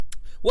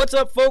What's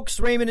up, folks?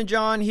 Raymond and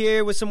John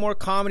here with some more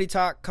comedy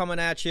talk coming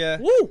at you.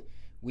 Woo!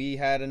 We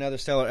had another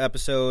stellar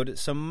episode.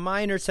 Some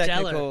minor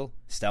technical...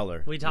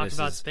 Stellar. We talked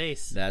about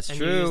space. That's and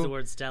true. You used the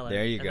word stellar.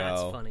 There you go.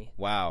 That's funny.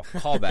 Wow.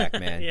 Callback,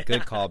 man. Yeah.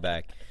 Good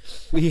callback.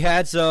 We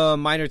had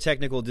some minor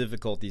technical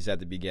difficulties at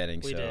the beginning,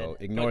 We so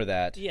did. ignore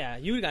that. Yeah,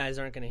 you guys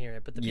aren't going to hear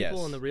it, but the people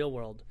Yes. in the real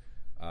world.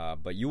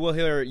 But you will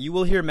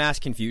hear mass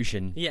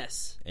confusion.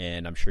 Yes.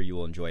 And I'm sure you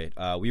will enjoy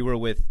it. We were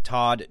with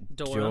Todd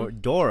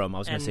Doram. I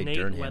was going to say Nate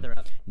Durham.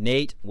 Weatherup.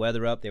 Nate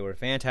Weatherup. They were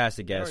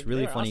fantastic guests.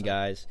 Really funny awesome.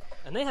 guys.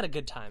 And they had a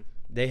good time.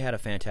 They had a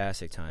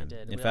fantastic time. They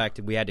did, In yeah.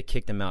 fact, we had to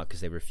kick them out because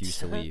they refused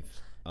to leave.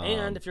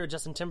 And if you're a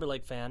Justin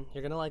Timberlake fan,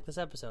 you're going to like this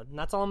episode. And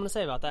that's all I'm going to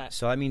say about that.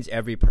 So that means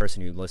every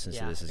person who listens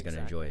to this is going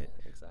to enjoy it.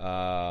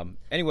 Exactly.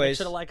 Anyways. Make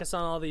sure to like us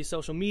on all these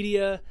social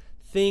media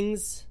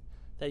things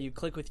that you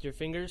click with your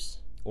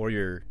fingers. Or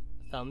your...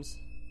 Thumbs.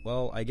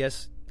 Well, I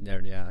guess...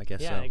 Yeah, I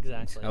guess so. Yeah,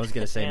 exactly. I was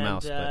going to say and,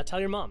 mouse, but... tell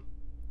your mom.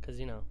 Because,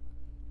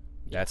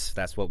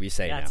 That's what we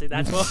say now.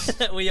 That's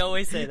what we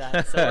always say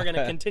that. So we're going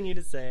to continue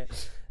to say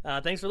it.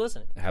 Thanks for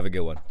listening. Have a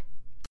good one.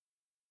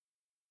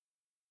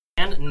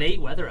 And Nate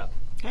Weatherup.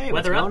 Hey,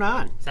 what's going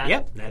on?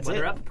 Yep, that's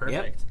Weatherup. it.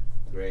 Perfect.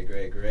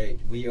 Yep.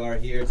 Great. We are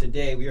here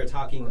today. We are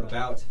talking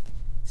about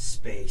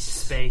space.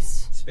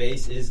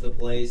 Space is the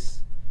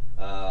place.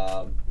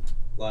 A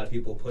lot of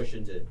people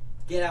pushing to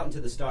get out into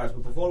the stars.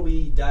 But before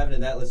we dive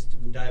into that, let's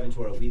dive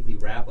into our weekly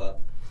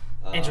wrap-up.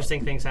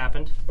 Interesting things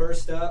happened.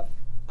 First up,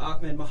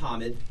 Ahmed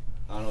Muhammad.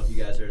 I don't know if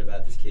you guys heard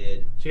about this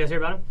kid. Did you guys hear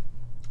about him?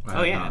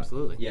 Oh, yeah,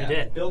 absolutely. Yeah, He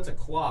did. Built a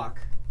clock,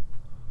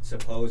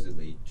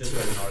 supposedly. Just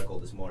read an article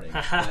this morning.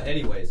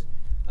 Anyways,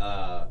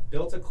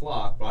 built a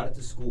clock, brought it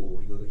to school.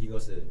 He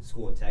goes to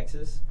school in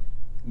Texas.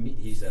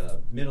 He's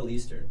Middle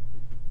Eastern,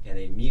 and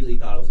they immediately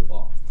thought it was a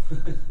bomb.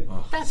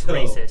 That's So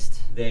racist.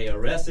 They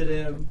arrested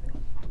him,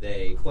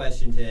 they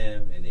questioned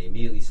him, and they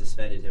immediately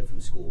suspended him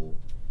from school.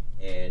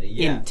 And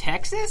In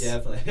Texas?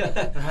 Definitely.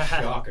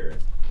 Shocker.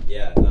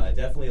 Yeah,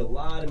 definitely a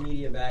lot of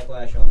media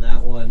backlash on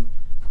that one.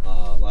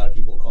 A lot of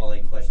people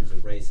calling questions of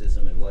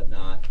racism and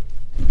whatnot.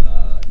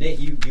 Nate,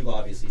 you've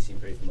obviously seemed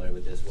pretty familiar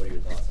with this. What are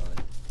your thoughts on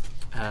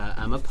it?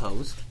 I'm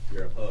opposed.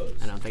 You're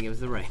opposed. I don't think it was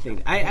the right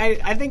thing.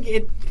 I think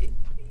it...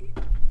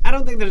 I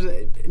don't think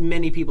there's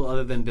many people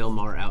other than Bill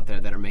Maher out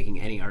there that are making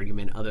any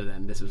argument other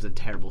than this was a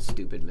terrible,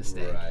 stupid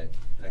mistake. Right.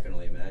 I can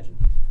only imagine.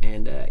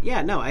 And,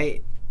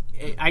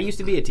 I used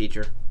to be a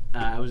teacher.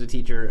 I was a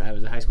teacher. I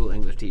was a high school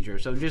English teacher.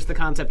 So just the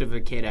concept of a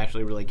kid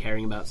actually really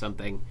caring about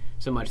something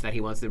so much that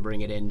he wants to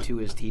bring it in to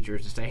his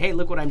teachers to say, hey,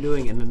 look what I'm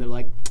doing. And then they're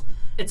like,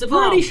 It's a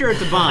bomb. pretty sure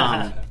it's a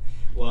bomb.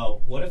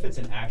 Well, what if it's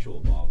an actual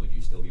bomb? Would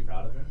you still be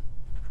proud of him?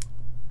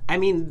 I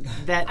mean,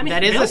 that he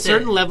is a built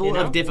certain it, level you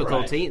know? of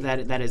difficulty.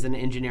 Right. That is an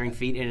engineering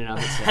feat in and of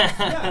itself.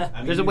 Yeah. I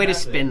mean, There's a you way to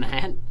have spin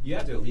that. You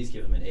have to at least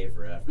give him an A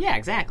for effort. Yeah,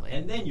 exactly.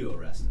 And then you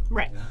arrest him.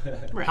 Right.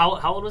 Right.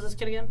 How old was this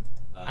kid again?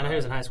 I know he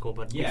was in high school,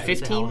 but Yeah,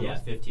 15? Yeah,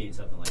 15,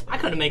 something like that. I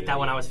couldn't make that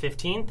when I was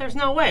 15. There's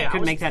no way.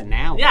 Couldn't make that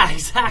now. Yeah,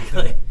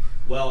 exactly.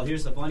 Well,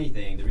 here's the funny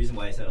thing. The reason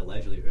why I said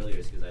allegedly earlier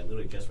is because I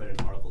literally just read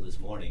an article this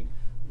morning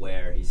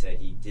where he said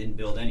he didn't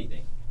build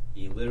anything.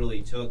 He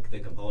literally took the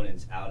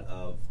components out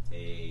of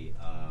a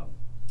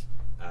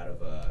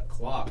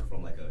clock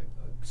from like a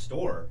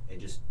store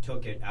and just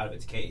took it out of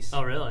its case.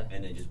 Oh, really?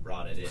 And then just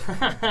brought it in.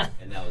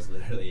 And that was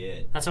literally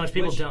it. That's how much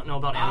people Which don't know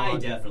about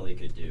analog. I definitely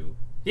could do.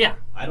 Yeah.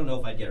 I don't know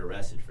if I'd get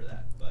arrested for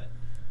that, but...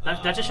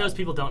 That just shows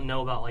people don't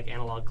know about like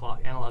analog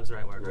clock. Analog's the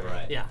right word, right?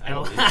 Right. Yeah. I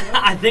don't think so.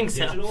 I think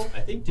so. Digital? I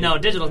think No,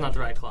 digital's not the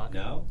right clock.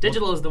 No?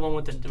 Digital is the one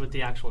with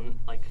the actual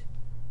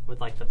with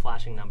the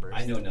flashing numbers.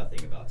 I know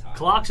nothing about time.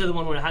 Clocks are the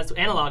one where it has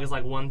analog is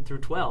like 1 through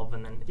 12,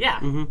 and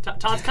then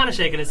Todd's kind of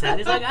shaking his head.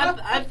 He's like,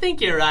 I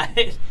think you're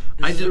right.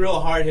 This is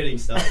real hard-hitting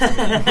stuff.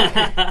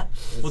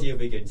 Let's see if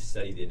we can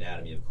study the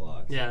anatomy of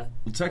clocks. Yeah.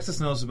 Well, Texas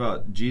knows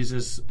about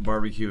Jesus,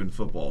 barbecue, and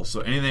football,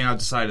 so anything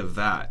outside of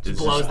that is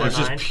Blows their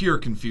just mind. pure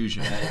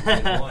confusion. That is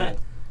a good point.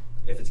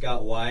 If it's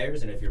got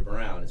wires and if you're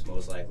brown, it's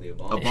most likely a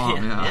bomb. A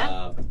bomb,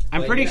 yeah.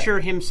 I'm pretty sure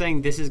him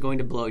saying this is going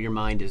to blow your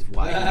mind is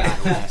why he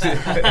got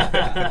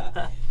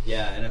arrested.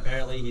 Yeah, and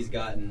apparently he's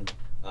gotten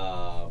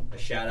a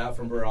shout-out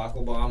from Barack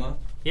Obama.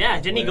 Yeah,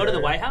 didn't he go to the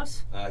White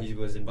House? He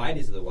was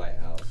invited to the White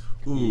House.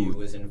 Ooh. He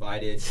was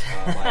invited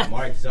by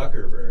Mark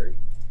Zuckerberg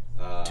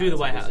To the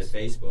White House. visit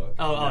Facebook.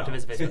 Oh, to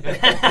visit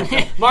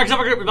Facebook. Mark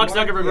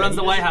Zuckerberg runs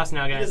the White House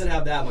now, He guys. doesn't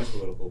have that much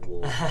political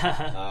pull.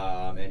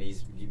 And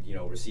he's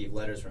received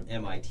letters from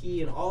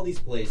MIT and all these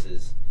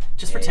places.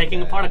 Just for And,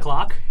 taking apart a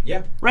clock?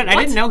 Yeah. Right, What?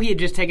 I didn't know he had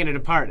just taken it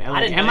apart.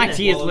 I didn't know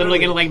MIT either. is literally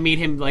going to meet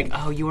him like,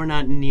 oh, you are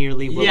not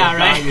nearly what Yeah, we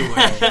right. thought you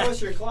were. Show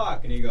us your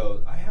clock. And he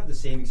goes, I have the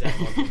same exact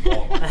one from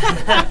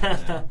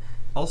Walmart.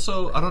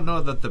 Also, I don't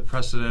know that the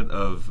precedent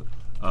of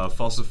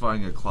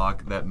falsifying a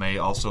clock that may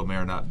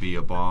or not be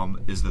a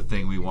bomb is the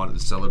thing we wanted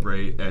to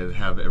celebrate and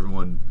have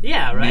everyone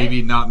Yeah, right.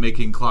 maybe not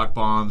making clock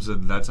bombs,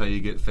 and that's how you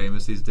get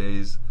famous these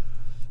days.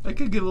 That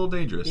could get a little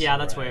dangerous. Yeah,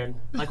 that's weird.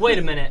 Like, wait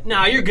a minute.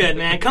 No, you're good,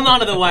 man. Come on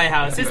to the White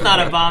House. It's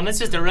not a bomb. It's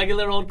just a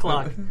regular old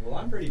clock. Well,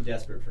 I'm pretty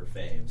desperate for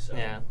fame, so.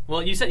 Yeah.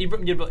 Well, you said you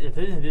brought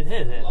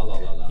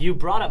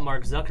up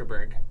Mark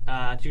Zuckerberg.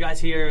 Did you guys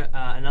hear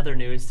another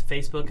news?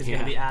 Facebook is going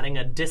to be adding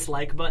a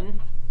dislike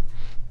button.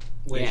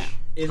 Which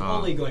is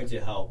only going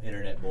to help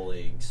internet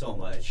bullying so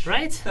much.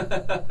 Right?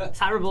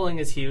 Cyberbullying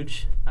is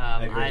huge.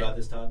 Have you heard about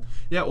this, Todd?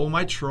 Yeah, well,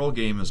 my troll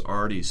game is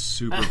already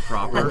super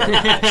proper. But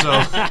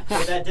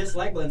that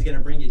dislike button's going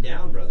to bring you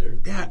down, brother.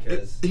 Yeah,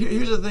 because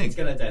here's the thing. It's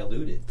going to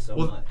dilute it so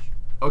much.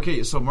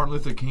 Okay, so Martin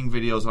Luther King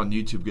videos on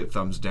YouTube get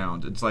thumbs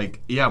down. It's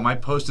like, my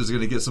post is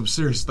going to get some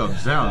serious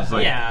thumbs down. It's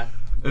like,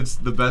 it's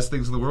the best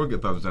things in the world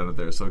get thumbs down out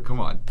there, so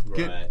come on.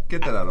 Get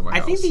that out of my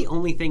house. I think the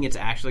only thing it's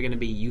actually going to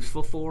be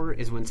useful for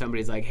is when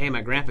somebody's like, hey,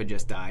 my grandpa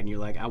just died, and you're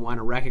like, I want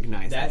to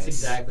recognize That's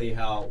this. exactly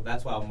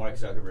that's why Mark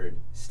Zuckerberg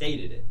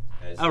stated it.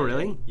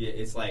 Really? Yeah,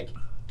 it's like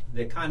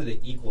the kind of the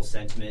equal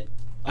sentiment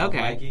of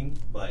liking,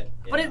 but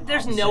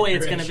there's no way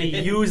it's going to be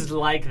used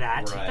like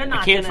that. Right. They're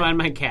not I can't find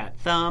my cat.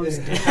 Thumbs.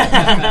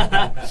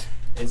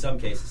 In some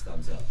cases,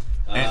 thumbs up.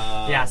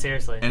 Yeah,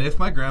 seriously. And if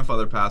my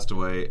grandfather passed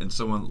away and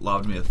someone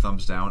lobbed me a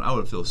thumbs down, I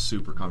would feel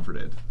super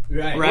comforted.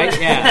 Right?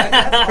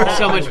 Yeah.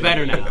 So much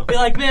better now. Be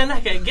like, man,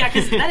 that guy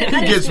gets me.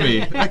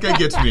 That guy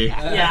gets me.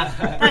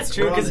 Yeah, that's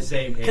true.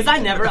 Because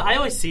I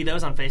always see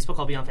those on Facebook.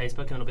 I'll be on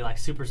Facebook and it'll be like,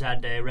 super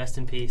sad day, rest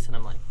in peace. And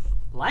I'm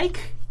like,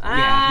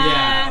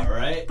 yeah,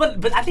 right.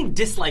 But I think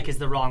dislike is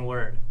the wrong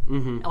word.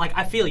 Mm-hmm. Like,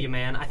 I feel you,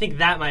 man. I think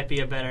that might be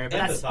a better.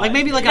 Like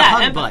maybe like a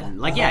hug button.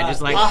 Like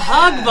just like a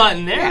hug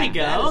button. There we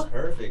go. That is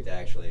perfect,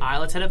 actually. All right,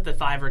 let's hit up the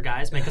Fiverr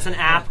guys. Make us an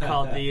app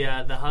called the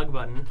hug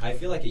button. I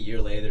feel like a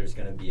year later there's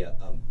going to be a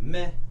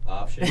meh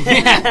option.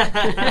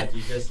 Like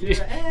you just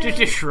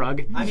a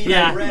shrug. I mean,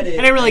 I read it.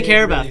 I didn't really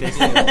care about this.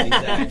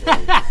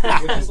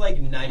 Exactly. Which is like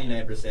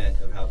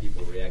 99% of how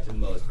people react to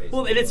most Facebook.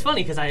 Well, and it's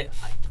funny because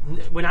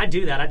when I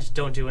do that, I just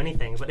don't do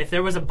anything. But if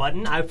there was a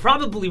button, I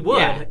probably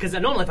would. Because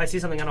normally if I see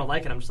something I don't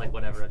like it, I'm just like,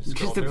 whatever. I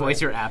just to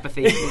voice your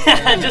apathy.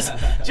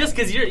 just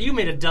because you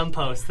made a dumb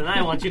post, and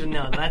I want you to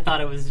know that I thought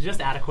it was just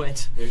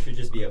adequate. There should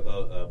just be a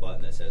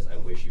button that says, I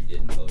wish you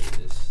didn't post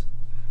this.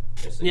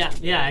 So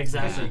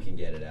exactly. So you can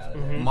get it out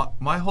of there.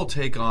 My whole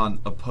take on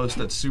a post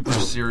that's super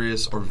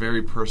serious or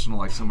very personal,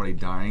 like somebody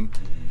dying,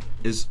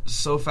 is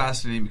so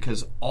fascinating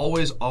because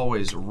always,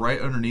 right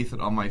underneath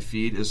it on my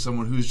feed is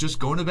someone who's just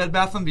going to Bed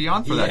Bath &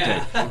 Beyond for that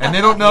day, and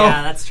they don't know.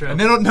 Yeah, that's true. And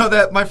they don't know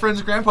that my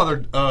friend's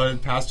grandfather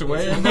passed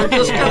away, and they're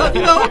just kind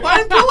of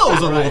buying pillows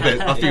a little bit,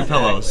 a few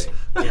pillows.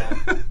 Yeah,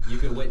 you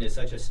could witness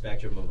such a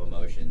spectrum of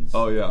emotions.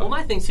 Oh yeah. Well,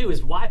 my thing too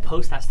is why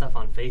post that stuff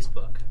on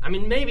Facebook? I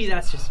mean, maybe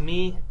that's just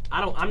me.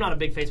 I'm not a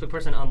big Facebook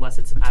person unless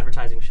it's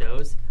advertising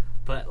shows.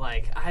 But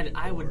like,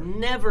 I would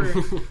never.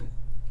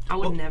 I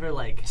would never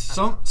like.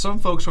 Some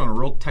folks are on a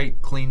real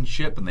tight, clean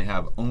ship, and they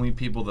have only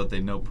people that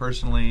they know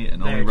personally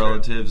and only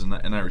relatives, and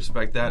I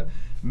respect that.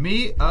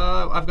 Me,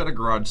 I've got a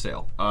garage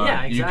sale.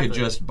 Exactly. You could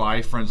just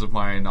buy friends of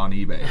mine on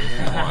eBay.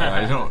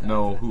 I don't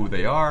know who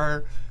they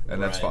are,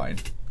 and that's fine.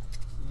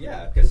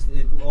 Yeah, because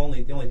the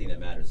only thing that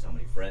matters is how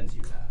many friends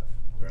you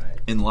have, right?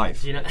 In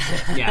life. You know?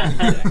 Yeah.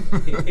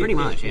 Exactly. Pretty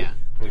much, yeah.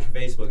 Which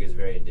Facebook is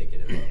very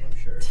indicative of, I'm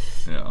sure.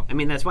 Yeah. I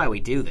mean, that's why we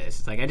do this.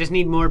 It's like, I just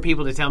need more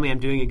people to tell me I'm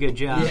doing a good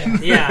job.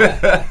 Yeah.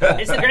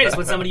 It's the greatest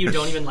when somebody you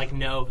don't even like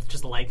know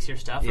just likes your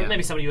stuff. Or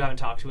maybe somebody you haven't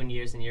talked to in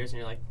years and years, and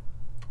you're like,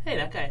 hey,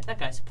 that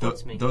guy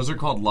supports me. Those are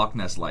called Loch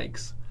Ness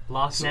likes.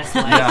 Loch Ness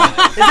likes.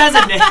 Yeah. This has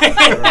a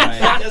name.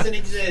 Right. It doesn't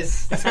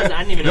exist. I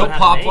didn't even know They'll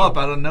pop up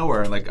out of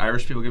nowhere. Like,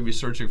 Irish people can be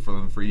searching for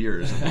them for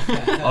years.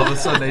 All of a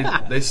sudden,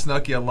 they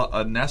snuck you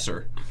a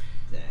Nesser.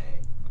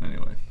 Dang.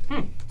 Anyway.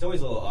 It's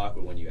always a little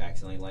awkward when you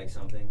accidentally like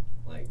something.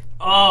 Like,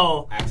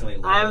 accidentally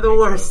like I have the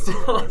worst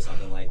or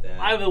something like that.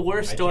 I have the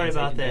worst story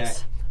about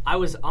this. I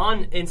was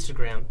on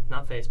Instagram,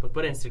 not Facebook,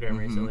 but Instagram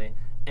recently,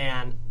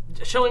 and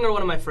showing her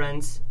one of my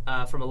friends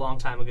from a long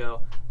time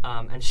ago,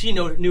 and she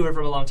knew her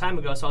from a long time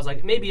ago, so I was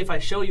like, maybe if I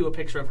show you a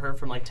picture of her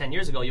from like 10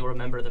 years ago, you'll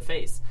remember the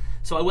face.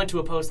 So I went to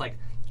a post like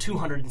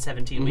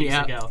 217 weeks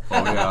ago.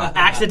 Oh, yeah.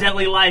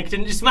 Accidentally liked,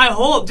 and just my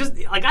whole,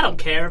 like, I don't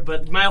care,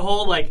 but my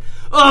whole, like,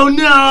 oh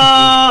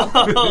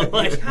no!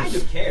 Like, you kind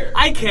of care.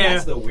 I care. And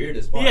that's the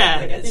weirdest part. Yeah.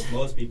 Like, I think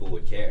most people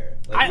would care.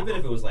 Like, even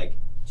if it was like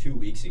 2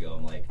 weeks ago,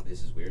 I'm like,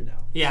 this is weird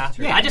now. Yeah.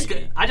 I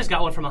just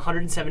got one from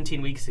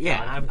 117 weeks ago,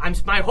 and I'm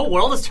my whole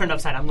world is turned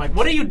upside down. I'm like,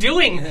 what are you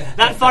doing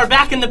that far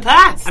back in the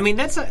past? I mean,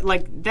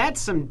 that's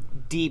some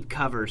deep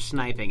cover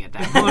sniping at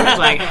that point. It's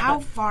like, how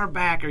far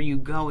back are you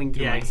going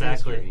through my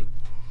history?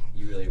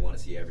 You really want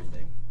to see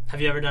everything.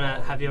 Have you ever done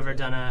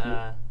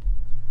a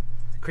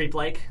creep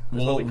like?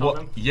 What we call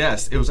them?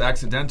 Yes, it was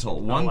accidental.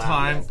 One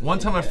time,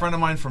 a friend of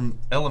mine from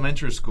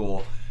elementary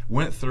school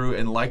went through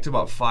and liked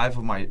about 5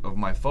 of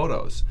my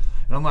photos.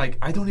 And I'm like,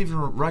 I don't even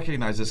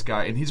recognize this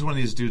guy. And he's one of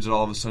these dudes that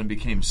all of a sudden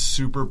became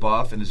super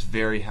buff and is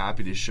very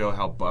happy to show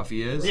how buff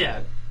he is.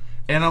 Yeah.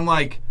 And I'm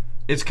like,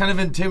 it's kind of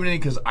intimidating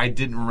because I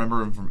didn't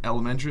remember him from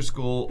elementary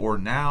school or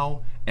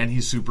now, and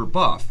he's super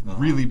buff,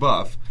 really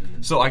buff.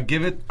 So I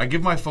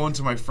give my phone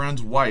to my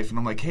friend's wife, and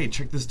I'm like, hey,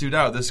 check this dude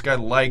out. This guy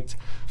liked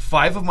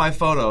 5 of my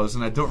photos,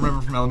 and I don't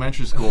remember from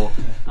elementary school.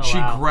 She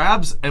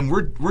grabs, and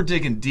we're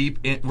digging deep.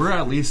 We're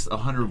at least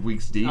 100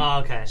 weeks deep. Oh,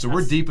 okay. So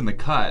we're deep in the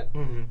cut,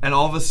 and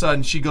all of a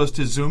sudden she goes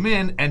to zoom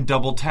in and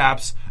double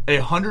taps a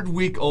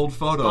 100-week-old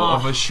photo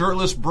of a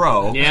shirtless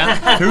bro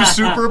who's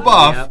super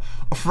buff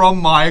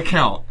from my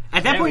account.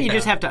 At that point, you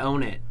just have to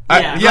own it.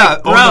 Yeah,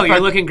 bro, you're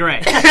looking great.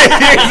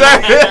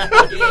 Exactly.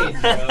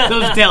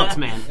 Those delts,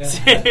 man.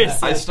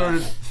 I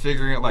started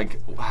figuring out like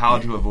how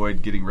to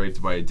avoid getting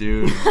raped by a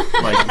dude,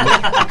 like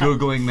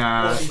Googling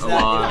that a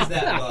lot. He's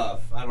that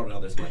buff. I don't know.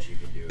 There's much you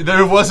can do.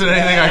 There wasn't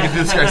anything I could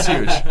do. This guy's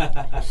huge.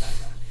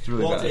 It's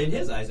really bad. In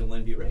his eyes, it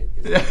wouldn't be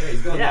raped.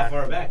 He's going that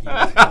far back.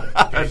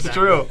 That's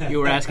true. You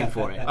were asking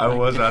for it. I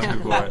was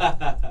asking for it.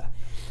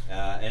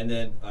 And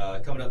then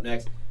coming up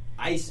next.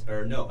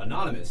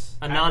 Anonymous.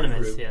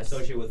 Anonymous, group yes.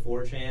 Associated with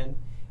 4chan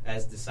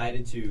has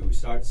decided to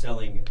start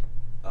selling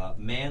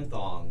man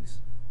thongs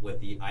with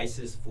the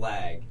ISIS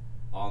flag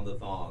on the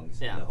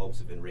thongs in the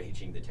hopes of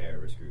enraging the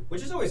terrorist group,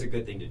 which is always a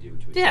good thing to do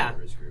to a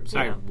terrorist group.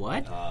 Sorry,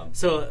 what?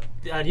 So,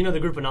 do you know the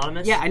group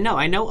Anonymous? Yeah, I know.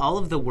 I know all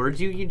of the words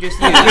you just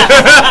used.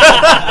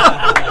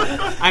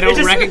 I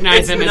don't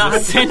recognize them as a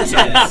sentence.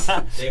 Yes.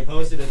 They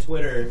posted a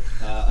Twitter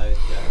a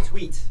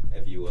tweet,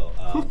 if you will.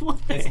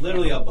 It's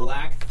literally a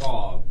black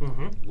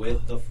thong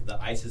with the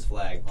ISIS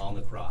flag on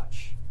the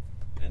crotch.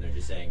 And they're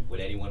just saying,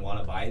 would anyone want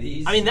to buy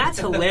these? I mean, that's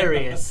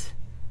hilarious.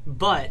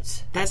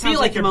 But that I sounds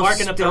feel like you're the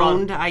barking most up the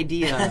wrong stoned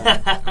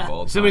idea.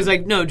 Somebody's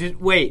like, no, just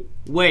wait,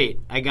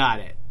 I got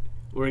it.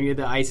 We're gonna get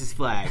the ISIS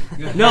flag.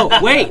 No,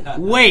 wait.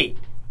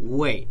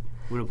 We're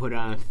gonna put it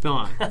on a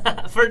thong.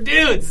 For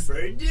dudes.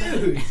 For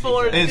dudes.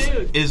 For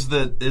dudes.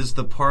 Is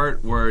the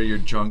part where you're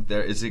drunk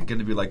there? Is it going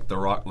to be like the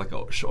like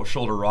a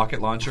shoulder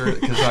rocket launcher?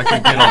 Because I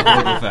could get on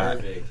board with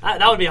that.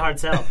 That would be a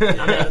hard sell.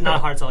 I mean, not a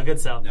hard sell, a good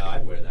sell. No,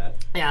 I'd wear that.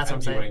 Yeah, that's what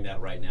I'm saying. I'm wearing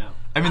that right now.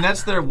 I mean,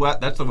 that's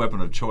the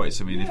weapon of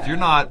choice. I mean, if you're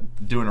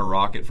not doing a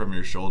rocket from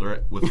your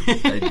shoulder,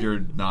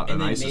 you're not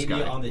an ISIS guy. And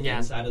maybe on the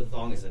inside of the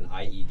thong is an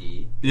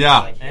IED. Yeah.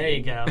 Like, there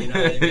you go. You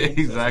know what I mean?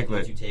 Exactly. So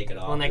once you take it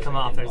off, when they come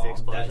off, there's the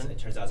explosion. It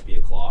turns out to be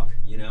a clock,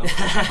 you know?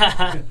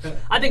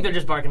 I think they're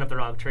just barking up the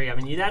wrong tree. I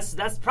mean,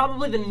 that's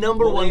probably the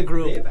number one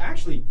group. They've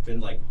actually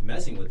been, like,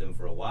 messing with them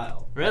for a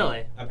while. Really?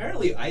 Like,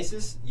 apparently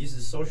ISIS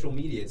uses social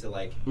media to,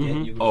 like,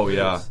 get you... Oh,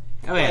 yeah.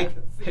 Oh, yeah.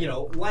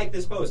 Like, like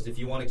this post if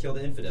you want to kill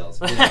the infidels.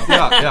 You know?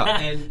 Yeah.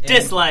 And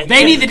dislike.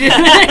 They need the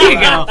dislike. There you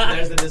go.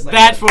 There's the dislike.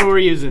 That's where we're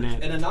using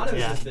it. And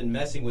Anonymous has been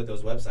messing with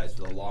those websites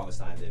for the longest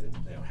time. They've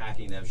been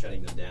hacking them,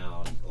 shutting them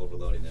down,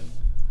 overloading them.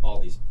 All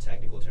these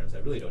technical terms I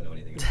really don't know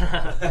anything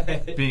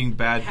about. Being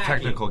bad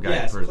hacking. technical guy.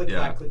 Yes,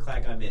 click,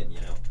 clack, I'm in,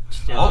 you know.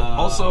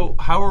 Also,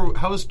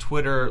 how is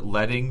Twitter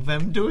letting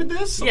them do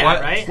this? Yeah,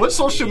 right? What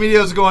social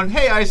media is going,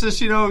 hey,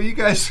 ISIS, you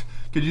guys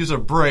could use a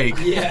break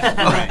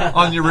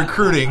on your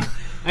recruiting.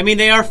 I mean,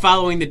 they are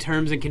following the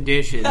terms and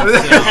conditions. So. We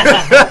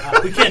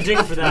can't dig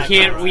for that. We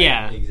can't, right,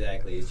 yeah.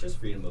 Exactly. It's just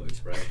freedom of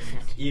expression,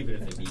 even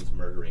if it means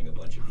murdering a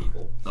bunch of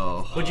people.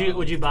 Oh. Would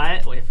you buy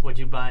it? Would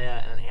you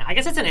buy I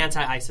guess it's an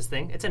anti-ISIS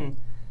thing. It's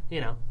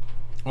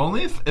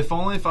Only if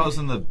I was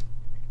in the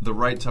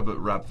right type of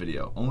rap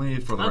video.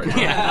 Only for the right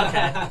type.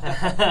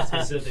 Yeah, okay.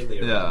 Specifically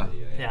a rap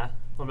video. Yeah.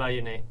 What about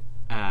you, Nate?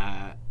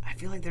 I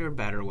feel like there are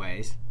better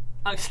ways.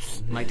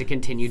 Like to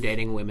continue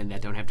dating women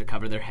that don't have to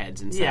cover their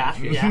heads and such.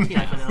 Yeah,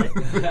 definitely.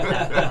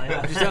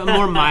 Just a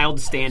more mild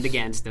stand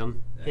against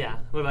them. Yeah.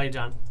 What about you,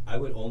 John? I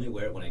would only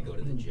wear it when I go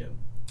to the gym.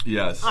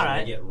 Yes. All right.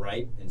 When I get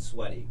ripe and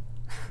sweaty.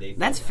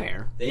 That's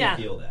fair. They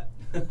feel that.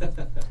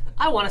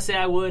 I want to say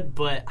I would,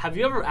 but have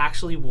you ever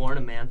actually worn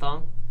a man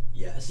thong?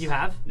 Yes. You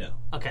have? No.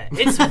 Okay.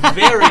 It's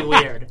very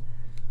weird.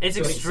 It's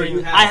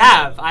extreme. I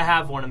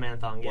have worn a man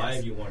thong, yes. Why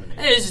have you worn a man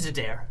thong? It's just a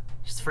dare.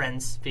 Just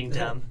friends being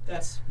dumb.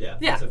 That's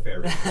a fair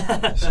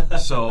reason.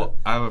 So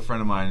I have a friend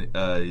of mine.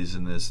 He's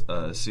in this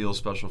SEAL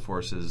Special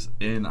Forces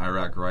in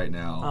Iraq right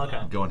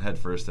now, going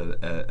headfirst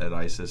at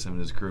ISIS. Him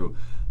and his crew.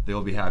 They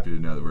will be happy to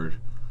know that we're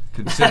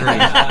considering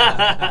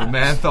the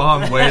man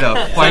thong way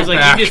to fight like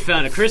back. You just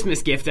found a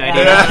Christmas gift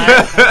idea.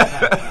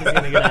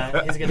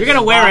 You're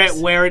gonna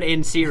wear it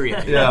in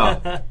Syria.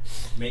 Yeah.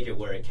 Make it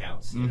where it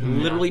counts.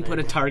 Literally put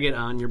a target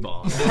on your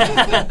balls.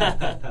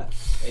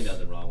 Ain't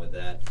nothing wrong with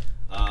that.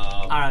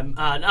 All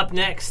right, up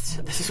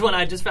next, this is one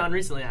I just found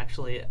recently,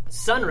 actually.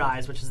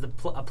 Sunrise, which is a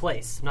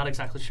place. I'm not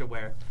exactly sure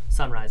where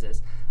Sunrise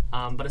is.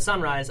 But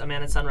a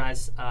man at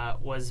Sunrise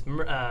was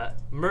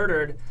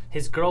murdered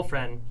his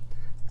girlfriend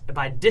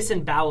by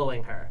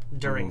disemboweling her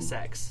during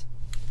sex.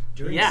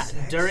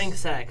 During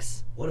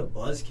sex. What a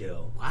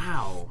buzzkill.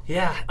 Wow.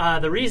 Yeah,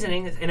 the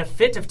reasoning is in a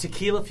fit of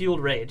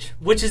tequila-fueled rage,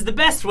 which is the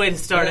best way to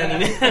start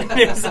any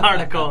news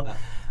article.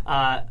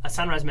 A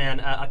Sunrise man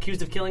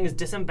accused of killing and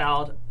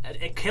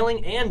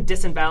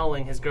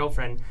disemboweling his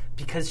girlfriend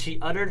because she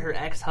uttered her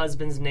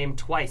ex-husband's name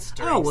twice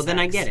during sex. Then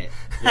I get it.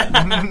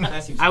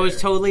 Yeah. I was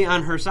totally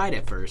on her side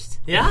at first.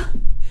 Yeah?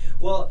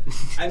 Well,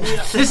 I mean,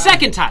 the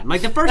second time,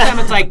 like the first time,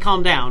 it's like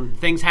calm down,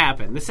 things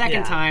happen. The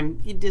second time,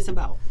 you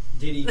disembowel.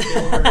 Did he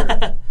kill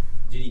her?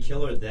 Did he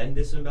kill her then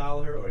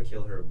disembowel her, or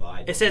kill her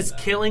by? It says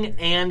killing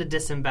and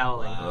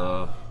disemboweling.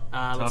 Wow.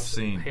 Tough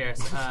scene. Here,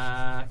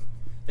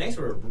 thanks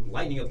for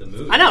lightening up the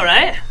mood. I know,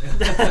 right?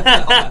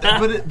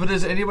 But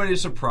is anybody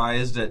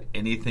surprised that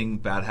anything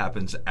bad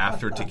happens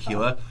after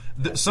tequila?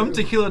 Some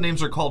tequila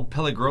names are called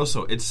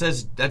peligroso. It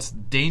says that's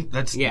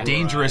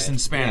dangerous in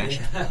Spanish.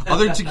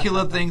 Other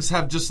tequila things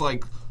have just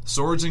like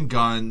swords and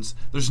guns.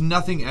 There's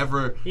nothing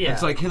ever. Yeah.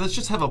 It's like, hey, let's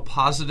just have a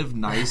positive,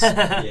 nice,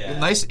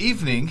 nice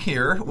evening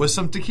here with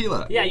some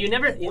tequila. Yeah, you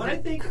never. Well, I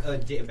think a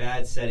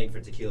bad setting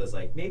for tequila is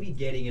like maybe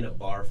getting in a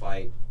bar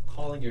fight,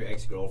 calling your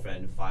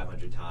ex-girlfriend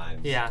 500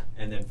 times,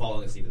 and then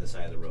falling asleep on the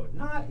side of the road.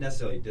 Not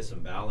necessarily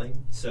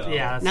disemboweling. So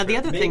now the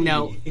other thing,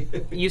 though,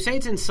 you say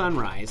it's in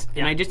Sunrise,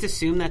 and I just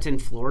assume that's in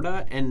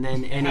Florida, and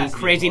then any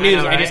crazy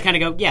news, I just kind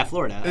of go,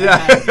 Florida.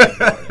 Yeah.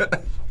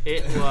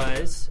 It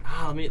was.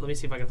 Let me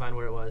see if I can find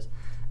where it was.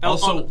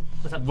 Also,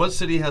 what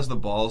city has the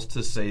balls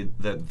to say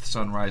that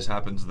sunrise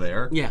happens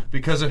there? Yeah.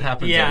 Because it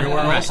happens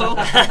everywhere also?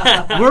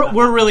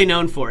 We're really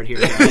known for it here.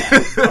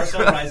 Our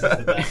sunrise is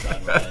the best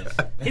sunrise.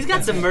 He's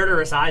got some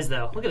murderous eyes,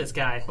 though. Look at this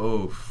guy.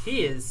 Oh.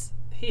 He is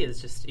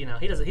just,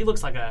 he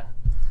looks like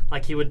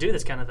he would do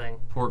this kind of thing.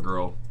 Poor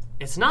girl.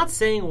 It's not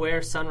saying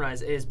where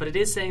Sunrise is, but it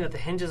is saying that the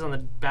hinges on the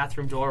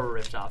bathroom door were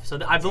ripped off. So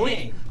I believe.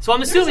 Dang. So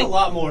I'm assuming there's a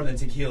lot more than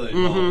tequila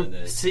involved in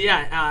this. So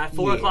at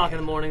 4 o'clock in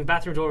the morning, the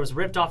bathroom door was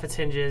ripped off its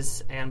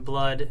hinges, and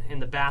blood in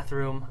the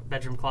bedroom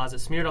closet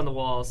smeared on the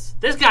walls.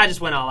 This guy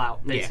just went all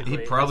out. Basically, he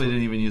probably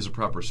didn't even use the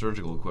proper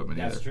surgical equipment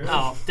either. That's true.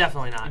 Oh,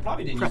 definitely not. He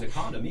probably didn't use a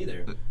condom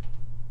either.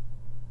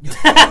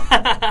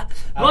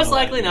 Most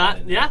likely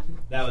not. Yeah.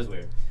 That was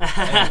weird.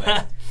 Anyway,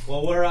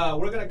 well,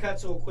 we're gonna cut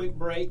to a quick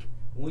break.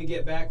 When we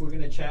get back, we're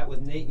going to chat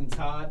with Nate and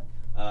Todd.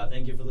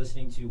 Thank you for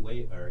listening to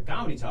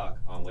Comedy Talk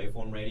on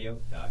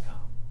waveformradio.com.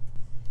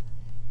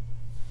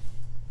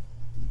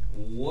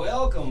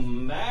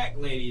 Welcome back,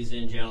 ladies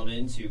and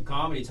gentlemen, to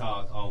Comedy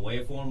Talk on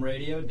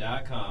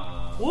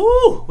waveformradio.com.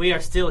 Woo! We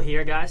are still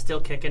here, guys, still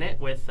kicking it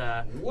with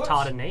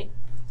Todd and Nate.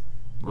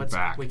 We're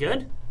back. We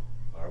good?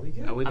 Are we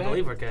good? Are we back? I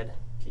believe we're good.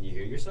 Can you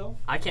hear yourself?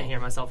 I can't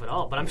hear myself at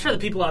all, but I'm sure the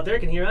people out there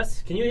can hear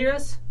us. Can you hear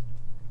us?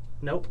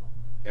 Nope.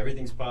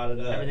 Everything's potted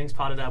up. Everything's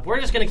potted up. We're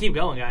just going to keep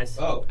going, guys.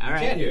 Oh, you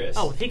can't hear us.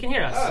 Oh, he can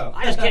hear us. Oh.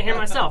 I just can't hear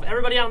myself.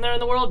 Everybody out there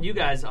in the world, you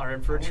guys are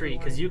in for a treat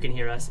because you can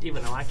hear us,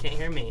 even though I can't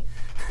hear me.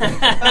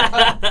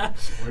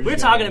 We're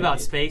talking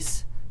about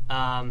space.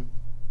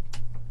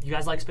 You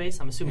guys like space?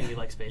 I'm assuming you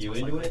like space. You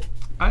into it?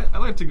 I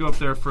like to go up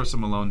there for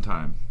some alone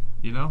time,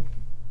 you know?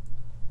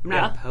 I'm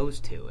not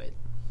opposed to it.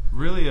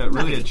 Really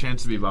a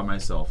chance to be by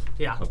myself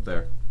up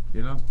there,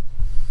 you know?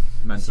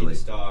 Mentally. See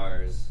the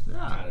stars,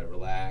 kind of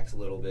relax a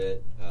little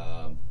bit.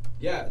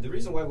 The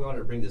reason why we wanted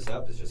to bring this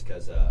up is just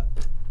because,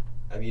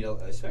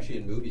 especially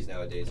in movies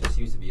nowadays, there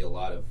seems to be a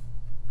lot of,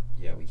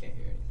 we can't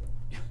hear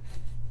anything.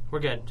 We're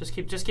good. Just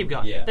keep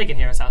going. Yeah. They can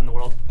hear us out in the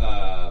world.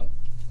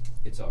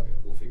 It's all good.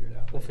 We'll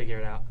figure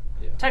it out.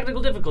 Yeah.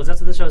 Technical difficulties.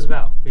 That's what the show's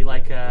about. We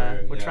we're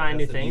trying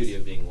new things. That's the beauty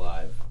of being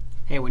live.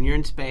 Hey, when you're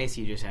in space,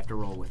 you just have to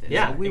roll with it.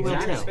 Yeah, so we will.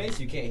 When you're in space,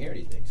 you can't hear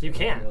anything. So you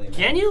can. Really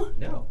can you?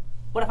 No.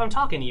 What if I'm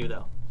talking to you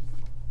though?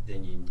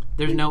 Then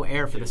there's no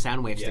air for the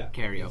sound waves to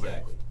carry over.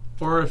 Exactly.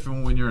 Or if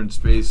when you're in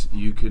space,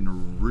 you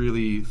can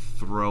really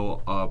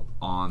throw up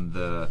on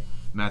the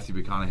Matthew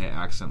McConaughey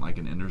accent like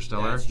an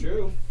Interstellar. That's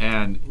true.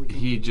 And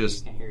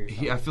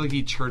I feel like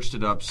he churched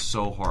it up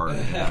so hard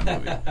in that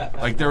movie.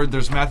 Like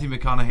there's Matthew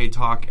McConaughey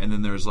talk, and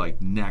then there's like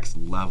next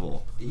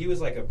level. He was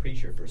like a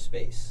preacher for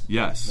space.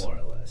 Yes. More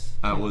or less.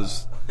 That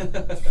was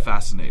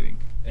fascinating.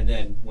 And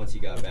then once he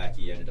got back,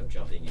 he ended up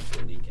jumping into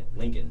a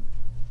Lincoln.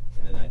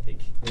 And then I think,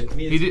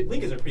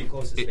 Lincolns are pretty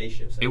close to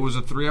spaceships. It was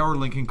a 3-hour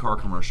Lincoln car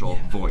commercial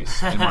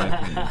voice, in my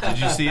opinion. Did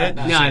you see it?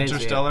 No, I didn't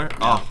Interstellar? See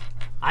it. Oh.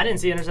 I didn't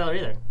see Interstellar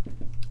either.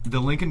 The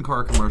Lincoln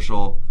car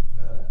commercial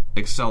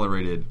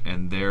accelerated,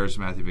 and there's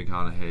Matthew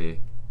McConaughey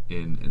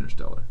in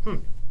Interstellar.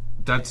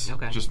 That's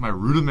just my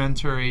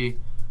rudimentary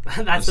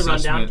That's the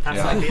rundown. That's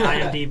like the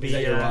IMDb. Is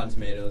that your Rotten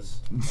Tomatoes?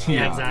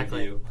 Yeah,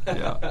 exactly.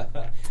 Yeah.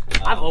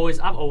 I've always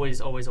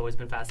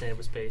been fascinated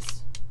with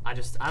space. I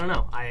don't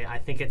know. I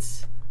think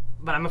it's...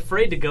 But I'm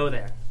afraid to go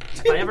there.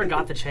 If I ever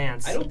got the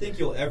chance. I don't think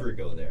you'll ever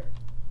go there.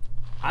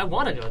 I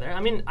want to go there.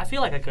 I mean, I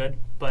feel like I could,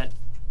 but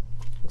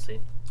we'll see.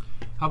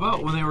 How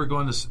about when they were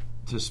going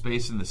to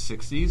space in the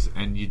 60s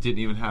and you didn't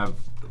even have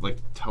like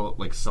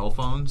cell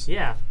phones?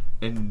 Yeah.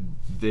 And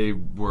they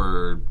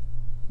were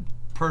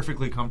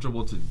perfectly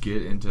comfortable to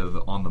get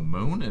on the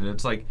moon, and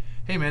it's like,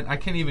 hey man, I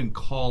can't even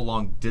call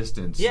long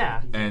distance.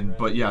 Yeah.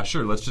 But yeah,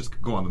 sure, let's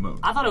just go on the moon.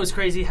 I thought it was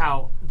crazy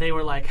how they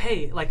were like,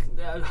 hey,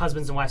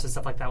 husbands and wives and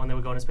stuff like that when they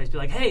would go into space, be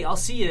like, hey, I'll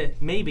see you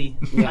maybe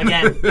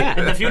again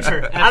in the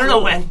future. I don't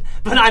know when,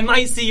 but I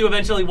might see you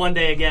eventually one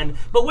day again.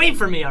 But wait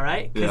for me, all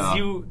right?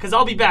 Because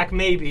I'll be back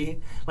maybe.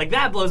 Like,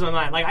 that blows my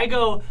mind. Like, I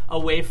go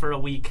away for a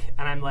week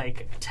and I'm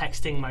like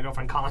texting my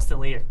girlfriend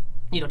constantly,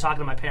 or talking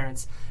to my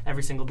parents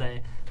every single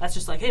day. That's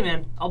just like, hey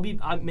man,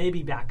 I may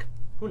be back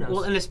Who knows?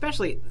 Well, and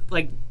especially,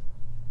 like,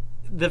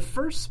 the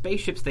first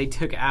spaceships they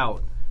took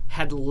out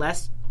had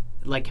less,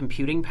 like,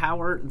 computing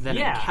power than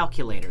a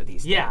calculator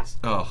these days.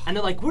 Oh. And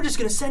they're like, we're just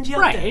going to send you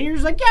up Right, there. and you're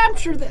just like, yeah, I'm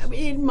sure that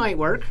it might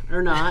work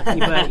or not,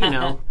 but, you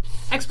know,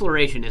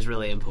 exploration is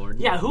really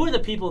important. Yeah, who are the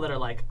people that are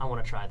like, I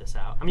want to try this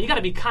out? I mean, you got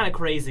to be kind of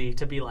crazy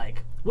to be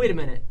like, wait a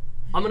minute,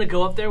 I'm going to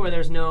go up there where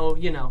there's no,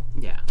 you know,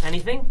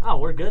 anything? Oh,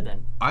 we're good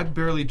then. I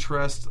barely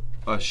trust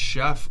a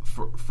chef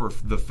for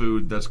the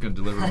food that's going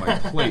to deliver my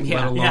plate,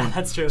 let alone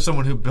that's true.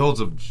 someone who builds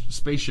a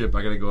spaceship.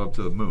 I got to go up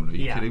to the moon. Are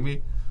you kidding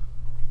me?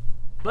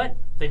 But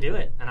they do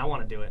it, and I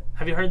want to do it.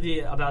 Have you heard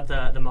about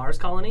the Mars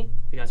colony?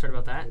 You guys heard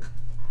about that?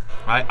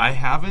 I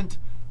haven't,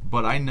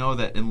 but I know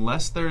that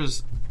unless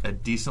there's a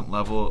decent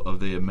level of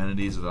the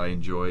amenities that I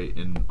enjoy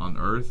on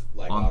Earth,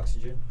 like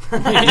oxygen,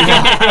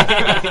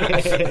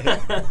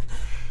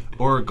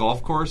 or a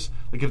golf course,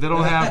 like if they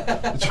don't have,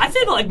 I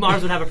think like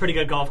Mars would have a pretty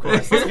good golf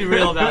course. Let's be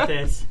real about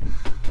this.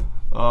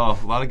 Oh,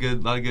 a lot of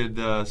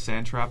good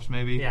sand traps,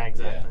 maybe. Yeah,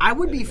 exactly. I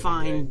would be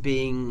fine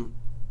being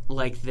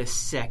like the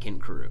second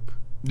group.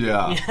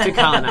 Yeah. To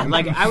colonize.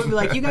 Like, I would be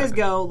like, you guys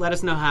go, let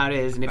us know how it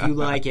is, and if you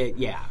like it,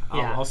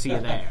 I'll see you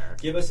there.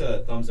 Give us a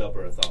thumbs up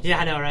or a thumbs Yeah,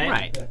 up. I know, right?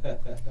 Right.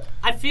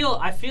 I feel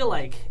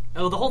like,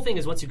 the whole thing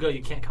is once you go,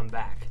 you can't come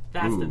back.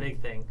 That's the big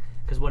thing.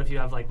 Because what if you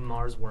have, like,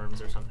 Mars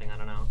worms or something? I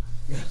don't know.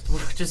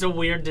 Just a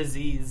weird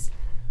disease,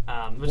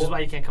 which is why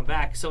you can't come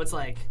back. So it's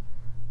like,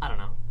 I don't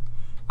know.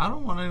 I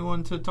don't want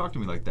anyone to talk to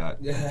me like that.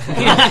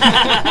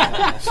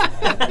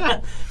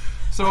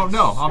 So,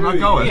 no, I'm not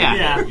going.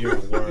 Yeah.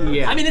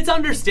 Yeah. I mean, it's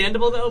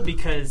understandable, though,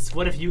 because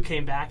what if you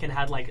came back and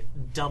had, like,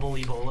 double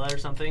Ebola or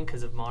something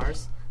because of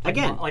Mars? Like,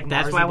 Again,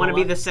 that's Mars why I want to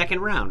Ebola? be the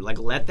second round. Like,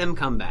 let them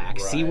come back,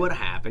 see Right. what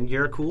happened.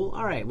 You're cool?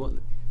 All right, well,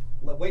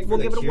 Wait for we'll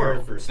the give it a cure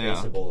whirl. for space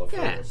Ebola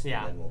first,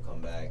 Yeah. and then we'll come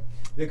back.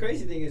 The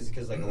crazy thing is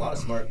because like a lot of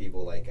smart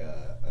people, like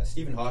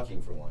Stephen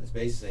Hawking for one, is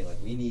basically saying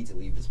like we need to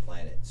leave this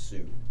planet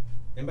soon.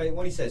 And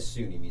when he says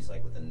soon, he means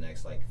like within the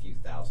next like few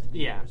thousand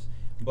years. Yeah.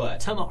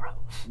 But Tomorrow.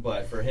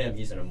 But for him,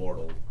 he's an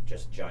immortal,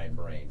 just giant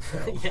brain.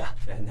 So, Yeah.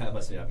 and that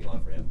must not be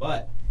long for him.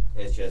 But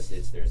it's just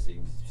there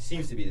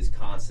seems to be this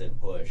constant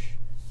push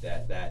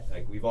that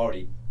like we've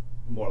already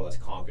more or less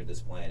conquered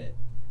this planet.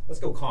 Let's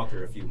go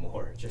conquer a few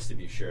more just to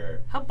be sure.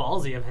 How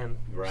ballsy of him.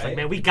 Right? It's like,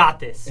 man, we got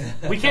this.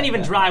 We can't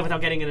even drive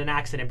without getting in an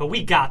accident, but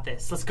we got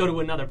this. Let's go to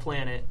another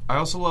planet. I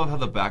also love how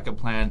the backup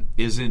plan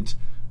isn't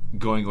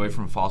going away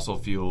from fossil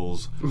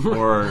fuels,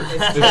 or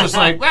it's just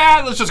like,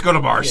 let's just go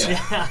to Mars.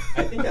 Yeah.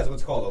 I think that's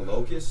what's called a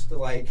locust,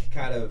 like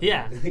kind of,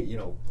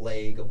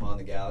 plague upon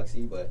the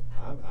galaxy. But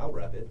I'll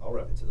rep it. I'll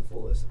rep it to the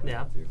fullest. If I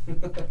have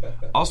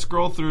to. I'll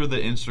scroll through the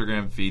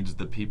Instagram feeds of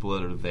the people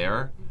that are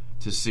there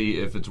to see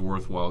if it's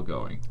worthwhile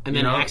going. and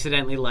then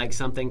accidentally like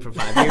something for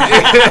 5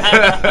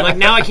 years. Like,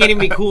 now I can't even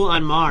be cool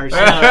on Mars. You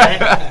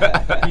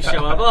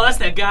show up. Oh, that's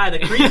that guy, the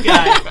creep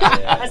guy.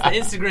 That's the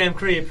Instagram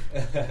creep.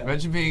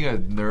 Imagine being a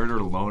nerd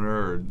or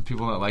loner or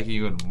people not liking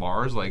you on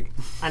Mars. Like,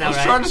 I know, I was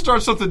right? trying to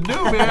start something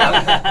new,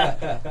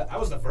 man. I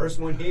was the first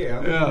one here.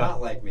 How do you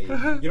not like me? You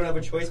don't have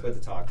a choice but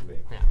to talk to me.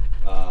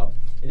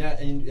 Yeah.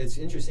 And it's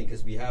interesting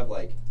because we have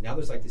like now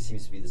there's like this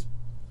seems to be this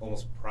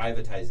almost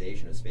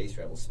privatization of space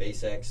travel.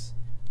 SpaceX,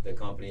 the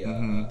company,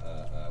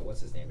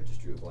 what's his name? I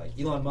just drew a blank.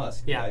 Elon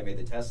Musk, the guy who made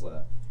the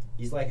Tesla.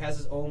 He's like has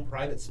his own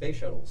private space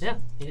shuttles. Yeah,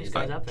 he just He's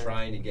goes like up there.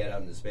 trying to get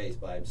out into space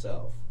by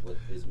himself with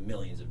his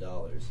millions of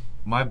dollars.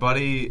 My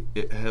buddy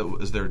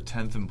is their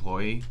 10th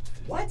employee.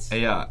 What?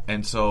 Yeah,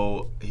 and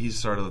so he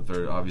started up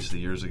there obviously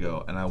years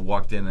ago, and I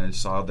walked in and I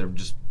saw they're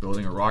just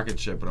building a rocket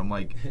ship, and I'm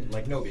like,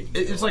 like no big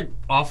deal. it's like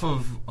off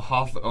of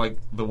like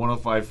the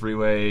 105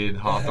 freeway in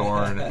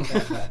Hawthorne.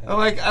 I'm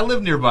like, I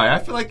live nearby. I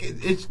feel like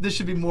this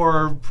should be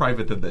more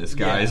private than this,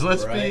 guys. Yeah,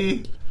 let's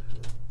right.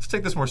 let's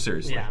take this more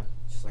seriously. Yeah.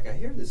 Just like I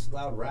hear this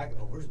loud racket.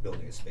 Oh, we're just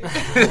building a space.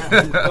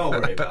 Don't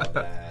worry about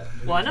that.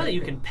 Well, I know that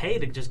you can pay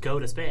to just go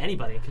to space.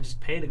 Anybody can just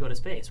pay to go to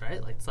space,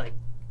 right? Like it's like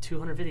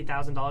 $250,000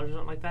 or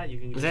something like that. You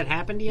can. Has that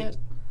happened yet?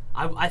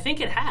 I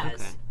think it has.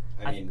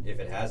 Okay. I mean, if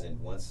it hasn't,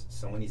 once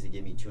someone needs to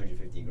give me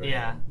 $250,000.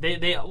 Yeah,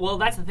 they well,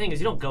 that's the thing is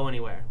you don't go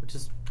anywhere, which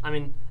is, I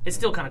mean, it's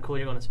still kind of cool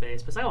you're going to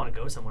space, but I want to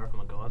go somewhere if I'm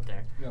gonna go up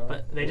there. Yeah,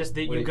 but they just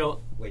you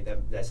go. Wait,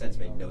 that sentence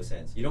made no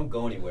sense. You don't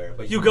go anywhere,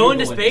 but you go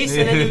into space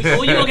and then you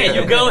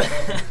go.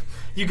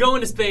 You go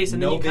into space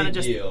and then No you kind of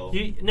big just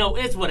deal. no,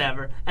 it's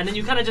whatever, and then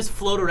you kind of just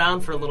float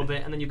around for a little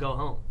bit and then you go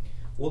home.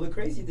 Well, the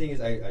crazy thing is,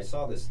 I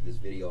saw this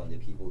video on the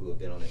people who have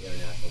been on the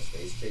International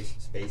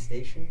Space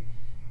Station,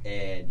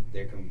 and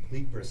their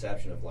complete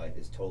perception of life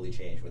is totally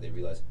changed. Where they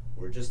realize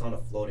we're just on a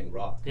floating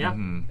rock. Yeah,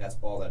 that's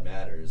all that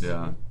matters.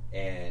 Yeah,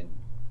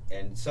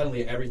 and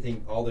suddenly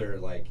everything, all their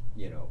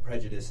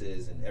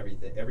prejudices and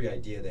everything, every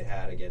idea they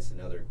had against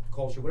another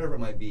culture, whatever it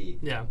might be,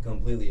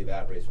 completely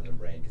evaporates from their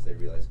brain because they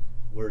realize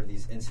we're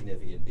these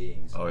insignificant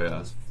beings on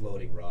this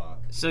floating rock.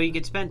 So you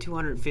could spend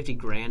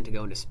 $250,000 to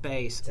go into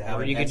space,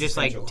 or you could just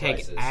like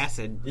take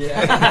acid.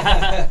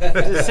 Yeah,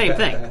 it's the same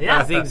thing.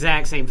 Yeah, it's the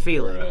exact same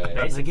feeling.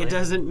 Right. Like it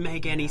doesn't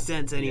make any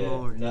sense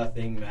anymore. Yeah,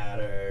 nothing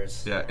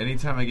matters. Yeah,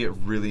 anytime I get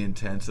really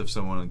intense, if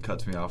someone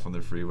cuts me off on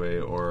the freeway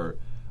or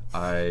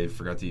I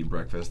forgot to eat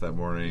breakfast that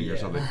morning or Yeah.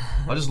 something.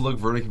 I'll just look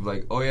vertically and be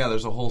like, oh yeah,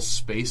 there's a whole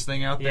space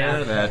thing out there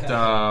Yeah.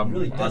 that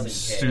Really I'm doesn't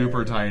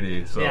super care.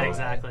 tiny. So. Yeah,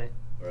 exactly.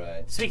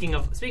 Right. Speaking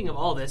of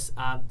all this,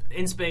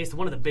 in space,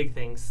 one of the big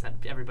things that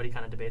everybody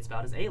kind of debates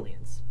about is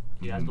aliens.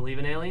 Do you guys believe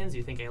in aliens? Do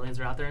you think aliens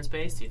are out there in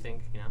space? Do you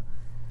think,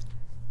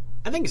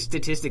 I think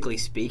statistically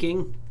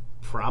speaking,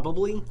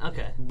 probably.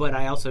 Okay. But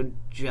I also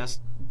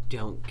just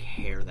don't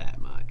care that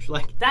much.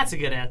 Like, That's a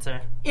good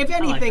answer. if I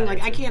like anything,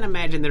 that I answer. can't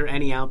imagine there are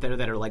any out there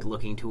that are like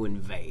looking to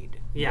invade.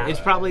 Yeah. It's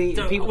probably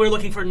So people. we're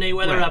looking for Nate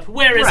Weatherup. Right.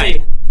 Where is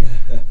Right. he?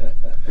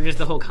 Or just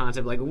the whole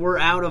concept, like we're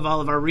out of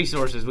all of our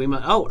resources. We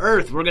must. Oh,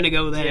 Earth, we're gonna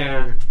go there.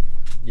 Yeah.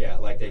 Yeah,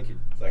 like they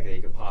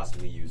could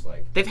possibly use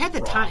like. They've had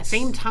the rocks,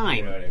 same time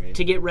You know what I mean?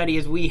 to get ready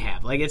as we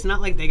have. Like it's not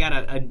like they got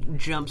a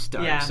jump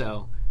start. Yeah.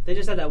 So They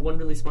just had that one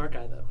really smart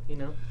guy,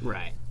 though,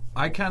 right.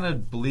 I kind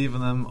of believe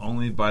in them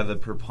only by the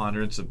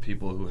preponderance of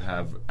people who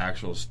have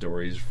actual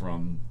stories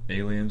from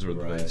aliens or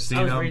Right. they've seen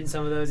I was them. reading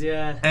some of those,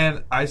 yeah.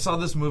 And I saw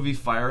this movie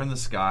Fire in the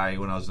Sky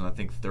when I was in, I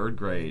think, 3rd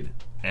grade.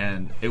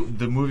 And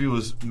the movie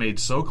was made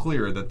so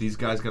clear that these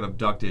guys got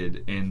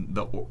abducted in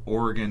the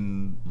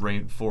Oregon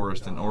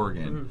rainforest in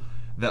Oregon.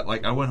 That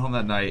like I went home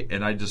that night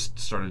and I just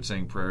started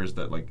saying prayers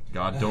that like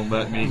God don't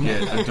let me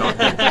get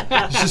abducted.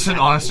 It's just an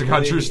honest to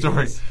God true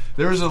story.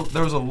 There was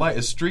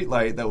a street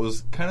light that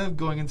was kind of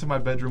going into my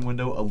bedroom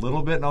window a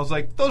little bit, and I was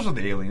like, those are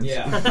the aliens.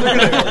 Yeah.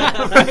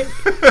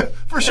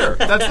 For sure,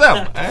 that's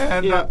them.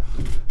 And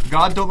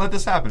God don't let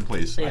this happen,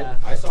 please. Yeah.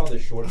 I saw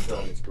this short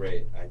film. It's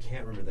great. I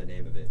can't remember the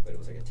name of it, but it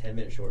was like a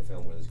 10-minute short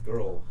film where this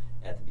girl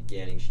at the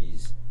beginning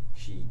she's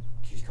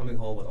coming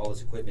home with all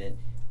this equipment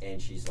and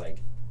she's like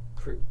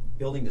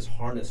building this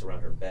harness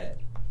around her bed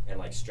and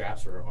like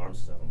straps for her arms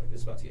and stuff. I'm like,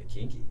 this is about to get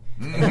kinky.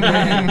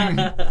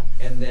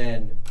 And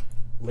then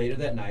later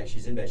that night,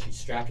 she's in bed. She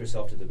strapped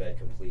herself to the bed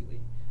completely,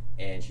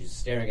 and she's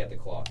staring at the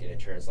clock, and it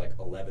turns like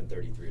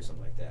 11:33 or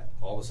something like that.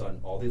 All of a sudden,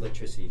 all the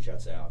electricity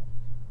shuts out,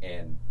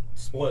 and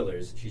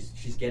spoilers,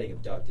 she's getting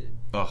abducted.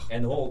 Ugh.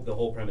 And the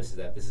whole premise is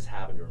that this has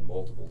happened to her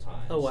multiple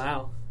times. Oh,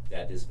 wow.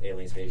 That this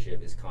alien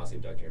spaceship is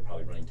constantly abducting her,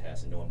 probably running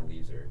tests, and no one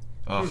believes her.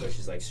 Ugh. So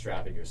she's like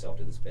strapping herself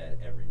to this bed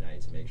every night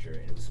to make sure.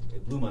 And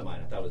it blew my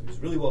mind. I thought it was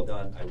really well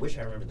done. I wish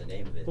I remembered the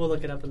name of it. We'll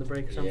look it up in the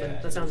break or something.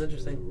 Yeah, That sounds it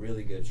was a interesting.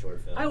 really good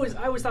short film. I always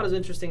thought it was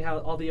interesting how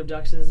all the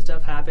abductions and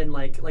stuff happen,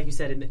 like you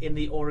said, in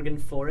the Oregon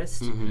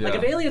forest. Like, Yeah.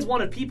 if aliens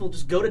wanted people,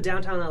 just go to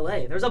downtown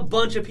LA. There's a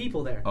bunch of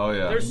people there. Oh,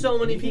 yeah. There's so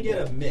many You can people.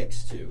 get a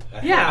mix too.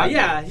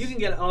 Yeah, you can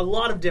get a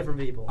lot of different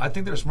people. I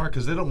think they're smart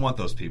because they don't want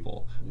those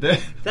people. Those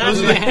That's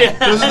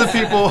are the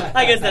people.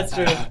 I guess that's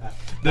true.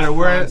 They're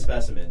wearing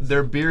specimens.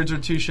 their beards are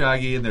too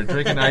shaggy and they're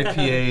drinking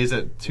IPAs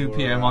at 2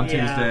 p.m. on Yeah.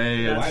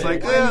 Tuesday. Yeah. It's Why,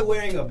 like why are you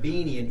wearing a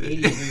beanie in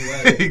 80-degree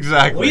weather?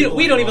 exactly.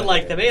 We don't even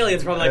like them.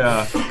 Aliens are probably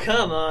like, Yeah.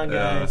 come on,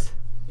 Yeah. guys.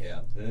 Yeah,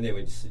 and then they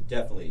would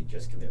definitely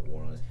just commit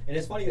war on us. And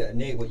it's funny that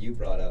Nate, what you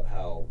brought up,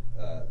 how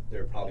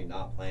they're probably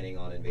not planning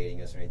on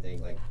invading us or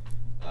anything. Like,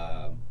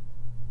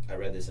 I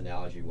read this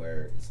analogy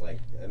where it's like,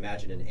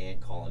 imagine an ant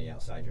colony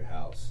outside your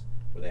house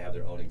where they have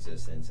their own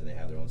existence and they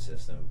have their own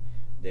system.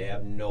 They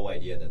have no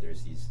idea that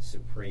there's these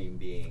supreme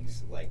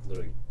beings like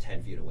literally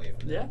 10 feet away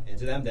from them. Yeah. And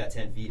to them, that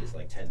 10 feet is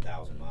like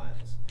 10,000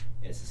 miles.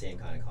 And it's the same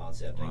kind of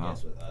concept, I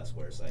guess, with us,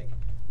 where it's like,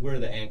 we're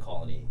the ant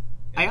colony.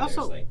 And I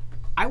also- there's, like,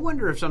 I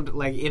wonder if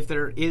if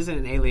there is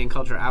an alien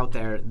culture out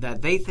there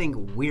that they think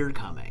we're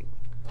coming.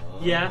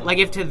 Yeah. Like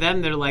if to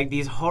them they're like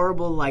these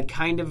horrible, like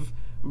kind of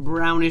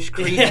brownish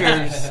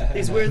creatures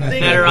These weird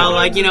things that are all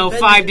like 5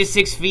 5 to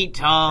 6 feet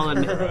tall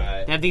and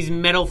Right. they have these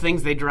metal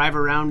things they drive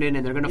around in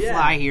and they're gonna Yeah.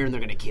 fly here and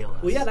they're gonna kill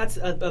us. Well, yeah, that's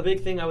a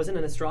big thing. I was in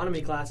an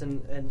astronomy class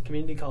in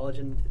community college,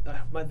 and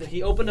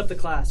he opened up the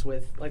class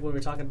with, like, when we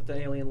were talking about the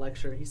alien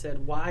lecture, he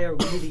said, "Why are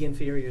we the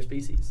inferior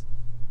species?"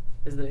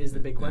 Is the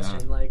big question.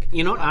 Yeah. Like,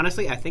 You know what?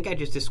 Honestly, I think I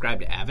just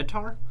described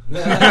Avatar.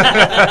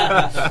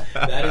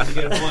 That is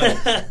a good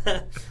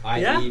one.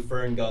 I.e. Yeah?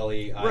 Fern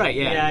Gully. I.e. Right,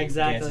 yeah. Yeah,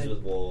 exactly. Dances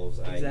with Wolves.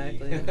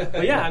 exactly. I.e.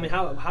 But yeah, I mean,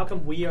 how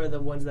come we are the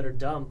ones that are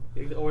dumb,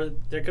 or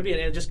there could be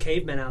just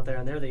cavemen out there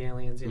and they're the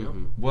aliens? You know?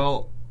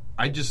 Well,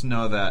 I just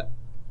know that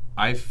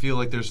I feel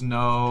like there's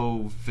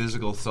no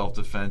physical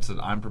self-defense that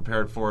I'm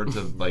prepared for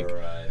to, like,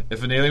 Right.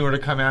 if an alien were to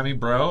come at me,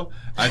 bro,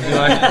 I'd be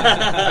like,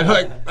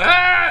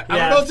 I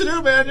don't know what to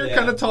do, man. You're Yeah.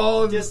 kind of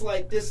tall. And,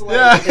 Dislike. Yeah.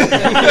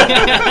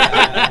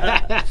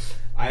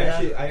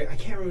 I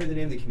can't remember the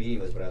name of the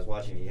comedian was, but I was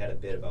watching. He had a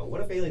bit about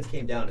what if aliens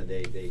came down and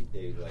they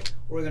like,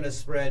 we're gonna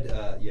spread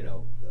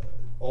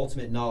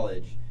ultimate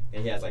knowledge,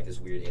 and he has like this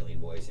weird alien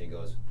voice, and he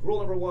goes, rule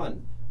number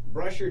 1,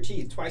 brush your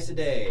teeth twice a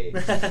day.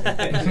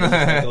 And he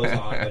just goes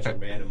on a bunch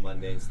of random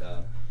mundane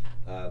stuff.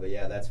 But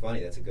yeah, that's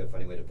funny. That's a good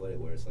funny way to put it.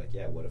 Where it's like,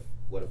 yeah, what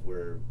if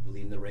we're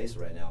leading the race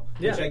right now?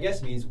 Yeah. Which I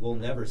guess means we'll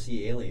never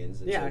see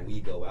aliens until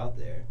we go out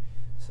there.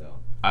 So.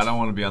 I don't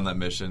want to be on that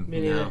mission. Me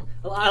neither. No.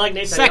 Well, I like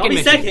Nate's Second I'll be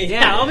mission. second.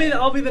 Yeah,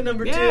 I'll be the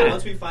number Yeah. 2.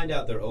 Once we find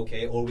out they're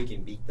okay, or we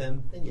can beat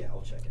them, then yeah,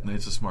 I'll check it out.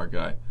 Nate's a smart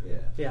guy. Yeah.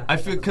 Yeah. I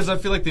feel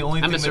like the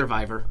only I'm thing a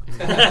survivor.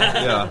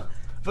 yeah.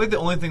 I feel like the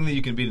only thing that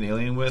you can beat an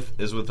alien with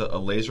is with a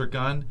laser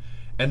gun.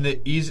 and the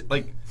easy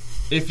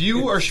if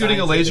you are shooting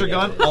a laser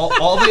gun,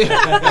 all the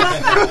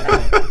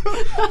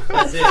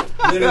that's it.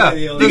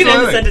 Literally the only. You can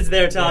end the sentence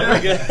there, Todd.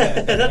 We're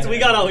good. We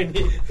got all we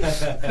need.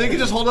 They can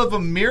just hold up a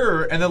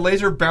mirror and the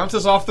laser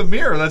bounces off the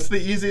mirror. That's the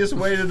easiest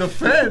way to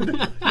defend.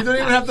 You don't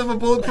even have to have a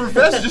bulletproof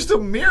vest, just a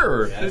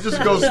mirror. It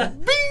just goes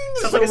bing.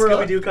 Sounds like a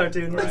Scooby-Doo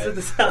cartoon. Right. That's what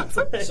this sounds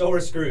like. So we're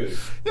screwed.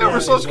 Yeah,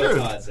 we're so is what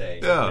screwed. Todd's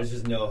saying. Yeah. There's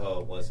just no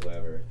hope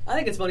whatsoever. I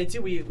think it's funny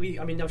too.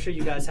 I mean, I'm sure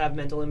you guys have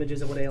mental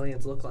images of what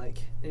aliens look like,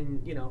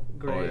 and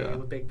gray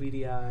with big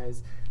beady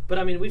eyes. But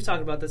I mean, we've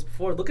talked about this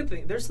before. Look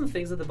at there's some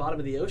things at the bottom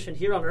of the ocean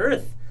here on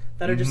Earth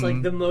that are just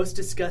like the most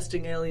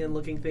disgusting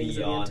alien-looking things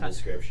in the entire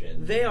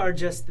description. They are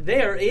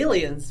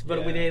aliens,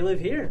 but they live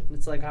here.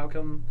 It's like, how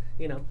come?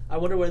 I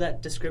wonder where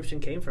that description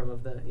came from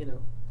of the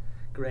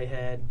gray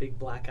head, big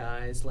black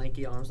eyes,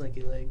 lanky arms,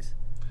 lanky legs.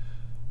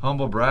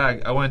 Humble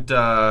brag. I went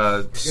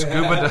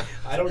scuba.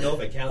 I don't know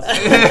if it counts.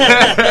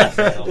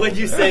 What'd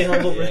you say,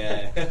 humble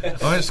brag? Yeah.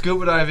 I went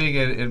scuba diving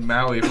in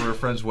Maui for a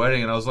friend's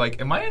wedding, and I was like,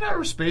 "Am I in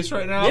outer space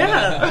right now?"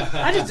 Yeah,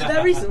 I just did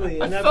that recently,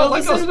 and I felt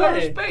like I was in outer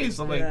way. space.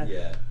 I'm like,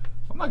 Yeah.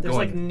 I'm not There's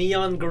going. like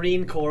neon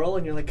green coral,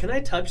 and you're like, "Can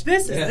I touch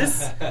this? Is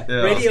this Yeah.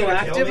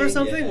 radioactive Kill or me?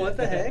 something? Yeah. What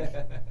the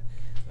heck?"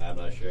 I'm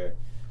not sure.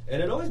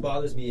 And it always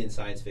bothers me in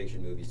science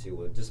fiction movies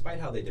too. Despite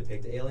how they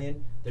depict the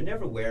alien, they're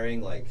never wearing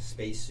like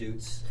space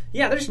suits.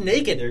 Yeah, they're just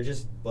naked. They're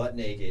just butt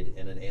naked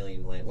in an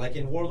alien planet, like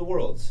in War of the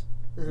Worlds.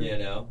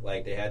 Mm-hmm.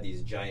 Like they had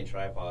these giant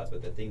tripods,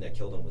 but the thing that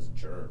killed them was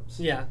germs.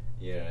 Yeah,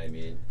 you know what I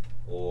mean.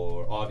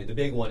 Or the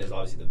big one is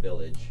obviously the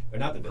village, or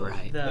not the village,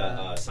 Right.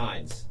 the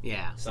signs.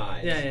 Yeah.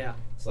 Signs. Yeah.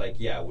 It's like,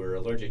 we're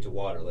allergic to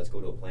water. Let's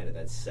go to a planet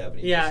that's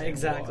 70% Yeah,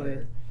 exactly.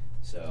 water.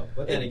 So,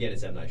 but then again,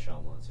 it's M. Night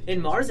Shyamalan. So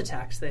in Mars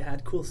Attacks, they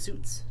had cool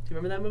suits. Do you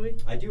remember that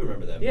movie? I do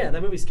remember that movie. Yeah,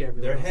 that movie scared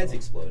me. Their heads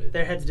exploded.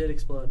 Their heads did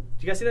explode.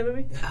 Did you guys see that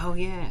movie? Oh,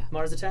 yeah.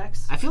 Mars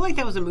Attacks? I feel like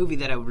that was a movie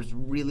that I was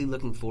really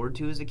looking forward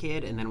to as a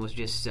kid and then was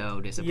just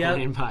so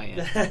disappointed by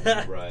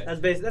it. Right.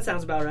 That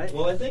sounds about right.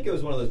 Well, I think it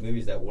was one of those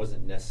movies that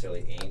wasn't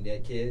necessarily aimed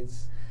at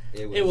kids.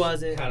 It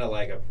wasn't. Kind of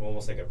like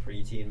almost like a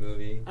preteen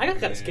movie. I got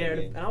kind of scared,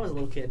 and I was a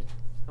little kid.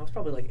 I was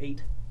probably like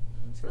 8.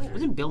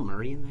 Wasn't Bill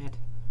Murray in that?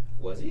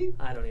 Was he?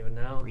 I don't even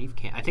know.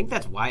 I think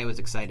that's why I was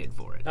excited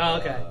for it. Oh,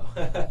 okay.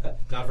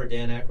 Not for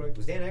Dan Aykroyd.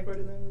 Was Dan Aykroyd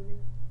in that movie?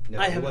 No,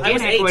 I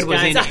was Dan 8, Aykroyd was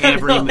guys. in I have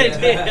every no movie.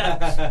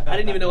 idea. I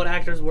didn't even know what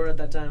actors were at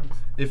that time.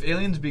 If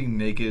aliens being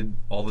naked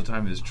all the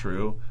time is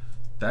true,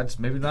 that's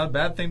maybe not a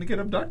bad thing to get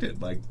abducted.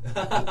 Like,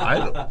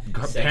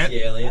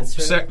 sexy aliens.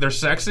 They're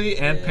sexy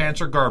and pants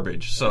are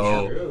garbage.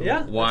 So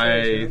Yeah.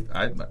 why?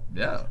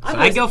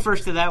 I go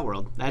first to that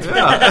world. That's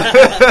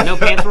no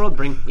pants world.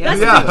 That's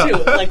the thing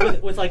too.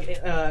 Like with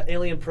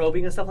alien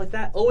probing and stuff like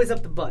that. Always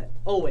up the butt.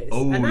 Always.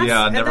 Oh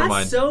never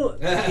mind. So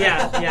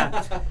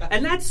yeah.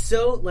 And that's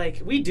so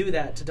like we do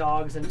that to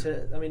dogs and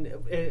to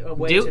a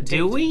way to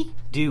do we?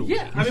 Do we?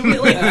 Yeah. I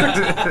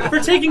mean, for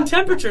taking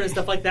temperature and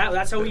stuff like that.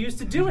 That's how we used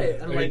to do it.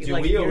 And do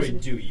we or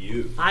do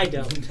you? I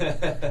don't.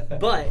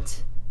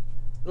 But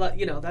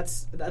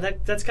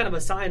that's kind of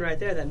a sign right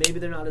there that maybe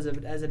they're not as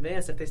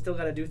advanced if they still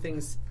got to do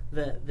things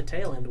the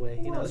tail end way.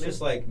 Well, it's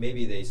just like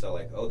maybe they saw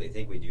like, oh, they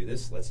think we do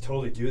this. Let's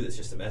totally do this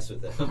just to mess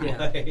with them.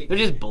 Yeah. They're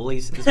just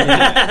bullies.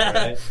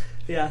 Right?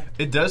 Yeah.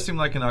 It does seem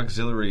like an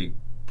auxiliary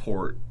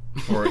port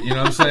for it. You know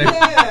what I'm saying?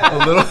 Yeah.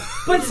 A little.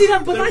 But see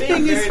that. But they're my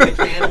thing is very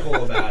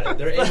mechanical about it.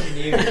 They're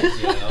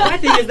engineers. My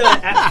thing is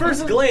that at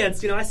first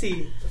glance, I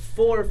see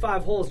 4 or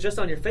 5 holes just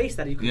on your face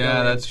that you could go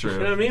in. That's true. You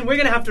know what I mean? We're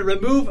going to have to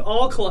remove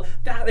all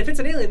if it's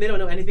an alien, they don't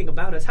know anything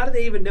about us. How do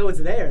they even know it's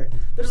there?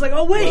 They're just like,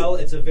 oh, wait. Well,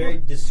 it's a very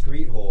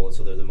discreet hole,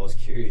 so they're the most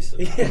curious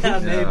about it. Yeah,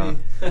 maybe.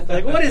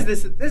 Like, what is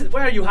this?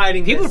 Where are you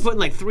hiding People this? are putting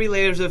like 3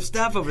 layers of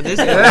stuff over this.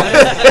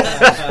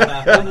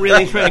 I'm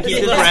really trying to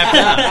keep this wrapped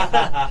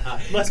up.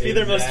 Must be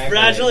their most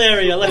fragile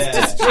area. Let's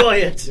destroy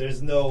it.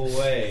 There's no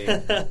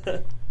way.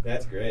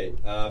 That's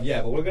great. But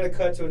we're going to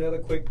cut to another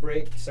quick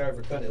break. Sorry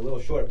for cutting it a little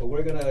short, but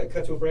we're going to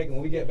cut to a break, and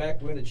when we get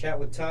back, we're going to chat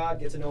with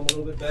Todd, get to know him a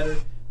little bit better.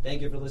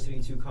 Thank you for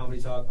listening to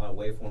Comedy Talk on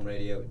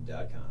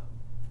waveformradio.com.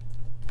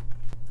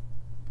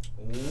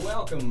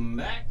 Welcome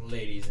back,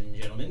 ladies and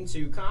gentlemen,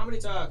 to Comedy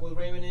Talk with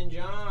Raymond and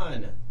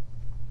John.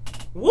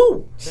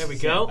 Woo! There we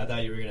go. I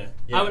thought you were going to...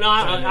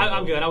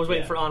 I'm good. I was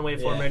waiting for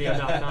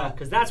onwaveformradio.com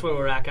because that's where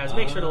we're at, guys.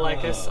 Make sure to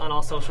like us on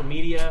all social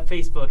media,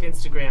 Facebook,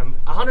 Instagram.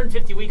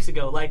 150 weeks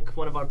ago, like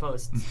one of our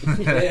posts.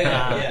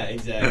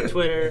 Exactly.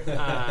 Twitter.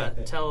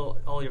 Tell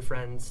all your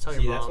friends. Tell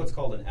your mom. That's what's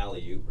called an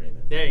alley-oop,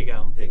 Raymond. There you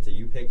go.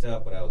 You picked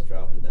up what I was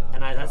dropping down.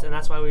 And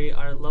that's why we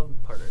are love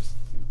partners.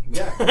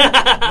 Yeah.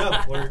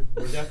 No, we're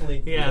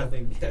definitely... Yeah.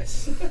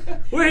 Yes.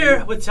 We're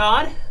here with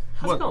Todd.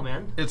 How's it going,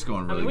 man? It's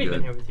going really we've good.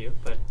 been here with you,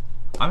 but...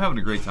 I'm having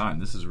a great time.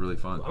 This is really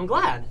fun. I'm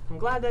glad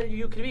that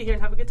you could be here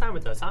and have a good time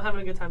with us. I'm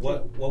having a good time, too.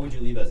 What would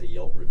you leave as a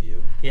Yelp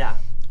review? Yeah.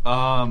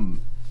 The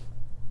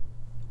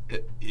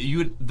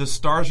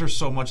stars are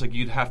so much like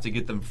you'd have to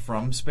get them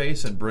from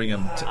space and bring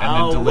them and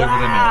then deliver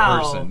them in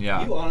person.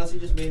 Yeah. You honestly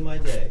just made my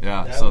day.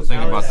 Yeah. So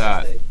think about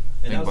that.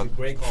 And that was a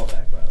great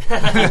callback, by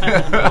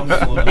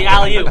the way. The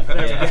alley-oop.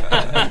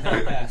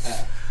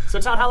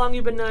 So, Todd, how long have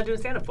you been doing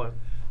stand-up for?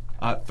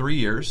 3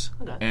 years,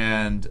 Okay.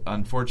 and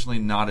unfortunately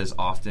not as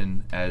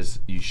often as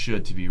you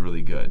should to be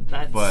really good.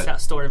 That's but the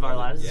story of our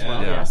lives as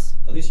well. Yeah. Yes.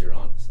 At least you're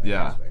honest.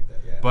 Yeah. I respect that,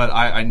 yeah. But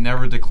I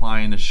never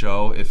decline a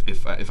show.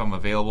 If I'm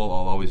available,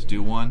 I'll always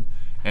do one.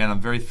 And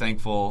I'm very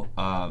thankful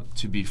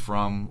to be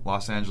from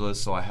Los Angeles,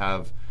 so I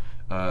have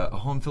a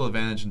home field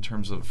advantage in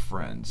terms of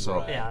friends. So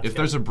Right. Yeah, if good.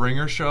 there's a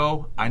bringer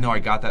show, I know I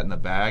got that in the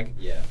bag.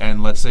 Yeah.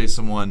 And let's say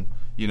someone,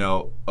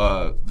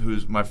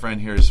 who's my friend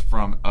here is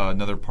from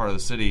another part of the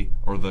city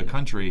or the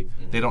country,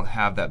 they don't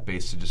have that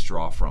base to just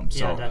draw from.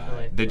 So Yeah,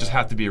 definitely. they just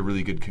have to be a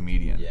really good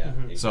comedian. Yeah.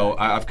 Mm-hmm. So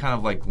exactly. I've kind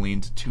of like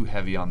leaned too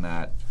heavy on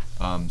that.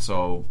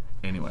 So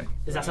anyway.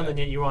 Is that something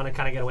that you want to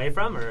kind of get away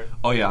from, or?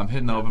 Oh yeah, I'm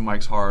hitting the open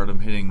mics hard. I'm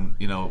hitting,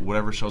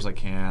 whatever shows I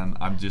can.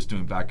 I'm just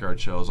doing backyard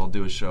shows. I'll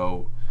do a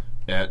show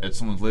at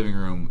someone's living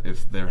room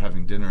if they're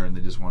having dinner and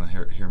they just want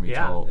to hear me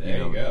Yeah. tell. There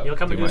you go. You'll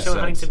come and do do a my show in sets.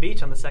 Huntington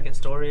Beach on the second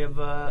story of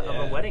a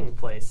Yeah. wedding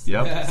place.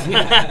 Yep.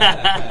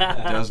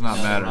 Does not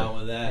Nothing matter. wrong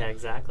with that. Yeah,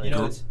 exactly.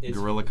 It's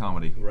Guerrilla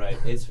comedy. right.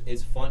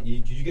 It's fun.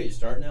 Did you get your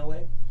start in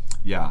LA?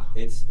 Yeah.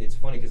 It's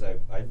funny because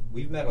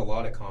we've met a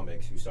lot of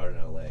comics who started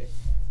in LA,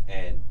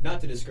 and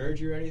not to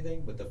discourage you or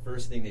anything, but the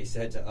first thing they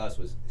said to us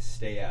was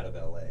stay out of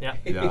LA. Yeah.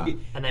 Yeah.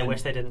 And they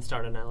wish they didn't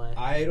start in LA.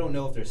 I don't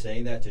know if they're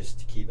saying that just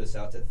to keep us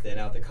out, to thin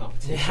out the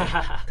competition,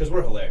 Yeah. because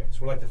we're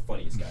hilarious. We're like the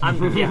funniest guys.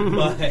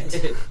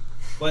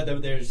 But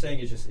they're saying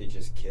it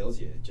just kills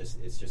you.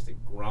 It's just a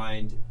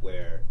grind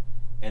where,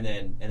 and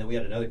then we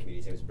had another comedian.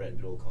 His name was Bretton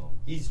Biddlecombe.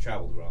 He's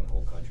traveled around the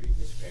whole country.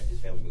 His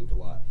family moved a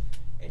lot,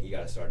 and he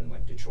got to start in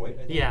like Detroit,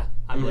 I think. Yeah,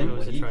 I And believe then it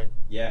was when Detroit.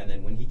 and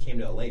then when he came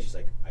to LA, she's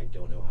like, I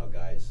don't know how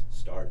guys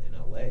start in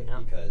LA Yeah.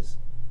 because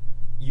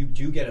you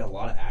do get a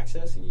lot of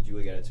access and you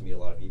do get to meet a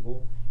lot of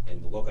people,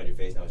 and the look on your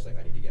face now is like,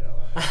 I need to get out.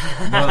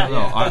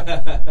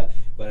 No.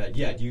 But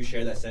do you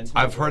share that sentiment?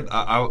 I've heard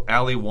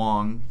Ali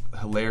Wong,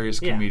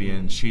 hilarious Yeah.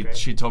 comedian. Great.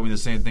 She told me the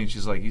same thing.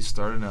 She's like, you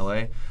started in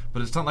LA,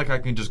 but it's not like I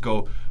can just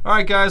go, all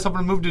right, guys, I'm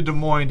going to move to Des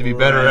Moines to be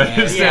better at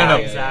Yeah, stand up.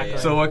 exactly.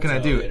 So what can I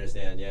Totally do?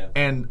 understand, yeah.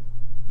 And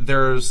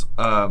there's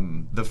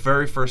the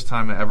very first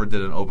time I ever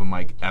did an open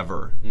mic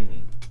ever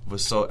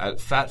was at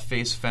Fat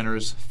Face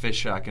Fenner's Fish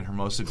Shack in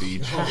Hermosa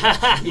Beach.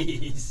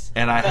 Jeez.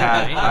 And I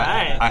had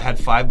Alright. I had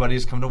 5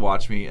 buddies come to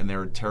watch me, and they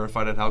were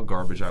terrified at how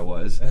garbage I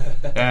was.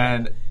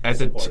 And at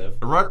Supportive.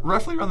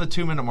 roughly around the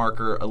 2-minute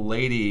marker, a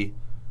lady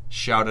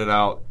shouted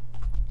out,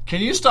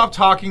 "Can you stop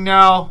talking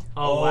now?"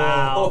 Oh,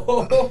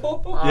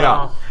 wow.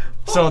 Yeah.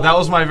 So that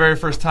was my very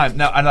first time.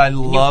 Now, and I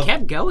love. You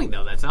kept going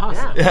though. That's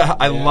awesome. Yeah,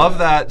 I love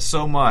that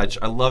so much.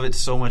 I love it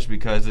so much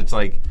because it's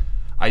like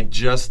I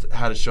just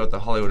had a show at the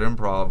Hollywood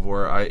Improv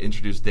where I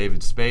introduced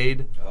David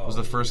Spade. Was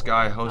the first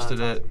guy I hosted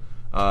it.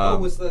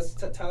 Was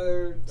the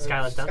Tyler?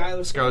 Skylar Stone?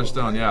 Skylar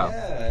Stone, yeah.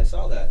 Yeah, I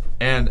saw that.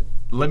 And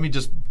let me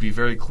just be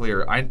very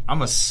clear.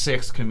 I'm a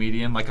 6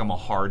 comedian. Like, I'm a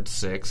hard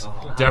 6.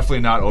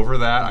 Definitely not over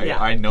that.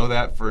 Yeah. I know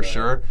that for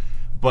sure.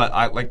 But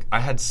I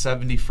had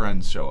 70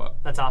 friends show up.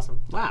 That's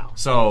awesome. Wow.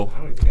 So I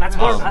don't even think That's I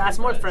more. have That's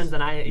more friends. friends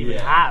than I even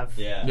Yeah. have.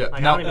 Yeah. Yeah.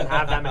 Like Now- I don't even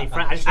have that many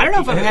friends. I don't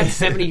know if I've people had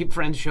 70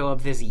 friends show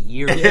up this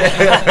year.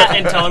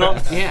 in total.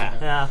 Yeah.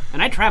 Yeah.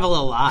 And I travel a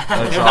lot.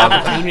 There's awesome.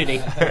 opportunity.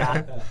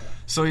 Yeah.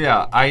 So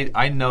yeah,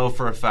 I know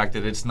for a fact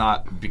that it's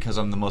not because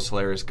I'm the most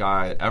hilarious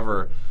guy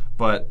ever,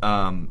 but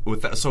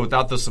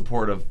without the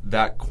support of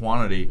that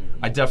quantity,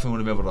 I definitely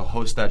wouldn't be able to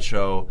host that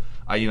show.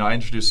 I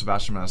introduced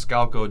Sebastian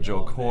Maniscalco,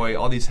 Joe Coy,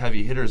 all these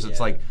heavy hitters. It's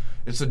like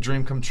it's a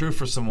dream come true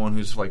for someone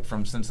who's like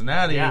from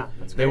Cincinnati. Yeah,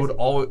 they would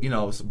all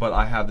but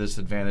I have this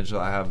advantage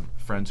that I have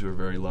friends who are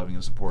very loving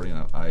and supporting.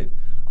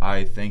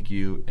 I thank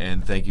you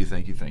and thank you. So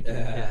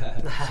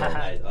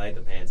I like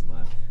the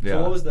pantomime. Yeah.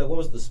 So what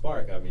was the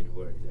spark? I mean,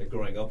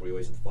 growing up, were you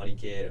always a funny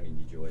kid? I mean,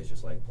 did you always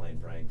just like playing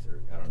pranks, or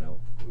I don't know,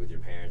 with your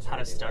parents? Or How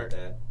to anything start.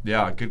 Like that?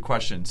 Yeah, good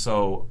question.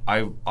 So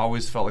I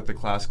always felt like the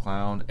class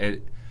clown.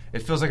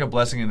 It feels like a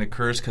blessing and a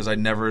curse because I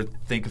never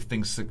think of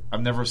things.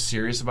 I'm never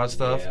serious about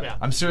stuff. Yeah.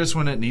 I'm serious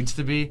when it needs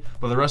to be,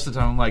 but the rest of the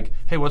time I'm like,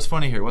 hey, what's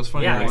funny here? What's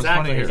funny Yeah, here? What's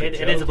exactly. funny here?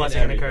 It is a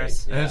blessing and a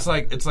curse. And it's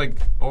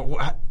like,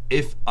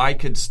 if I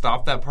could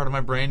stop that part of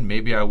my brain,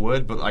 maybe I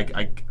would. But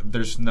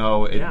there's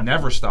no, it Yeah.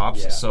 never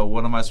stops. Yeah. So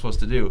what am I supposed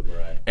to do?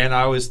 Right. And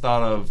I always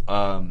thought of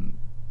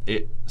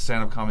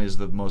stand-up comedy is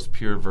the most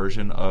pure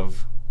version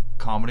of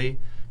comedy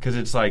because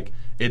it's like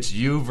it's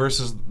you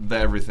versus the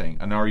everything.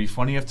 And are you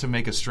funny enough to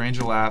make a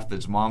stranger laugh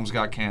that's mom's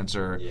got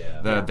cancer,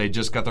 that they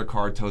just got their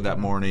car towed that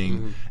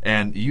morning,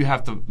 and you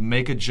have to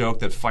make a joke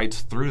that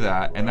fights through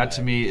that, and that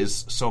to me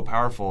is so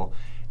powerful.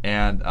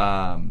 And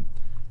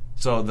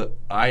so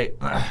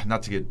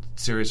not to get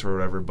serious or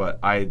whatever, but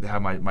I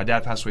have my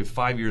dad passed away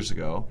 5 years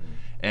ago.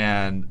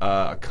 And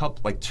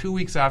 2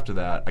 weeks after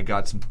that, I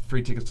got some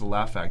free tickets to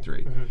Laugh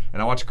Factory,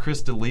 and I watched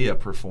Chris D'Elia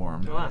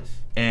perform. Wow.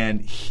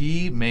 And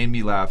he made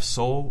me laugh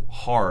so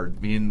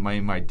hard, me and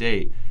my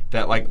date,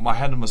 that I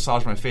had to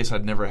massage my face.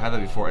 I'd never had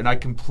that before, and I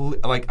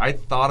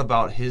thought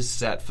about his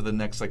set for the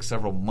next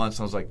several months.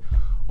 And I was like,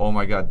 oh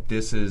my God,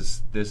 this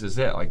is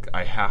it. Like,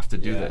 I have to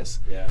do this.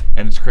 Yeah.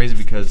 And it's crazy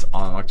because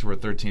on October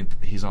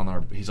 13th, he's on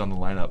the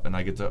lineup, and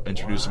I get to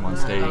introduce him on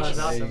stage. That's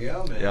awesome. There you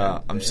go, man. Yeah,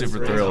 I'm The super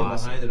inspiration thrilled.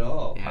 behind it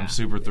all. Yeah. I'm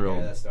super thrilled.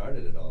 Yeah, that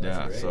started it all.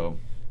 That's great. So.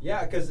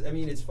 Yeah, because, I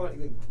mean, it's funny.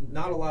 Like,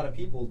 not a lot of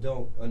people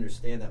don't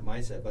understand that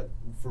mindset. But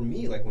for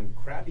me, like, when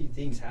crappy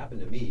things happen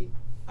to me,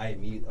 I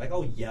immediately, like,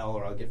 I'll yell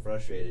or I'll get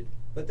frustrated.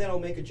 But then I'll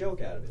make a joke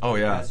out of it. Oh,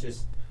 yeah. That's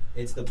just,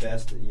 it's the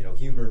best,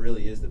 humor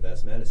really is the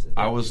best medicine.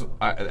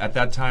 At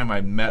that time, I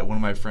met one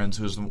of my friends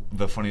who was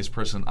the funniest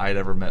person I'd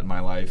ever met in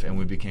my life, and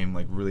we became,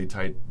 like, really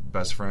tight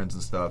best friends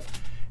and stuff.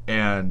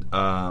 And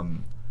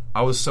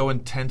I was so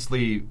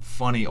intensely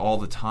funny all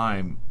the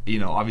time,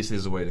 obviously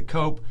as a way to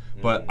cope.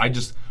 But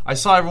I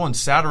saw everyone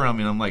sat around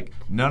me, and I'm like,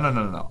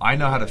 no. I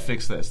know how to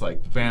fix this.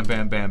 Like, bam,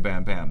 bam, bam,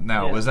 bam, bam.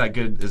 Now, is that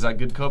good? Is that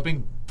good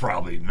coping?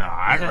 Probably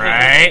not,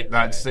 right?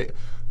 That's it.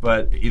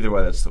 But either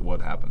way, that's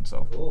what happened.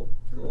 So Cool.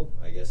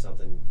 I guess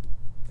something.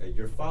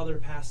 Your father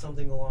passed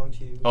something along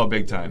to you? Oh,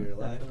 big time. In your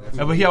life?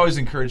 But he always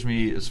encouraged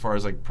me as far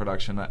as like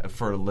production.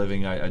 For a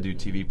living, I do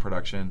TV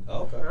production.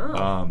 Oh,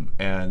 okay.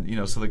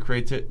 And so the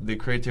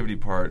creativity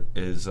part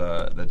is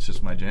that's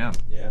just my jam.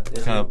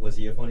 Yeah. Was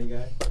he a funny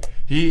guy?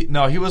 He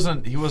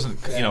wasn't. He was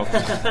kind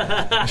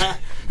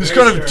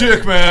of a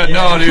dick, man.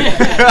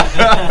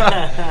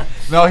 Yeah.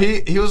 No,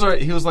 dude. No, he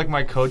was like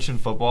my coach in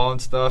football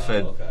and stuff,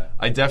 and okay.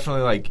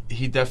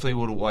 he definitely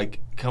would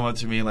like come up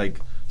to me and like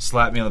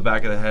slap me on the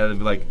back of the head and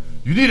be like,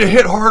 "You need to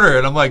hit harder,"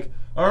 and I'm like,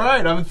 "All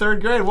right, I'm in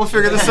 3rd grade. We'll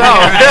figure this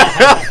out."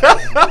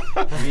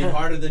 You mean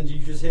harder than you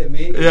just hit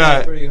me? Yeah,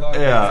 That's pretty hard.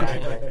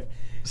 yeah.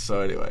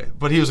 So anyway,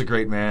 but he was a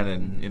great man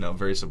and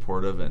very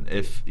supportive, and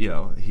if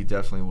he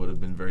definitely would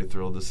have been very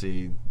thrilled to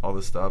see all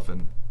this stuff,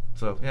 and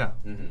so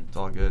it's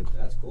all good.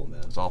 That's cool, man.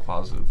 It's all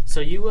positive.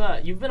 So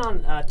you've been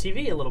on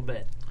TV a little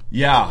bit.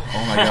 Yeah.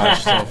 Oh my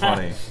gosh, so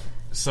funny.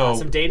 So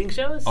some dating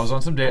shows. I was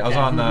on some date. Okay. I was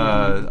on.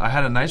 I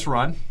had a nice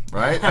run.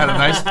 Right. Had a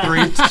nice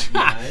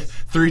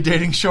three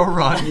dating show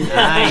run.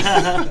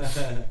 Nice.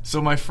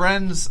 So my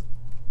friend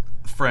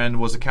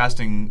was a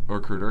casting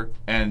recruiter,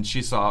 and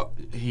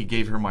he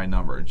gave her my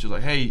number, and she's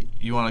like, "Hey,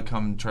 you want to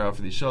come try out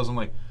for these shows?" I'm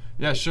like,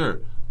 "Yeah, sure.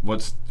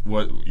 Let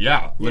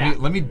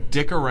me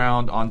dick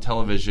around on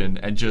television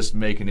and just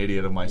make an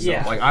idiot of myself.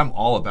 Yeah. Like, I'm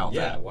all about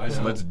that. Why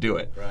not? Let's do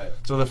it." Right.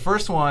 So the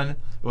first one, it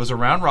was a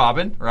round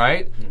robin,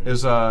 right? Mm-hmm. It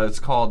was it's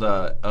called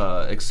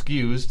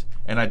Excused,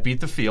 and I beat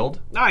the field.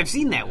 Oh, I've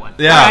seen that one.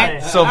 Yeah. All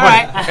right. So All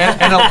right.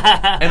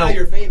 and now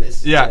you're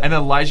famous. Yeah, and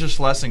Elijah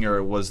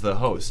Schlesinger was the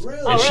host.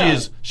 Really?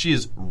 And she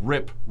is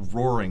rip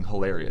roaring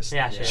hilarious.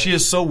 Yeah, she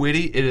is so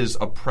witty, it is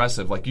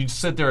oppressive. Like, you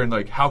sit there and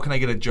like, how can I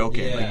get a joke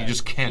in? Like, you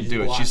just can't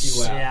do it.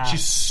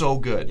 She's so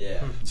good.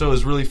 Yeah. So it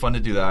was really fun to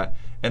do that.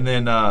 And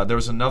then there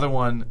was another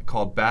one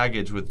called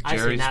Baggage with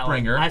Jerry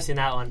Springer. I've seen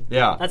that one.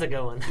 Yeah. That's a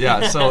good one.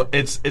 Yeah, so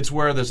it's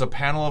where there's a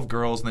panel of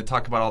girls and they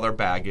talk about all their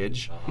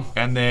baggage,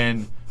 and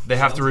then they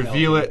have to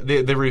reveal it.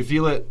 They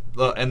reveal it,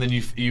 and then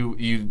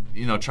you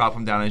chop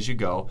them down as you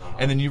go,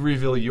 and then you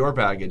reveal your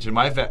baggage. And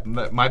my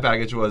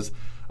baggage was,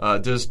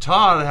 does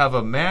Todd have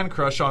a man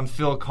crush on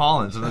Phil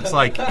Collins? And it's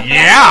like,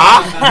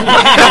 yeah.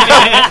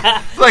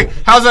 It's like,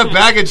 how's that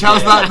baggage?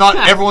 How's that not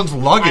everyone's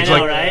luggage? I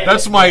know, like, right?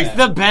 that's my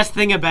The best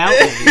thing about me.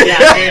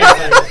 Yeah,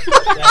 seriously.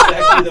 That's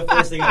actually the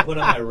first thing I put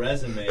on my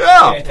resume.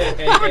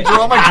 Yeah.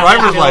 Draw my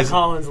driver's Phil license.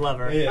 Collins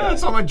lover. Yeah,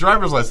 it's on my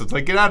driver's license.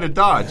 Like, get out of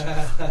Dodge.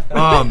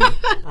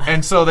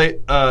 And so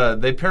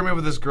they paired me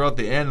with this girl at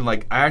the end, and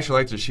like, I actually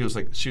liked her. She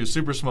was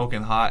super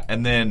smoking hot.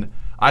 And then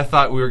I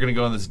thought we were going to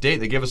go on this date.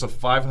 They gave us a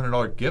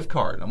 $500 gift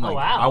card. I'm like,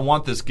 wow. I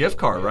want this gift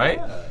card, right?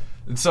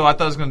 And so I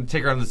thought I was going to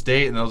take her on this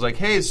date, and I was like,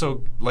 hey,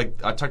 so like,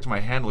 I talked to my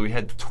handler. We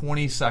had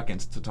 20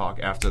 seconds to talk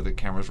after the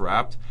cameras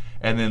wrapped.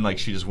 And then, like,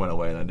 she just went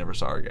away, and I never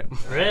saw her again.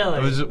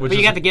 Really? But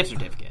you got the gift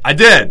certificate. I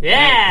did.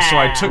 Yeah. So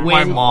I took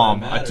my Win. mom.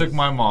 Matters. I took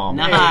my mom.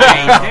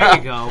 Nice. There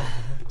you go.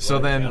 So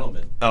What a then,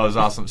 gentleman. that was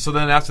awesome. So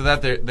then after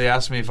that, they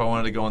asked me if I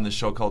wanted to go on this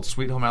show called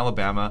Sweet Home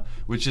Alabama,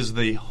 which is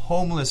the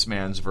homeless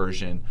man's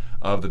version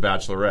of The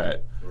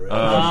Bachelorette. Really?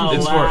 Wow.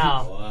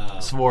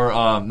 It's for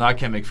no, I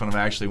can't make fun of it.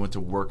 I actually went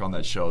to work on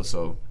that show,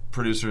 so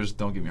producers,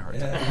 don't give me a hard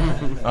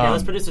time.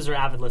 Those producers are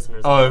avid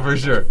listeners. Oh, for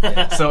sure.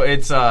 So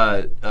it's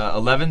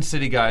 11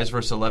 city guys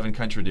versus 11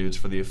 country dudes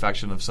for the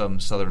affection of some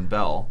Southern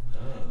belle.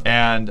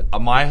 And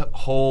my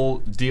whole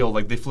deal,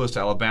 like, they flew us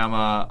to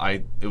Alabama.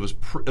 It was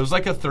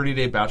like a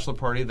 30-day bachelor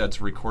party that's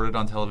recorded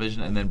on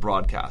television and then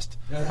broadcast.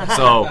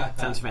 So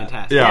Sounds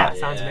fantastic. Yeah,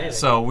 sounds amazing.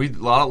 so we a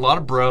lot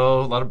of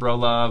bro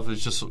love.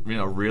 It's just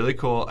really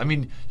cool. I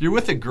mean, you're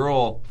with a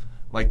girl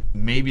like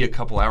maybe a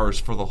couple hours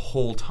for the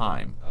whole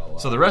time. Oh, wow.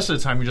 So the rest of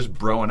the time you're just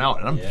broing out,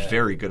 and I'm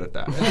very good at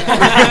that.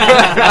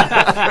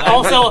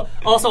 also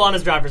on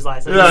his driver's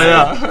license.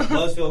 Yeah.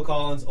 Loves Phil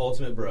Collins,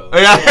 ultimate bro.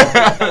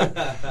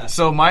 Yeah.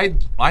 So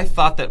I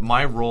thought that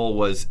my role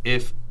was,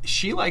 if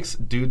she likes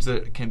dudes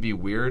that can be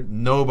weird.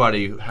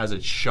 Nobody has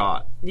a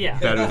shot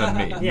better than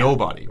me. Yeah.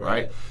 Nobody,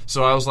 right?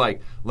 So I was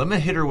like, let me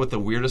hit her with the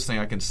weirdest thing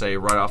I can say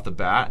right off the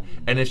bat.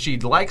 And if she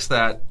likes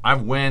that, I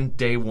win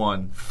day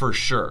one for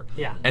sure.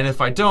 Yeah. And if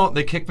I don't,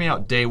 they kick me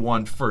out day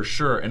one for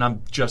sure, and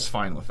I'm just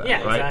fine with that.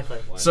 Yeah, right?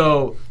 Exactly.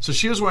 So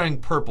she was wearing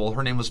purple.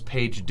 Her name was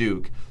Paige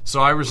Duke. So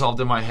I resolved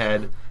in my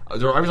head. I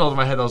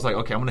was like,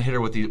 okay, I'm going to hit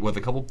her with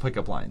a couple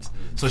pickup lines.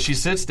 So she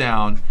sits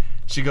down.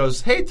 She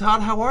goes, hey,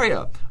 Todd, how are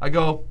you? I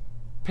go,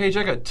 Paige,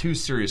 I got 2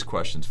 serious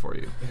questions for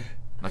you.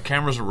 My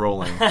cameras are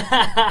rolling,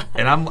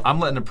 and I'm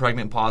letting a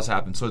pregnant pause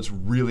happen, so it's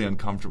really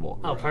uncomfortable.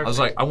 Oh, perfect. I was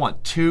like, I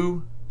want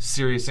 2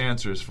 serious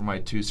answers for my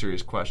 2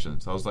 serious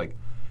questions. I was like,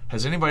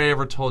 has anybody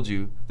ever told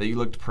you that you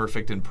looked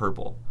perfect in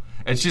purple?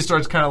 And she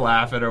starts kind of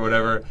laughing or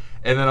whatever.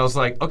 And then I was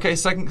like, okay,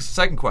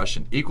 second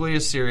question, equally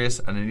as serious,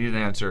 and I need an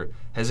answer.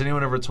 Has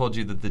anyone ever told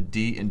you that the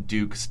D in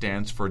Duke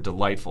stands for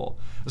delightful?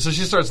 So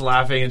she starts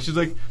laughing, and she's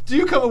like, do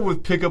you come up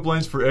with pickup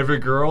lines for every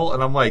girl?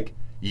 And I'm like,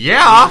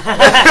 yeah.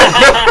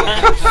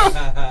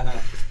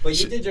 But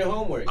you did your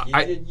homework.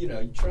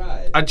 You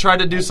tried. I tried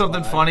to do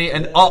something funny,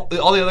 and all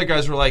the other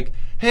guys were like,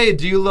 hey,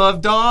 do you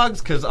love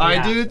dogs? Because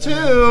I do too.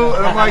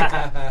 And I'm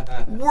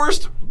like,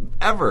 worst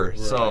ever. Right.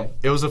 So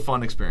it was a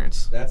fun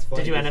experience. That's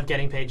funny. Did you end up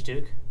getting Paige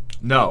Duke?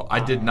 No, I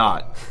did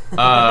not.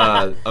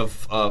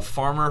 A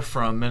farmer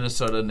from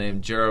Minnesota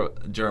named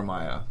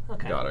Jeremiah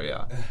got her,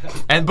 yeah.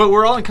 But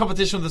we're all in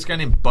competition with this guy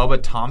named Bubba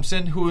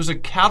Thompson, who is a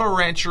cattle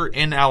rancher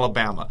in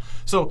Alabama.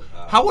 So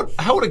how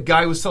would a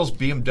guy who sells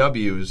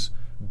BMWs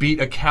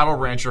beat a cattle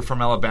rancher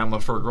from Alabama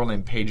for a girl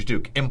named Paige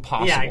Duke?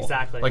 Impossible. Yeah,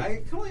 exactly. Like,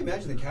 I can only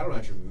imagine the cattle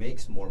rancher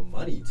makes more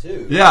money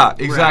too. Yeah,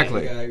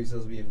 exactly. The guy who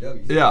sells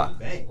BMWs. Yeah.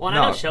 Well, and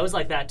I know shows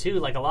like that too.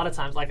 Like a lot of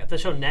times, like the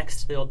show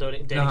Next, the old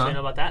dating show, you know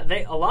about that.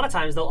 A lot of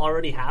times they'll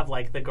already have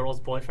like the girl's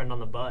boyfriend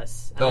on the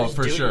bus. And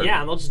for sure. Yeah,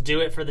 and they'll just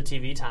do it for the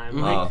TV time.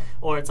 Like,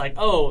 or it's like,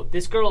 oh,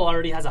 this girl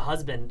already has a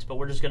husband, but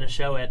we're just going to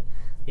show it.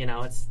 You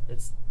know,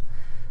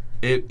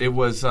 It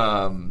was.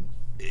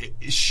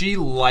 She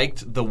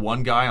liked the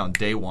one guy on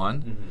day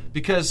one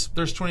because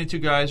there's 22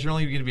 guys. You're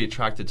only going to be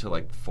attracted to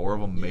like 4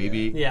 of them,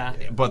 maybe. Yeah.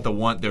 But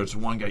there's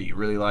one guy you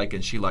really like,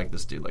 and she liked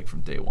this dude like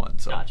from day one.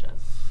 So, gotcha.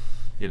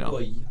 You know.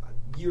 Well,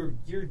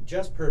 you're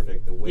just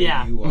perfect the way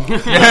you are.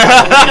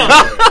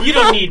 You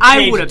don't need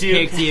Paige I would have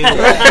Duke. picked you.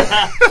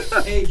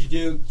 Paige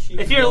Duke.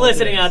 If you're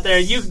listening out there,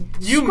 you Screw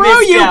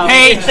missed you, out.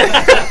 Paige.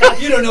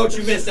 You don't know what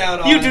you missed out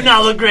on. You do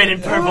not look great in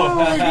purple. Oh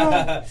my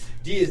God.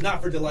 D is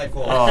not for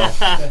delightful.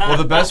 Well,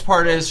 the best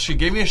part is she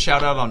gave me a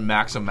shout out on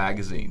Maxim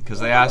magazine because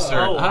they asked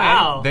her. Oh,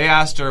 wow. They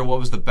asked her what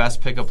was the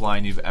best pickup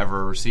line you've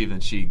ever received,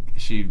 and she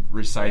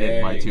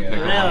recited my 2 pickup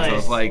lines. So I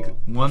was like,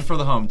 one for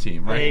the home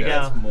team, right? There you go.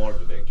 That's more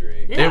of a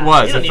victory. Yeah, it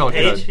was. You don't it felt need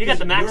Paige. good. You got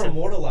the Maxim. You're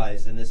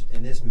immortalized in this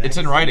magazine. It's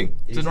in writing.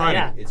 It's in writing.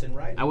 Yeah. It's in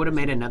writing. I would have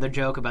made another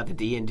joke about the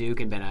D and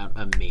Duke and been out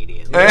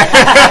immediately.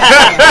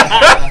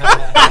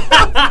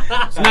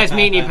 It's nice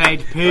meeting you,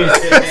 Paige. Peace.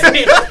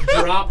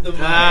 Drop the mic.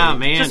 Oh,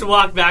 man. Just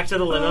walk back to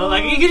the limo.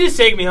 Like, you can just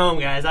take me home,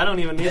 guys. I don't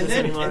even need this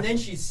anymore. And then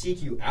she'd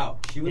seek you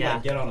out. She would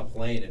like get on a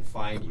plane and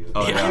find you.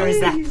 Oh, yeah.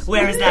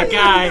 Where is that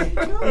guy?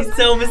 He's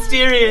so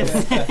mysterious.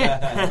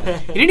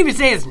 He didn't even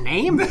say his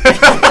name. He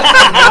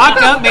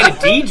walked up, made a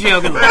D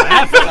joke, and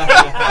laughed.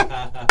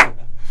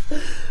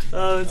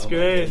 Oh, that's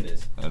great.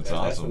 That's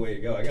awesome. That's the way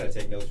to go. I got to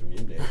take notes from you,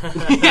 Dave.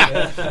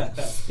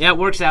 Yeah, it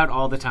works out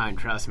all the time,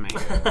 trust me.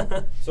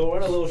 So we're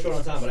running a little short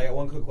on time, but I got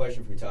one quick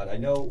question for you, Todd.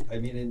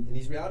 In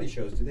these reality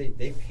shows,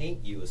 they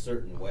paint you a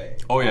certain way?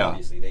 Oh, yeah.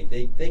 Obviously.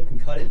 They can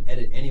cut and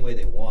edit any way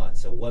they want.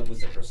 So what was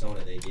the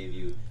persona they gave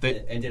you?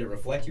 And did it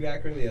reflect you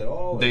accurately at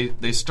all?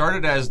 They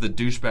started as the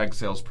douchebag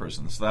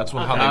salesperson, so that's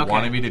how they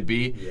wanted me to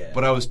be. Yeah.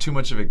 But I was too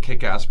much of a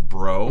kick-ass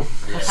bro.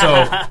 Yeah.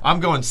 So I'm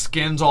going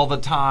skins all the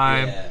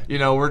time. Yeah. You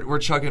know, we're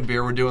chugging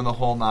beer, we're doing the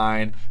whole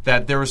nine.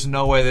 That there was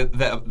no way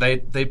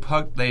that they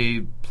plugged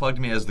me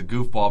as the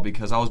goofball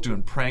because I was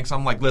doing pranks.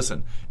 I'm like,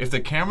 listen, if the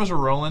cameras are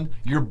rolling,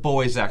 your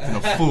boy's acting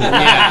a fool.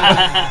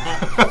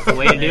 That's the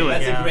way to do it.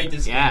 That's a great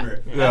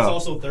disclaimer. Yeah. That's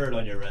also third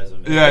on your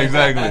resume. Yeah,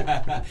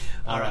 exactly.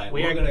 All right,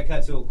 we're going to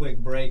cut to a quick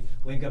break.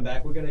 When we come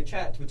back, we're going to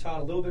chat with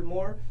Todd a little bit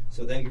more.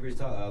 So thank you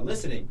for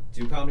listening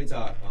to Comedy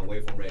Talk on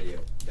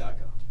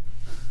waveformradio.com.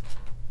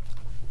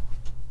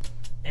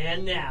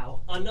 And now,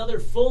 another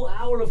full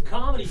hour of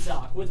Comedy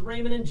Talk with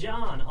Raymond and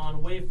John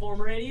on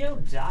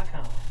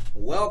waveformradio.com.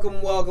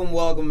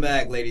 Welcome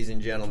back, ladies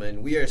and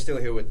gentlemen. We are still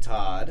here with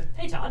Todd.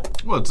 Hey, Todd.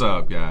 What's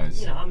up, guys?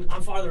 You know,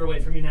 I'm farther away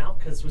from you now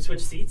because we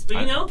switched seats, but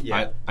I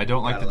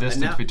don't like the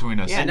distance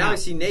between us. Yeah, now I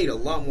see Nate a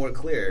lot more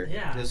clear.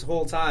 Yeah. This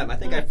whole time, I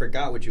think I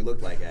forgot what you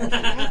looked like,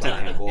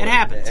 actually. It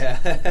happens.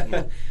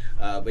 Yeah.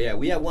 But yeah,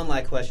 we have one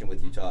last question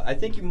with you, Todd. I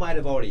think you might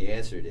have already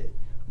answered it,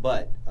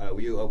 but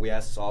we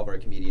asked all of our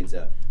comedians,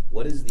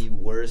 what is the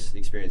worst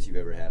experience you've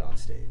ever had on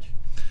stage?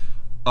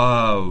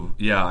 Oh,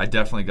 yeah, I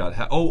definitely got...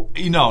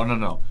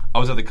 No. I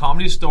was at the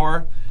Comedy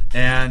Store,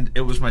 and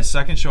it was my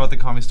second show at the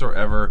Comedy Store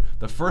ever.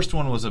 The first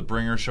one was a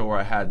bringer show where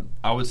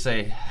I would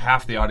say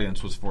half the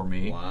audience was for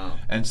me. Wow.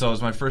 And so it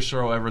was my first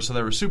show ever, so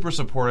they were super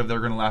supportive. They were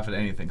going to laugh at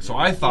anything. So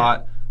I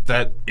thought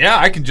that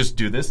I can just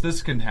do this.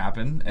 This can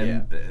happen,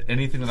 and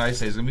anything that I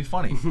say is going to be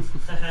funny.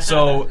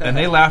 So, and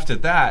they laughed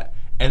at that.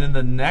 And then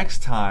the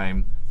next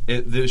time,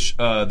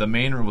 the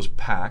main room was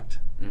packed,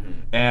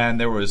 and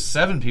there was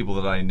 7 people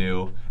that I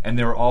knew, and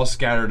they were all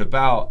scattered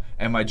about,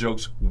 and my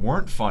jokes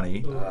weren't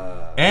funny.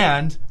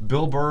 And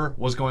Bill Burr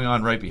was going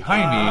on right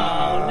behind me.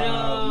 Oh,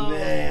 no.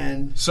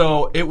 Man.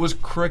 So it was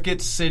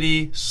Cricket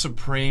City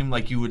Supreme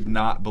like you would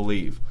not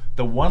believe.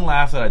 The one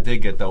laugh that I did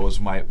get, though, was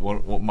my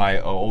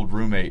old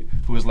roommate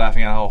who was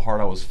laughing at how hard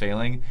I was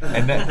failing,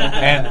 and then,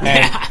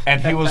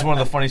 and he was one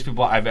of the funniest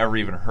people I've ever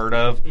even heard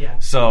of. Yeah.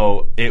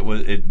 So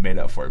it made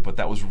up for it, but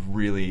that was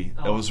really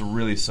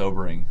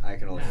sobering. I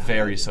can only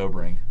very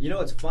sobering. You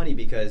know, it's funny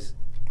because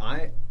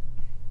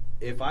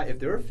if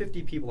there were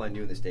 50 people I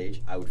knew on the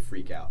stage, I would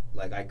freak out.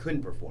 Like I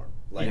couldn't perform.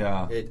 Like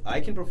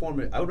I can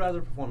perform. I would rather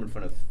perform in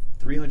front of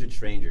 300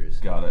 strangers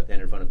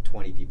than in front of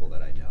 20 people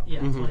that I know.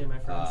 Yeah, 20 of my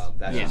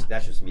friends.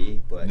 That's just me.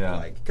 But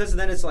like, because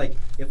then it's like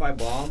if I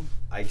bomb,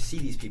 I see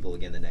these people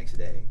again the next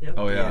day. Yep.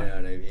 Oh yeah. You know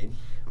what I mean?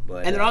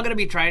 But, and they're all going to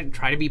be try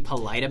to be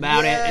polite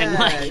about it, and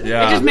it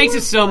just makes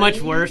it so much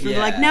worse. They're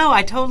like, no,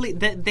 I totally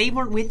they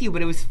weren't with you,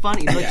 but it was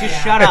funny. Like,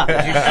 just shut up,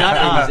 just shut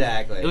up.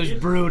 Exactly. It was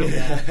brutal.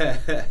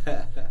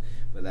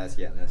 But that's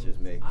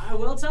just me. All right,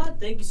 well, Todd,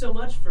 thank you so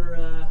much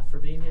for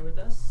being here with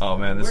us. Oh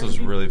man, this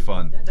was really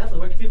fun. Yeah, definitely.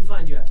 Where can people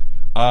find you at?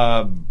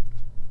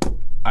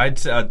 I'd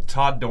say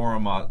Todd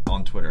Doram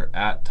on Twitter,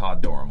 at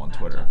Todd Doram on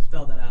Twitter.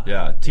 Spell that out.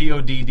 Yeah,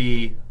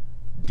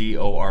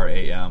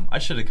 TODDDORAM. I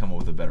should have come up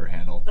with a better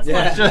handle.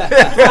 That's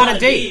a lot of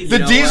D's. The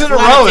D's in a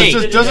row. It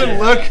just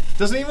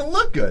doesn't even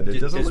look good.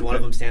 Does one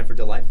of them stand for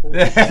delightful?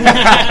 Well,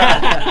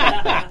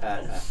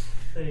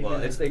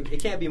 it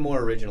can't be more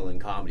original than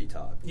Comedy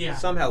Talk. Yeah.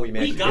 Somehow we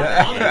managed. We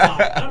got Comedy Talk.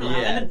 I don't know. Yeah.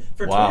 And then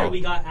for Twitter, we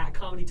got at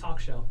Comedy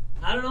Talk Show.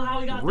 I don't know how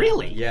we got that.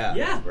 Really? Yeah.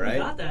 Yeah, right? we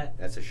got that.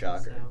 That's a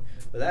shocker.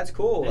 But that's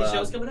cool. Any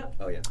shows coming up?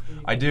 Oh, yeah.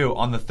 I do.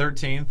 On the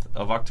 13th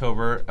of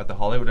October at the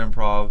Hollywood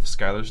Improv,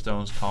 Skylar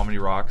Stone's Comedy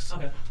Rocks.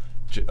 Okay.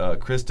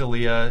 Chris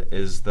D'Elia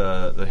is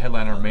the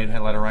headliner, main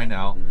headliner right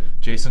now.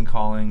 Jason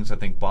Collins, I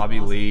think Bobby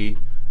Lee,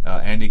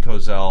 Andy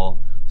Kozel.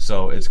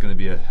 So it's going to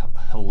be a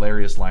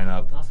hilarious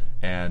lineup. Awesome.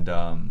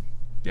 And,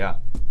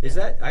 Is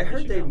that, I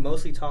heard they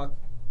mostly talk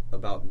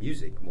about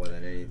music more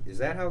than any. Is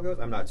that how it goes?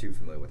 I'm not too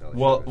familiar with how it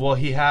goes. Well,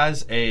 he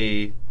has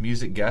a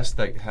music guest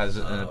that has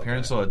an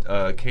appearance, so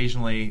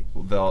occasionally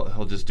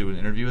he'll just do an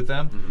interview with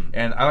them,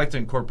 and I like to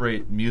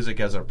incorporate music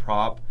as a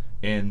prop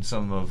in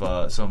some of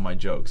my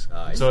jokes.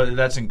 So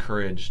that's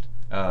encouraged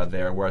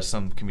there, whereas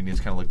some comedians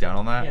kind of look down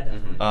on that. Yeah,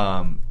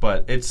 definitely.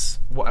 But it's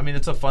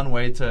a fun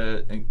way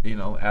to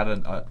add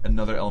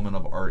another element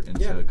of art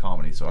into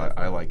comedy. So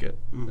I like it.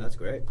 That's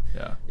great.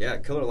 Yeah,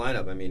 killer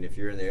lineup. I mean, if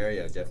you're in the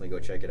area, definitely go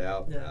check it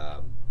out.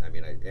 Yeah. I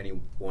mean, any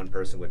one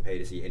person would pay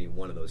to see any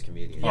one of those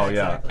comedians. Yeah,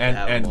 exactly. And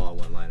have them all in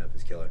one lineup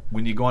is killer.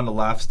 When you go on to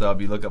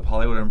LaughStub, you look up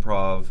Hollywood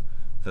Improv,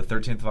 the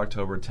 13th of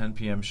October, 10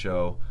 p.m.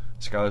 show.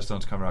 Skylar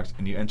Stone's Comedy Rocks,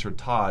 and you enter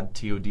Todd,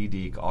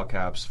 TODD, all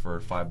caps,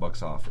 for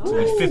 $5 off. It's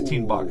only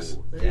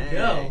 $15. There you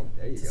go.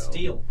 There you it's go. a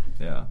steal.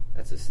 Yeah.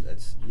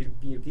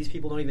 These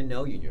people don't even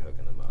know you, and you're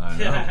hooking them up. I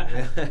know.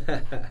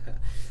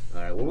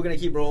 All right. Well, we're gonna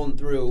keep rolling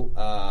through.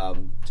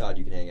 Todd,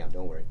 you can hang out.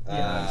 Don't worry.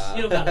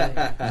 You don't got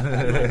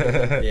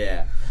to.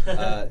 Yeah.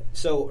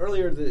 So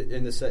earlier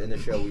in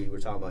the show, we were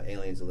talking about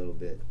aliens a little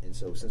bit, and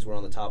so since we're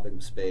on the topic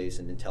of space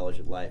and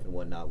intelligent life and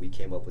whatnot, we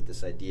came up with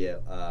this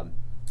idea.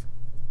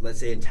 Let's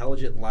say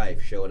intelligent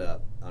life showed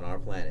up on our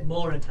planet.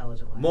 More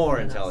intelligent life. More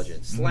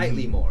intelligent.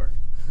 Slightly more.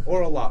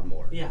 Or a lot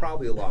more. Yeah.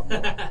 Probably a lot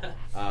more.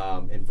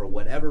 And for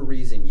whatever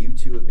reason, you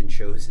two have been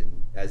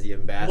chosen as the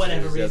ambassadors.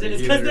 Whatever of reason. the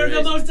It's because they're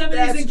the most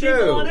amazing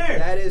people on Earth.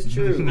 That is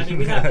true. I mean,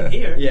 we have them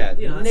here. Yeah.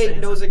 Nate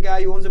knows a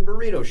guy who owns a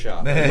burrito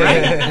shop. Right?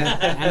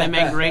 And they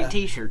make great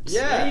T-shirts.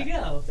 Yeah. There you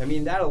go. I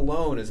mean, that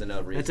alone is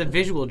enough reason. It's a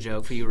visual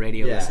joke for you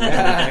radio listeners.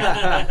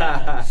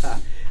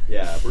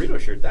 Yeah, burrito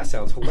shirt. That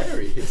sounds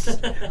hilarious.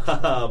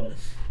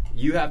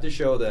 You have to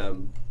show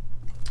them,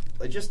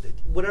 just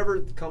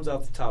whatever comes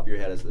off the top of your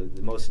head as the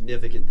most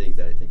significant things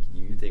that I think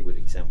you think would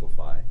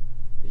exemplify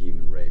the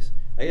human race.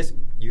 I guess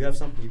you got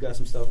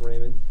some stuff,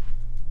 Raymond.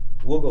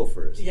 We'll go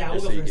first. Yeah,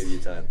 we'll go first. first. Give you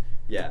time.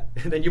 Yeah,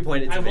 and then you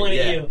pointed to me. I pointed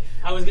at you.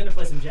 I was gonna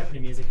play some Jeopardy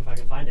music if I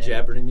could find it.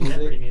 Jeopardy music.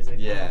 Jeopardy music.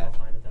 Yeah. I'll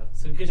find it though.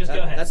 So you could just go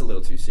ahead. That's a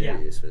little too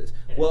serious for this.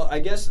 Well, I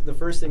guess the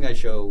first thing I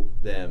show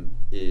them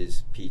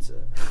is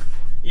pizza.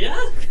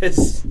 Yeah.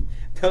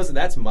 Because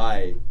that's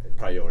my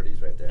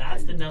priorities right there.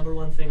 That's the number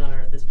one thing on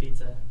earth is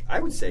pizza. I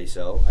would say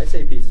so. I'd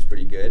say pizza's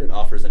pretty good. It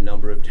offers a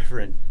number of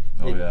different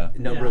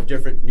of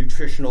different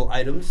nutritional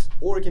items,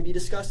 or it can be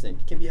disgusting.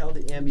 It can be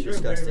healthy and be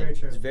disgusting. Very, very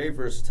true. It's very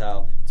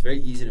versatile. It's very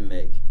easy to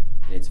make,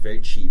 and it's very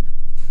cheap,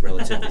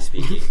 relatively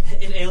speaking.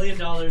 In alien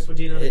dollars, would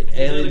you know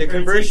the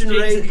conversion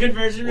rate? The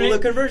conversion rate. Well,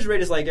 the conversion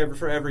rate is like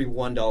for every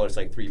 $1, it's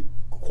like 3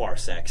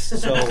 parsecs.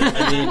 So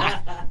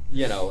I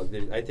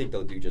mean, I think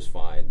they'll do just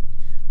fine.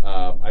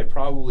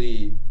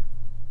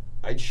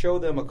 I'd show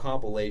them a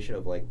compilation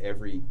of like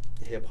every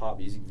hip hop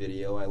music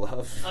video I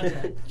love.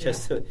 Okay.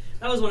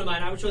 That was one of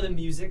mine. I would show them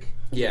music.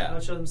 I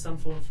would show them some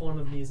form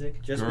of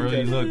music. Just Girl,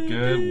 you look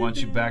good once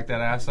you back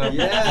that ass up.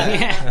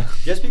 Yeah.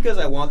 Just because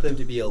I want them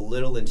to be a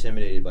little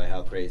intimidated by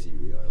how crazy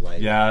we are.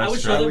 Like, I would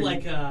show them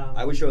like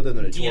I would show them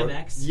in a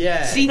DMX.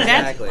 Yeah. See,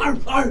 exactly.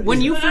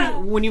 When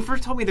you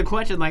first told me the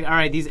question, like, all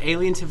right, these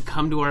aliens have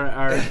come to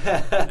our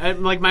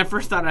like my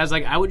first thought, I was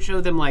like, I would show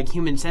them like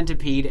Human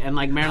Centipede and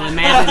like Marilyn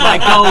Manson,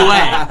 like, go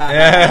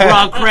away. We're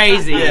all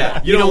crazy.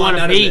 Yeah. You don't want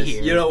to be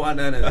here. You don't want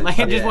none of this. Like,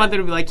 I just want them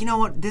to be like, you know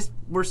what,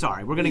 we're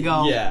sorry. We're gonna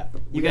go. Yeah.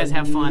 You guys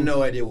have fun.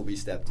 No idea what we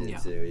stepped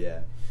into.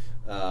 Yeah.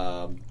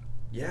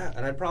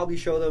 And I'd probably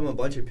show them a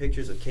bunch of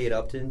pictures of Kate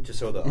Upton, just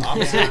so the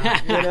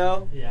opposite. You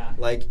know. Yeah.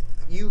 Like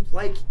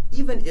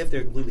even if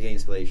they're completely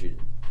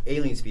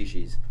alien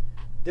species,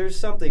 there's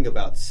something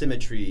about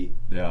symmetry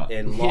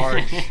and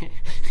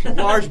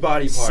large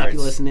body parts.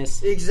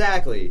 Succulousness.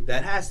 Exactly.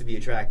 That has to be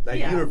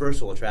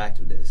universal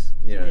attractiveness.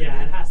 You know it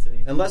has to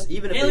be. Unless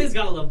even if aliens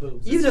gotta love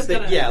boobs. Let's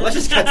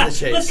just cut to the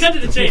chase. Let's cut to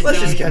the chase. Let's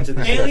just cut to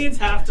the chase. Aliens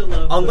have to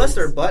love unless boobs.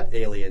 they're butt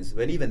aliens,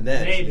 but even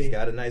then, she's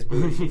got a nice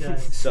booty. She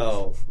does.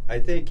 So I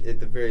think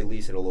at the very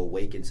least it'll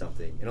awaken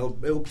something.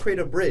 It'll create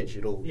a bridge.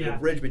 It'll a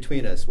bridge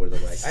between us where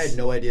they're like, I had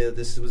no idea that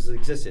this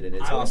existed, and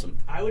it's awesome.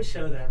 I would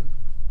show them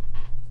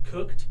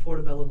cooked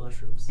portobello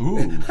mushrooms. Ooh.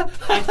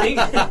 I think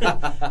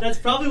that's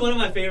probably one of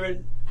my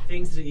favorite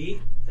things to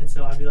eat, and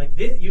so I'd be like,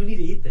 you need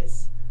to eat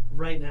this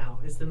right now.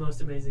 It's the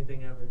most amazing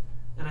thing ever.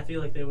 And I feel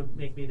like they would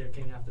make me their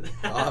king after that.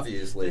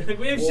 Obviously. Like,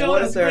 we have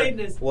shown us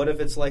greatness. What if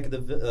it's like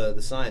the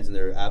signs and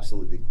they're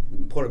absolutely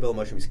portobello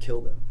mushrooms kill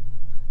them?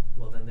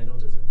 Well, then they don't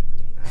deserve to be.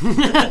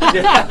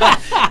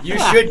 You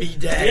should be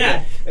dead.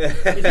 Yeah.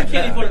 If you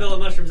can't eat portobello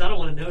mushrooms, I don't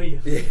want to know you.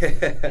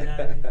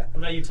 What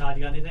about you, Todd?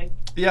 You got anything?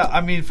 Yeah,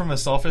 I mean, from a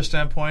selfish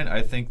standpoint,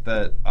 I think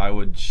that I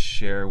would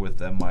share with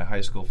them my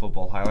high school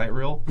football highlight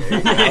reel.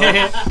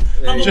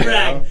 Humble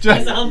brag.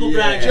 That's a humble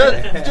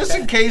brag. Just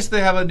in case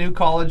they have a new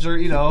college, or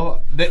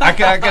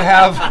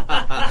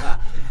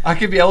I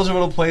could be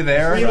eligible to play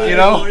there.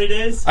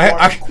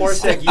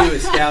 Corsec U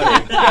is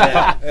scouting.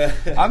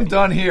 I'm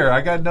done here.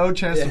 I got no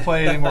chance to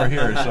play anymore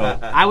here. So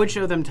I would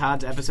show them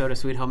Todd's episode of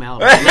Sweet Home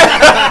Alabama.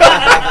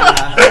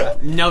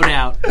 No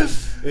doubt.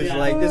 It's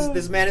like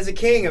this man is a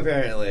king,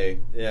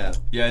 apparently. Yeah.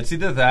 Yeah, it's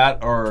either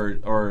that or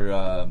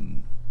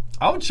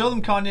I would show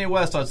them Kanye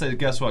West. I'd say,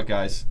 guess what,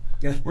 guys?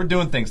 We're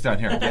doing things down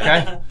here,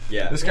 okay?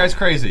 Yeah. This guy's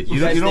crazy. You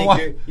guys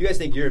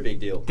think you're a big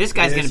deal. This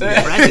guy's going to be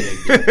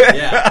president.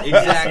 Yeah,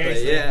 exactly.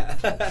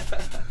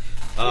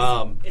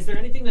 Is there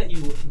anything that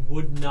you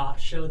would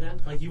not show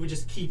them? Like, you would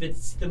just keep it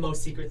the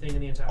most secret thing in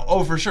the entire world?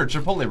 Oh, for sure.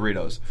 Chipotle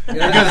burritos.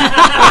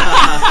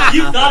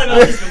 You've thought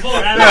about this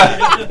before,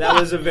 haven't you? That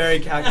was a very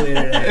calculated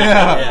answer.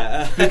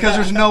 Yeah. Because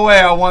there's no way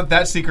I want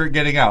that secret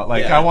getting out.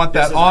 Like, I want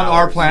that on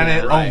our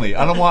planet only.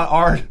 I don't want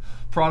our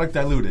product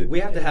diluted. We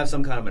have to have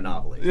some kind of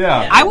monopoly.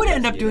 Yeah. I would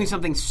end up doing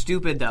something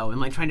stupid, though,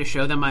 and like trying to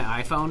show them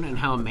my iPhone and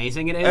how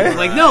amazing it is.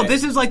 Like, no,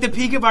 this is like the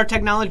peak of our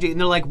technology. And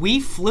they're like, we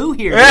flew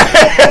here.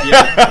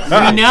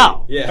 We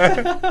know.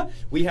 Yeah.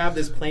 We have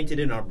this planted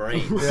in our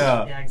brains.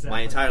 Yeah. Exactly.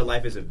 My entire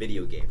life is a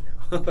video game now.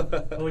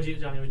 What would you,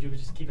 Johnny, would you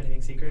just keep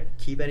anything secret?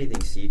 Keep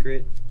anything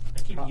secret? I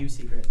keep you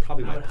secret.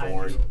 Probably my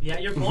porn. Yeah,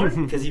 your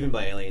porn? Because even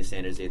by alien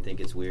standards, they think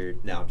it's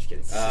weird. No, I'm just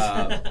kidding.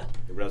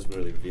 It was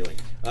really revealing.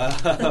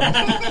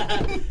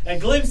 A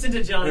glimpse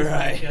into Johnny's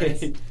life,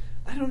 guys.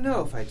 I don't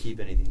know if I keep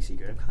anything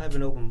secret. I'm kind of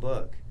an open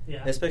book.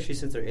 Yeah. Especially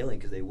since they're alien,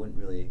 because they wouldn't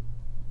really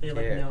care.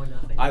 Like know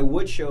nothing. I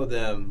would show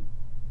them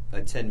a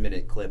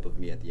 10-minute clip of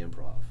me at the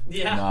Improv.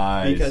 Yeah.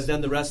 Nice. Because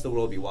then the rest of the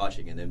world would be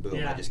watching, and then boom,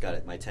 I just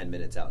got my 10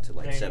 minutes out to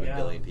like 7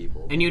 billion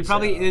people. And you'd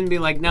probably then be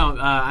like, no,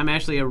 I'm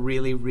actually a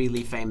really,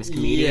 really famous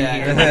comedian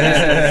here.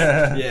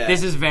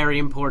 This is very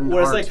important.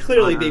 Where it's like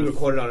clearly being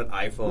recorded on an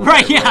iPhone.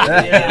 Right,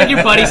 And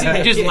your buddies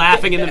just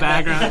laughing in the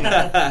background.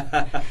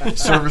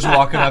 Servers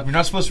walking up. You're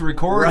not supposed to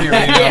record here.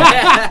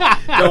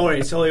 Don't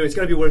worry, it's going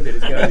to be worth it.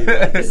 It's going to be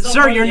worth it.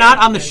 Sir, you're not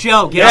on the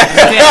show. Get off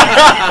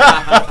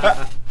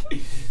the stage.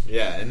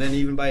 Yeah, and then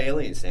even by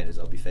alien standards,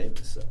 I'll be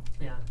famous. So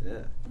yeah,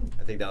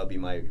 I think I'll be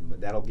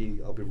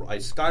I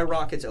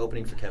skyrocket to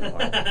opening for Kevin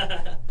Hart.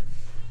 Yeah.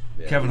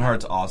 Kevin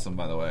Hart's awesome,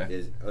 by the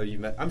way.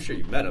 I'm sure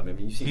you've met him. I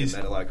mean, you've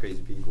met a lot of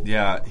crazy people.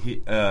 Yeah,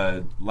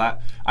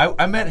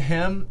 I met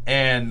him,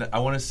 and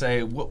I want to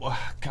say,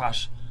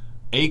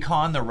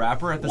 Akon the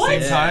rapper at the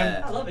same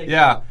time. I love Akon.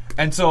 Yeah,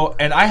 and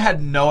I had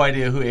no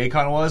idea who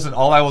Akon was, and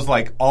all I was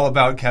like all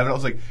about Kevin. I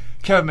was like,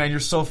 Kevin, man, you're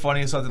so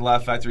funny. It's at the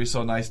Laugh Factory.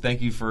 So nice. Thank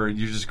you you're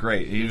just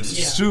great. He was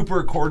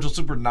super cordial,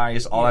 super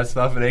nice, all that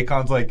stuff. And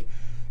Akon's like,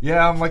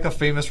 yeah, I'm like a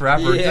famous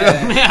rapper too.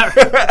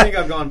 I think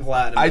I've gone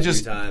platinum a few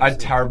times. I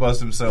tower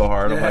bust him so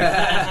hard. I'm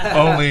like,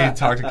 only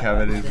talk to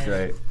Kevin. It's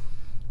great.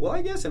 Well,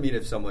 I guess,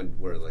 if someone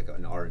were like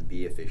an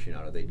R&B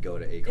aficionado, they'd go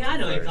to Akon. Yeah, I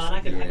know first.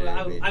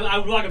 Akon. I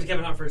would walk up to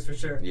Kevin Hart first for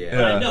sure. Yeah.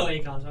 But I know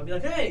Akon, so I'd be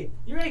like, hey,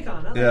 you're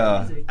Akon. I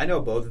like music. I know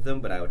both of them,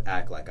 but I would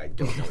act like I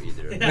don't know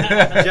either of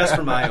them. Just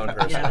for my own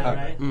personality. Yeah,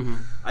 right? Mm-hmm.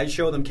 I'd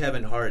show them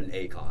Kevin Hart and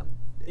Akon.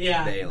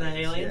 Yeah, the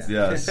aliens. The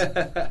aliens? Yes.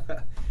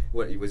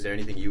 What was there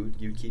anything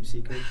you'd keep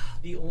secret?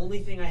 The only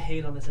thing I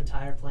hate on this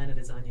entire planet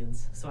is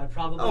onions. So I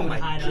probably would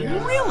hide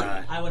onions. Really?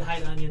 I would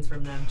hide onions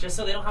from them just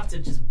so they don't have to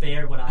just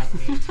bear what I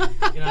hate.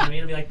 You know what I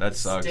mean? I'd be like, that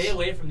sucks. Stay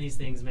away from these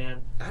things,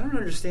 man. I don't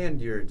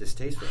understand your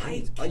distaste for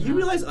onions. You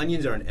realize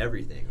onions are in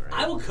everything, right?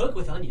 I will cook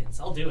with onions.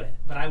 I'll do it,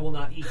 but I will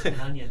not eat an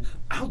onion.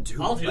 I'll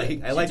do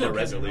it. I like the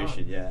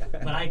resolution, yeah.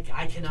 But I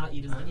cannot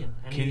eat an onion.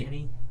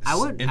 I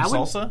would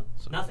salsa?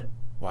 Nothing.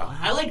 Wow.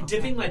 I like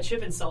dipping my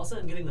chip in salsa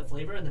and getting the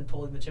flavor and then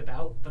pulling the chip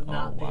out, but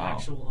not the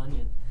actual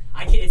onion.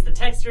 It's the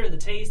texture, the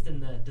taste,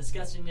 and the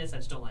disgustingness. I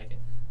just don't like it.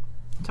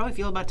 That's how I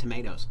feel about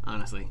tomatoes,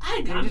 honestly.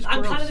 I'm kind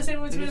of the same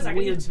way with tomatoes. I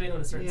can eat a tomato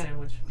in a certain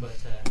sandwich, but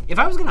if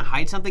I was gonna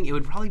hide something, it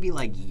would probably be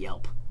like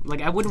Yelp.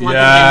 Like I wouldn't want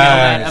them to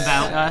know that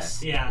about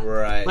us. Yeah,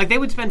 right. Like they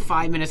would spend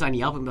 5 minutes on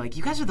Yelp and be like,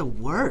 "You guys are the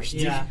worst."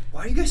 Yeah.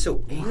 Why are you guys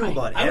so anal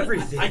about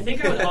everything? I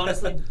think I would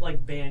honestly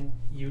ban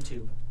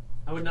YouTube.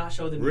 I would not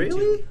show them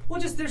really? YouTube. Well,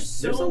 just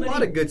there's a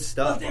lot of good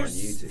stuff on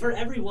YouTube. For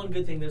every one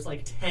good thing, there's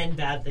like 10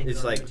 bad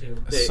things on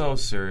YouTube. It's so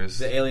serious.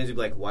 The aliens would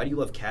be like, "Why do you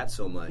love cats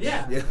so much?"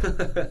 Yeah.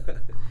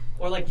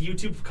 Or like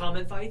YouTube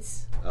comment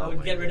fights. I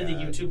would get rid of the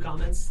YouTube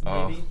comments,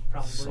 maybe.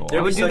 Probably.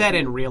 I would do that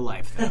in real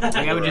life, though. Like,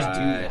 I would just do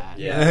that.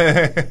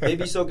 Yeah. They'd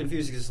be so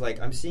confused because it's like,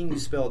 I'm seeing you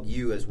spelled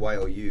you as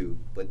Y-O-U,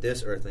 but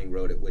this Earthling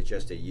wrote it with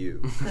just a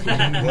U.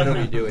 What are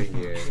we doing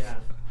here? Yeah.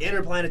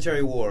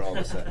 Interplanetary war all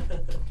of a sudden.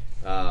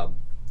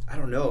 I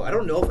don't know. I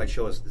don't know if I'd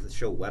show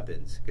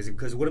weapons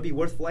because would it be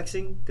worth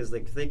flexing? Because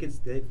like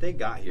they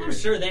got here. I'm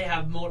sure they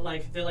have more.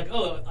 They're like,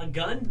 oh, a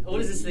gun. What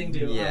does this thing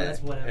do? Yeah, oh,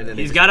 that's whatever. And then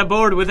he's got a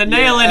board with a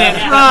nail in it.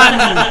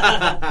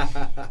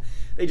 Run!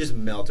 They just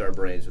melt our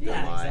brains with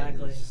their mind.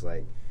 Exactly. It's just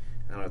like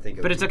I don't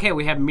think. But it's okay.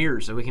 We have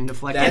mirrors, so we can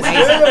deflect. That's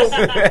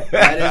true.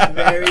 That is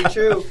very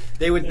true.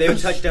 They would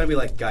touch down and be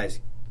like, guys,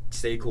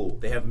 stay cool.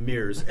 They have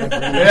mirrors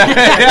everywhere.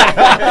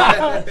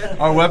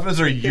 Our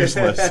weapons are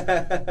useless.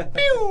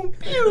 Pew,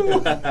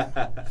 pew.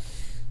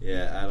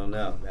 Yeah, I don't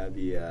know. That'd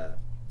be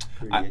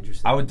pretty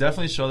interesting. I would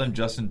definitely show them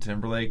Justin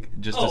Timberlake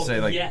just to say,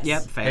 like,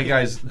 yes. Hey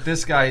guys,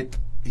 this guy,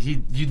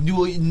 you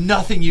knew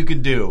nothing you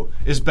can do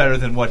is better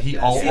than what he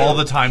all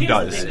the time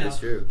does. That's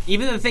true.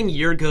 Even the thing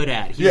you're good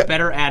at, he's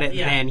better at it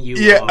than you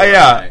are.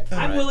 Yeah.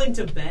 I'm willing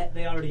to bet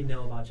they already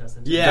know about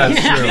Justin Timberlake. Yeah,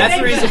 that's true. That's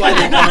the reason why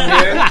they come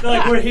here. They're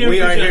like, we're here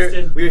for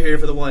Justin. We're here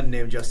for the one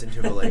named Justin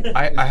Timberlake.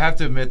 I have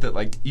to admit that,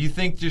 like, you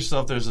think to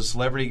yourself there's a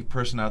celebrity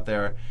person out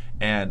there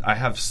and I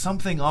have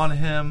something on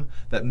him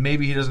that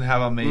maybe he doesn't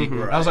have on me.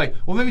 Mm-hmm. I was like,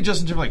 well, maybe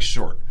Justin Timberlake's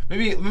short.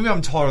 Maybe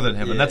I'm taller than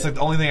him, and that's like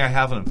the only thing I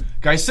have on him.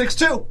 Guy's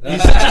 6'2". He's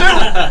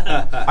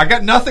 6'2". I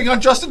got nothing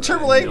on Justin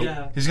Timberlake.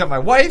 Yeah. He's got my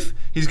wife.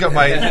 He's got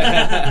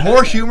my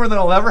more humor than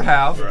I'll ever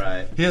have.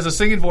 Right. He has a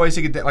singing voice.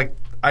 He could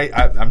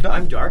I'm done.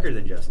 I'm darker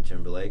than Justin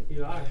Timberlake.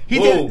 You are. He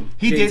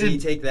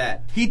JT, take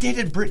that. He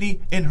dated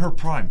Britney in her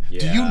prime. Yeah.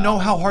 Do you know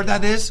how hard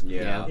that is?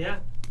 Yeah.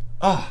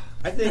 Oh.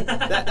 I think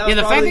that the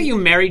fact that you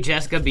married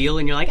Jessica Biel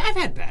and you're like, I've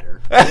had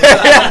better.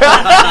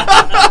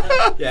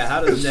 Yeah,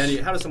 how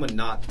does someone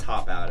not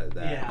top out at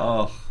that? Yeah.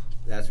 Oh.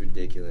 That's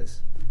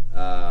ridiculous.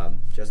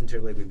 Justin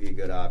Timberlake would be a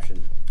good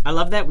option. I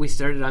love that we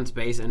started on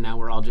space and now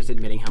we're all just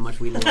admitting how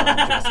much we love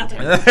Justin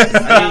Timberlake.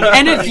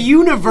 And it's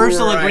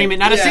universal agreement.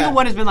 Not a single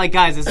one has been like,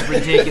 guys, this is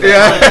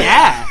ridiculous.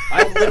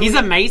 He's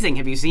amazing.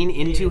 Have you seen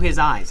into his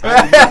eyes?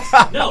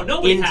 No,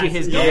 nobody into has.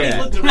 his Nobody's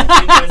looked directly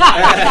into his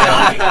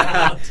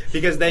eyes.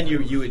 Because then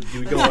you would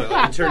go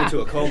and turn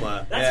into a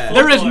coma.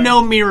 There is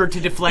no mirror to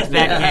deflect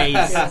that gaze.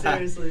 Yeah,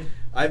 seriously.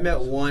 I've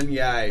met one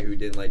guy who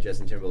didn't like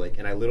Justin Timberlake,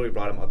 and I literally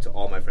brought him up to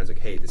all my friends, like,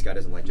 hey, this guy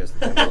doesn't like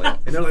Justin Timberlake.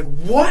 And they're like,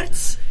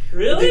 what?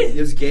 Really? It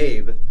was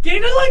Gabe.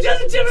 Gabe doesn't like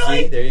Justin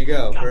Timberlake? See, there you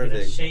go. God,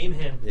 perfect. Shame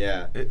him.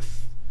 Yeah.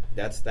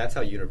 That's how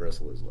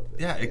universal is love.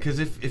 Yeah, because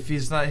if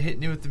he's not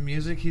hitting you with the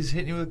music, he's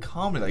hitting you with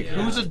comedy. Like,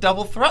 who's a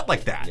double threat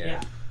like that?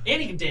 Yeah. And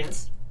he can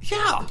dance.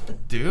 Yeah,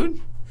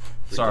 dude.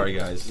 Sorry,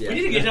 guys. We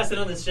need to get Justin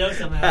on this show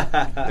somehow.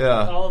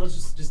 Yeah. All of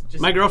us just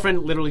My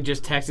girlfriend literally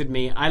just texted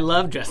me, I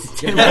love Justin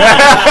Timberlake.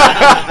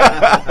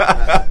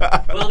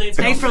 Well,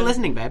 thanks for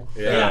listening, babe.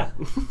 Yeah.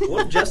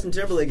 What if Justin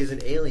Timberlake is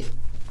an alien?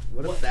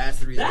 What if that's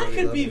the reason? That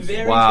could be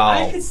very wow.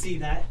 true. I could see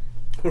that.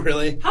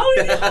 Really? How are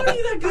you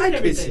that good at everything?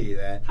 I could see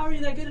that. How are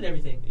you that good at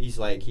everything? He's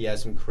like, he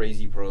has some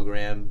crazy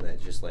program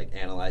that just like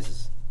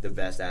analyzes the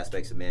best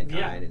aspects of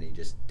mankind, and he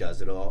just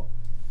does it all.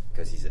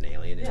 Because he's an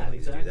alien and he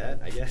needs to do that,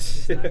 I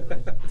guess. Exactly.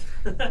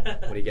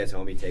 When he gets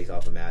home, he takes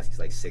off a mask. He's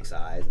like 6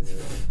 eyes. And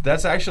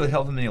that's actually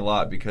helping me a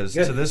lot because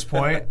to this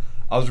point,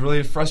 I was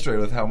really frustrated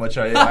with how much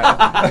now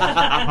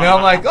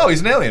I'm like, oh,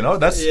 he's an alien. Oh,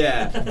 that's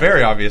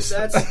very obvious.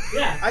 I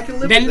can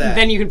live with that.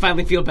 Then you can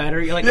finally feel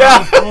better. You're like,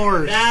 oh, of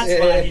course. That's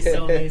why he's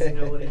so amazing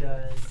at what he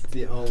does.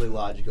 The only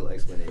logical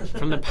explanation.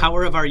 From the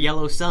power of our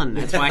yellow sun.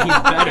 That's why he's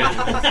better.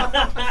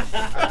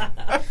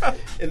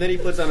 And then he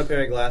puts on a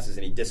pair of glasses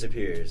and he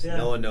disappears. Yeah.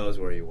 No one knows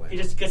where he went. He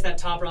just gets that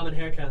top ramen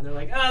haircut and they're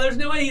like, there's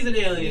no way he's an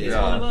alien. He's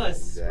one of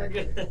us.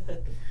 Exactly. We're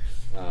good.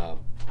 All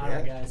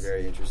right, guys.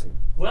 Very interesting.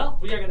 Well,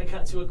 we are going to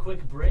cut to a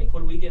quick break.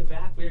 When we get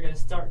back, we are going to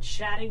start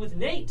chatting with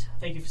Nate.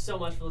 Thank you so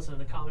much for listening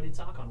to Comedy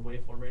Talk on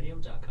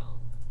waveformradio.com.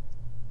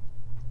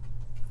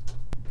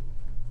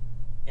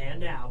 And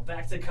now,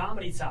 back to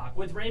Comedy Talk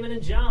with Raymond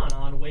and John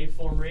on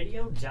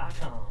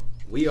waveformradio.com.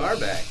 We are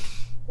back.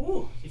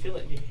 Ooh, you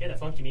hear that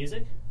funky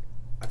music?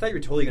 I thought you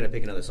were totally going to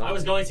pick another song. I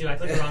was going to. I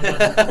clicked the wrong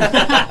button.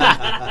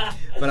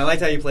 But I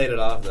liked how you played it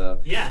off, though.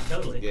 Yeah,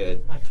 totally.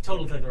 Good. I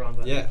totally clicked the wrong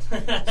button. Yeah.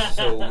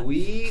 So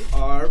we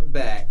are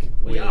back.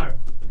 We are.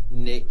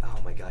 Nick. Oh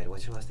my God,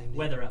 what's your last name?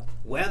 Weatherup.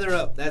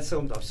 Weatherup.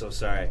 I'm so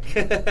sorry.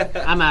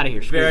 I'm out of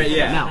here. Very,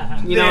 yeah.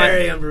 No. You know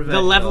Very what?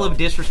 unprofessional. The level of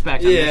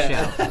disrespect on this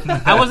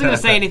show. I wasn't going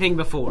to say anything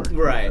before.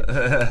 Right.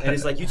 And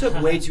it's like, you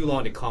took way too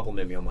long to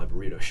compliment me on my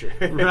burrito shirt.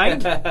 Right?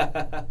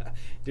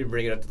 Didn't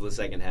bring it up to the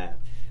second half.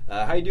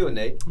 How you doing,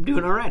 Nate? I'm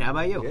doing all right. How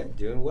about you? Yeah,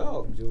 doing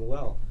well.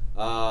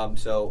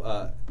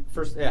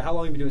 First, how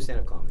long have you been doing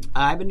stand-up comedy?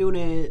 I've been doing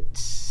it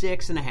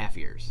 6.5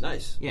 years.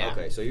 Nice. Yeah.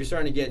 Okay, so you're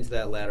starting to get into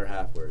that latter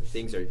half where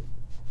things are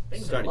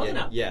starting to get...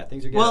 up. Yeah,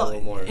 things are getting a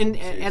little more... And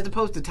as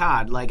opposed to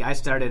Todd, like, I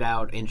started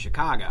out in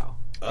Chicago.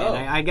 Oh.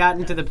 And I got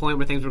into the point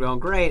where things were going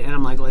great, and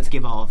I'm like, let's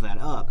give all of that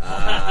up.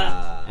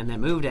 And then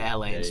move to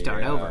LA and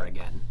start over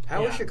again.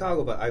 How is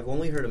Chicago? But I've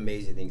only heard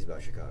amazing things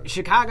about Chicago.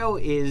 Chicago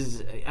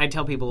is, I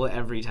tell people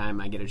every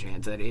time I get a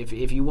chance that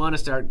if you want to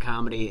start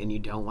comedy and you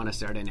don't want to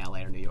start in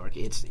LA or New York,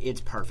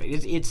 it's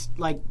perfect. It's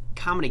like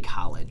comedy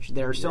college.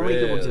 There are so many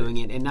people doing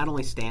it, and not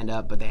only stand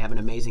up, but they have an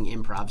amazing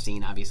improv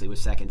scene, obviously with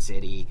Second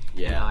City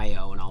and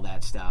IO and all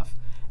that stuff.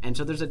 And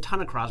so there's a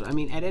ton of crossover. I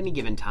mean, at any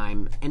given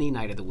time, any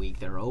night of the week,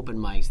 there are open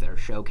mics, there are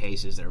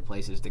showcases, there are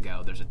places to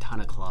go. There's a ton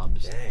of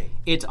clubs. Dang.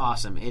 It's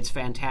awesome. It's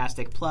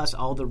fantastic. Plus,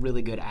 all the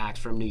really good acts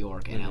from New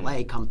York and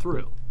LA come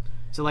through.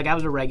 So, like, I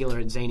was a regular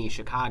at Zany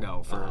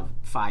Chicago for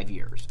 5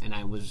 years, and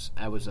I was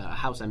a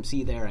house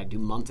MC there. I do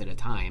months at a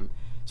time.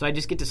 So I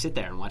just get to sit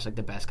there and watch, like,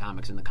 the best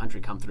comics in the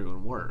country come through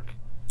and work.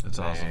 That's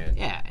awesome.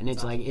 Yeah, and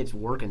it's like it's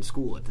work and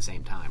school at the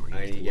same time.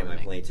 I need to get my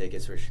plane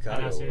tickets for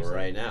Chicago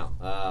right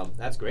now.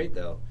 That's great,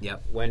 though.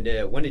 Yep. When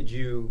did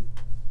you?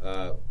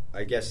 I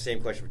guess same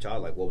question for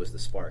Todd. Like, what was the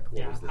spark?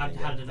 What was the thing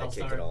how did it that all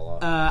kicked start? it all off?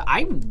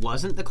 I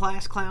wasn't the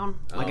class clown.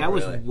 Like, I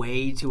was really?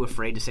 way too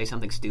afraid to say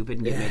something stupid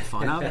and get made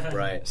fun of.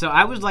 Right. So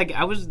I was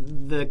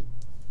the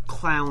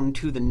clown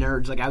to the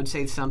nerds. Like, I would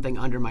say something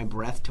under my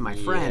breath to my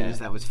friends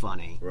that was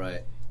funny.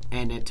 Right.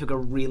 And it took a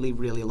really,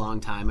 really long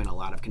time and a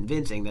lot of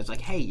convincing. That's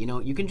like, hey,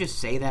 you can just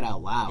say that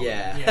out loud.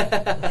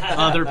 Yeah.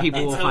 Other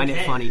people will find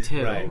it funny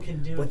too. Right.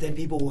 But then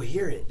people will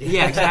hear it.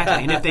 Yeah,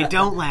 exactly. And if they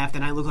don't laugh,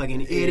 then I look like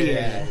an idiot.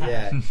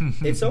 Yeah.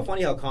 It's so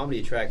funny how comedy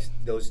attracts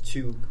those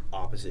two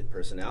opposite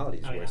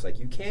personalities. Where it's like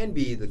you can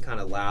be the kind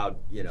of loud,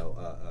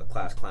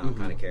 class clown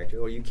kind of character,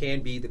 or you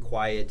can be the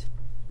quiet,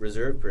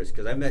 reserved person.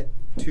 Because I met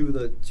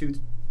there's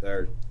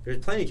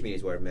plenty of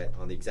comedians where I've met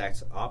on the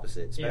exact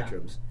opposite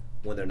spectrums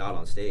when they're not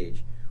on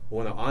stage.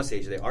 When they're on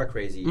stage, they are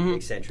crazy,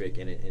 eccentric,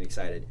 and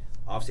excited.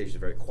 Off stage, they're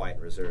very quiet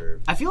and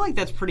reserved. I feel like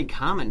that's pretty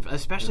common,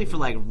 especially for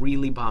like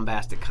really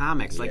bombastic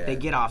comics. Like they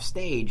get off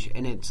stage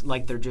and it's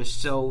like they're just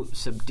so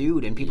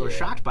subdued, and people are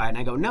shocked by it. And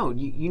I go, no,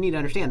 you need to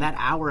understand that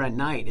hour at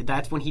night.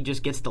 That's when he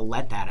just gets to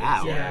let that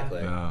out.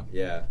 Exactly.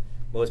 Yeah.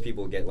 Most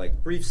people get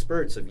like brief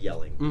spurts of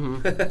yelling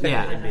and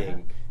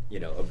being,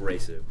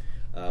 abrasive.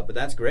 But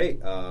that's great.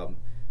 So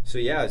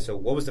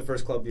what was the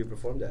first club you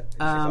performed at in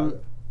Chicago?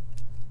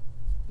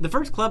 The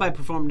first club I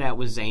performed at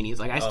was Zany's.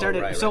 Like I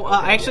started,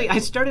 I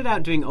started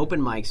out doing open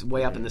mics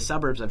way up in the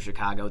suburbs of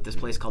Chicago at this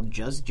place called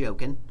Just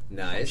Jokin'.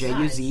 Nice.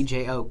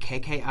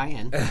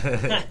 JUZJOKKIN.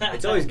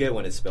 It's always good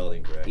when it's spelled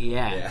incorrect.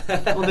 Yeah.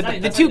 Well,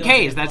 the two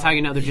K's. That's how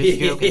you know they're just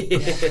joking.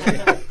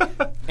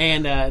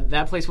 And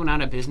that place went out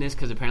of business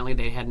because apparently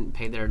they hadn't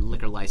paid their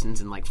liquor license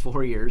in like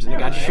 4 years, and it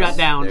got shut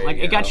down.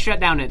 It got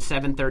shut down at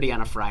 7:30 on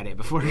a Friday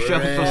before the show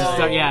was supposed to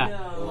start. Yeah.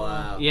 No.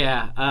 Wow.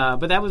 Yeah.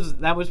 But that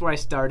was where I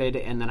started,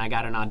 and then I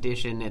got an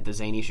audition at the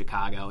Zany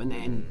Chicago,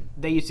 and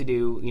they used to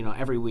do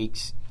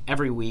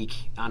every week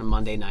on a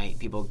Monday night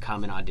people would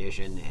come and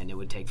audition, and it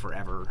would take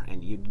forever,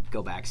 and you'd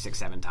go back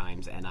 6-7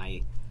 times, and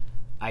I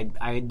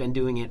had been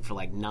doing it for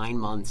like 9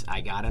 months.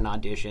 I got an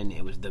audition.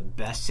 It was the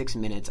best 6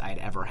 minutes I'd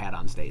ever had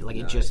on stage. Like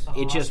it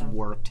just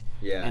worked.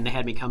 Yeah. And they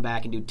had me come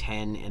back and do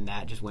 10, and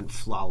that just went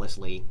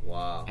flawlessly.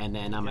 Wow. And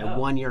then on my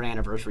 1 year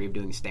anniversry of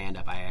doing stand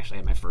up, I actually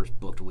had my first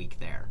booked week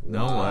there.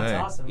 No way. That's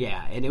awesome.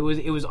 Yeah, and it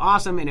was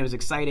awesome, and it was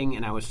exciting,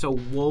 and I was so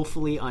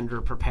woefully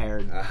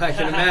underprepared. I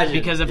can imagine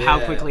because of how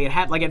quickly it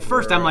happened. Like at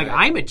first, I'm like,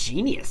 I'm a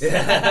genius.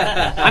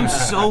 I'm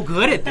so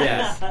good at this.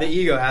 Yeah. The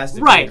ego has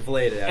to be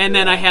inflated. And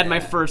then I had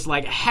my first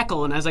like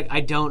heckle, and I was like,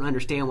 I don't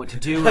understand what to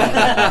do right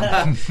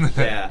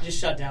now. Just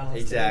shut down.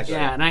 Exactly.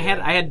 Yeah, and I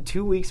had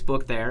 2 weeks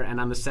booked there, and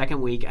on the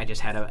second week, I just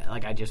had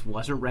I just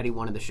wasn't ready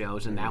one of the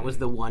shows, and that was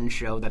the one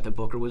show that the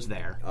booker was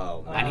there.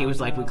 Oh. And he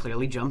was like, we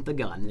clearly jumped the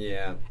gun.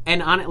 Yeah.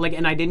 And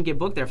and I didn't get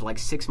booked there for like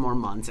 6 more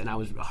months, and I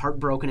was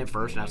heartbroken at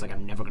first, and I was like,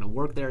 I'm never going to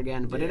work there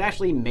again. But it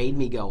actually made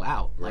me go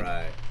out.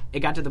 Like,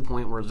 it got to the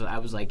point where I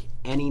was like,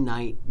 any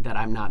night that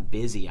I'm not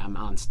busy, I'm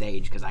on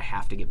stage because I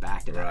have to get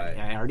back to that. Right.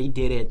 I already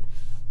did it.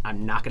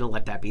 I'm not going to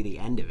let that be the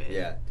end of it.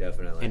 Yeah,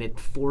 definitely. And it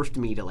forced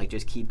me to like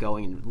just keep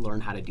going and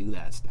learn how to do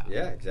that stuff.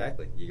 Yeah,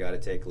 exactly. You got to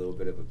take a little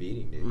bit of a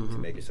beating to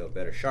make yourself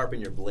better.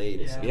 Sharpen your blade,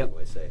 is something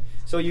I say.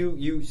 So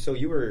you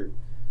were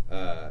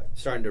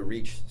starting to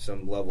reach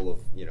some level of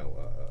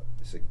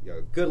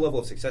a good level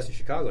of success in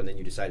Chicago, and then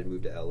you decided to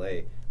move to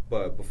LA.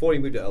 But before you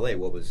moved to LA,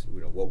 what was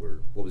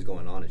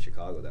going on in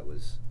Chicago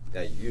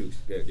that you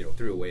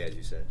threw away, as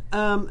you said?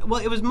 Well,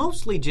 it was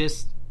mostly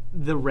just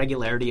the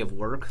regularity of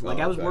work. Like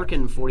I was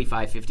working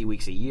 45, 50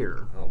 weeks a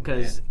year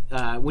because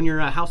when you're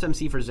a house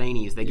MC for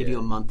Zanies, they give you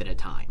a month at a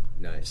time.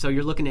 Nice. So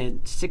you're looking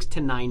at 6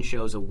 to 9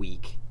 shows a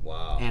week.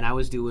 Wow. And I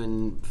was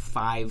doing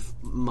 5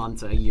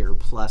 months a year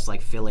plus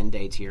like fill-in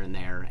dates here and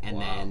there.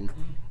 And then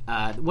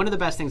one of the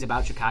best things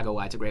about Chicago,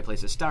 why it's a great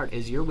place to start,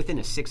 is you're within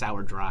a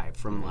 6-hour drive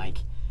from like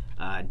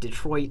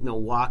Detroit,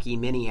 Milwaukee,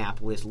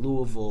 Minneapolis,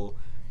 Louisville,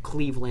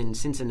 Cleveland,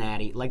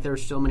 Cincinnati. Like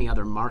there's so many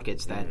other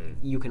markets that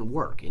you can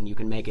work and you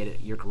can make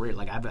it your career.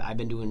 Like I've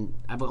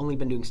only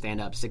been doing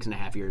stand-up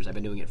 6.5 years. I've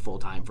been doing it full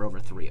time for over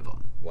 3 of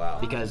them. Wow.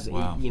 Because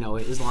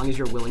as long as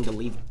you're willing to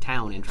leave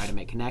town and try to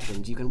make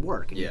connections, you can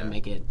work and you can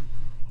make it,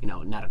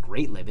 not a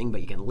great living,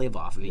 but you can live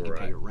off of it. You can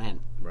pay your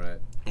rent. Right.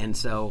 And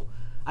so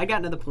I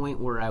got to the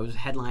point where I was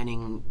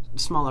headlining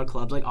smaller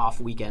clubs, like off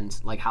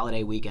weekends, like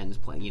holiday weekends,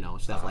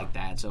 stuff like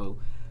that. So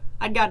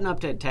I'd gotten up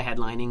to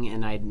headlining,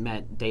 and I'd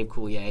met Dave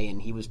Coulier, and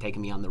he was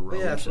taking me on the road.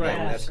 Yeah, that's right.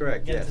 That's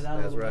correct. Yes,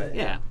 that's right.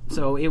 Yeah.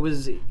 So it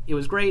was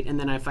great, and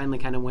then I finally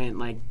kind of went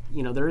like,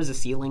 there is a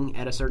ceiling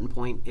at a certain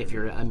point if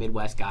you're a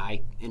Midwest guy,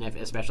 and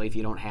especially if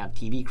you don't have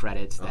TV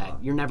credits,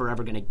 that you're never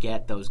ever going to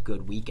get those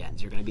good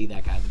weekends. You're going to be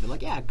that guy that'll be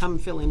like, yeah, come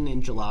fill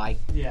in July.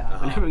 Yeah.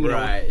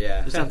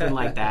 Whenever, something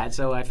like that.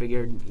 So I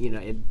figured,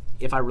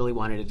 if I really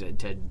wanted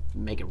to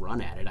make a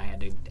run at it, I had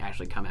to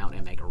actually come out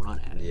and make a run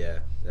at it. Yeah,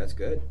 that's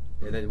good.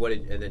 And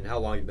then how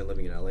long have you been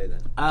living in LA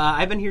then?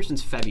 I've been here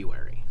since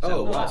February.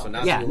 So, wow. So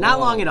not not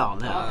long at all.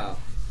 No. Wow.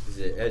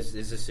 Is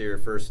this your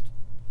first?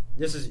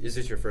 Is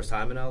this your first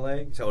time in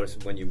LA? So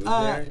when you moved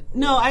there?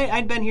 No,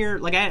 I'd been here.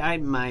 Like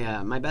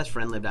my best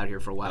friend lived out here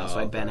for a while, so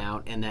I'd been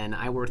out, and then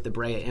I worked the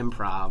Brea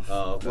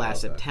Improv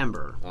last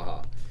September.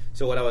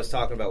 So what I was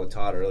talking about with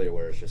Todd earlier,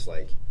 where it's just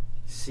like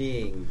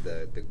seeing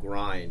the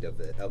grind of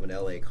an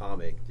LA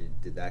comic,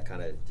 did that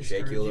kind of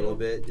shake you a little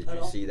bit? Did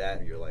you see that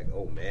and you're like,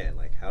 oh man,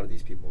 like how are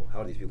these people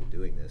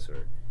doing this?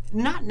 Or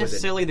not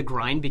necessarily the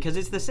grind, because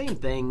it's the same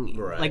thing.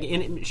 Right.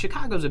 Like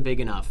Chicago's a big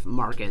enough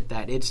market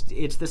that it's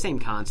the same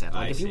concept.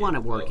 Like if you want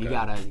to work, you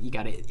gotta.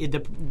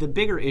 The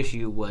bigger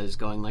issue was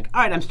going like,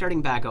 all right, I'm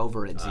starting back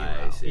over at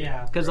zero. I see.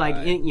 Yeah. Because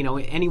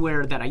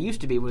anywhere that I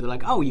used to be, where they're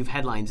like, oh, you've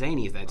headlined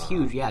Zanies, that's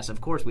huge. Yes,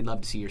 of course, we'd love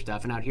to see your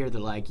stuff. And out here,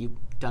 they're like, you've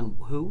done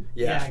who?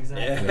 Yeah,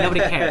 exactly. Yeah.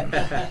 Nobody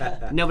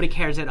cares. Nobody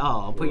cares at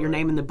all. Put your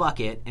name in the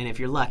bucket, and if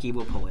you're lucky,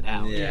 we'll pull it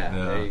out. Yeah.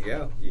 There you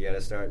go. You got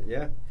to start.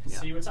 Yeah.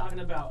 So you were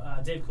talking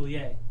about Dave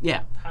Coulier.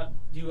 Yeah. How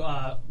you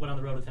went on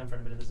the road with him for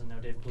anybody that doesn't know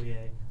Dave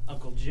Coulier?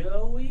 Uncle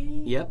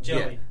Joey? Yep.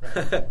 Joey. Yeah.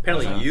 Right.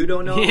 Apparently you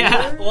don't know.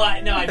 Yeah.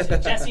 Well,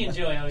 Jesse and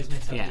Joey I always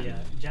mix up.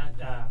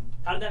 Yeah.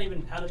 How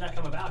did that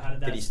come about?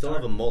 Did he still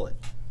have a mullet?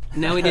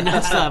 No, he did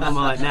not still have a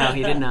mullet. No,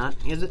 he did not.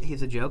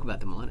 He's a joke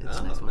about the mullet. It's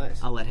a nice one.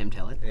 Nice. I'll let him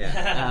tell it.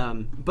 Yeah.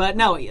 But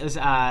no, it was,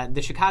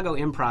 the Chicago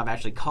Improv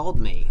actually called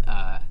me,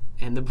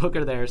 and the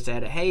booker there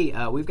said, hey,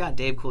 we've got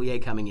Dave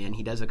Coulier coming in.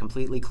 He does a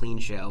completely clean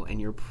show, and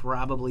you're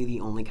probably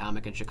the only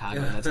comic in Chicago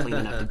that's clean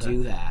enough to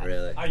do that.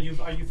 Really? Are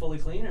you fully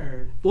clean,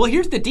 or? Well,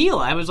 here's the deal.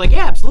 I was like,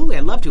 yeah, absolutely.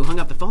 I'd love to. Hung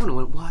up the phone and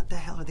went, what the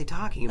hell are they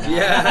talking about?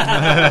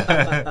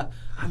 Yeah.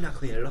 I'm not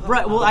clean at all.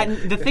 Right. Well,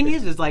 the thing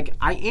is like,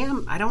 I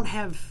don't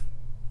have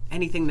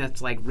anything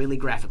that's like really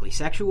graphically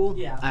sexual.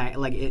 Yeah.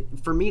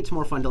 For me, it's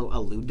more fun to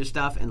allude to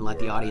stuff and let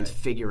the audience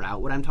figure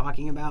out what I'm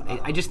talking about.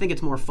 I just think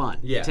it's more fun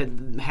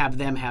to have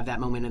them have that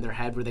moment in their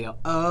head where they go,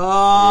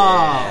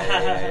 oh,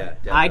 yeah,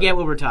 I get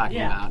what we're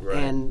talking about. Right.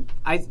 And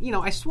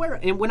I swear,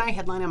 and when I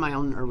headline on my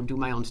own or do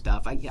my own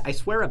stuff, I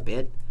swear a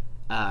bit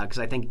because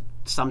I think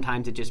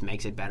sometimes it just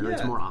makes it better. Yeah.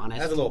 It's more honest.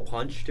 It has a little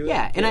punch to it.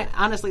 Yeah, and I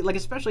honestly, like,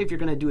 especially if you're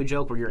going to do a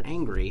joke where you're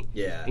angry,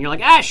 and you're like,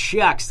 ah,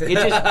 shucks. It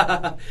just,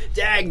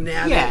 dag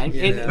nabbit.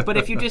 Yeah, but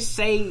if you just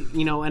say,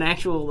 an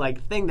actual,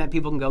 like, thing that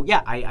people can go,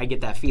 yeah, I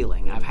get that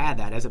feeling. I've had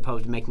that, as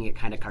opposed to making it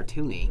kind of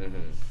cartoony.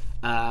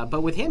 Mm-hmm.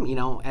 But with him,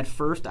 at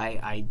first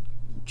I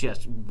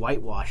just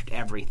whitewashed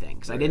everything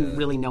because I didn't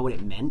really know what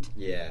it meant.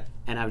 Yeah.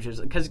 And I was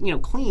just, because,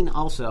 clean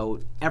also,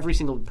 every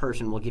single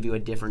person will give you a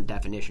different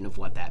definition of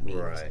what that means.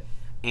 Right.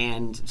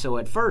 And so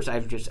at first, I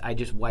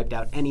just wiped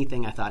out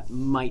anything I thought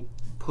might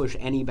push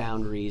any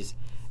boundaries.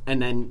 And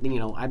then,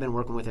 I've been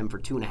working with him for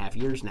 2.5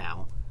 years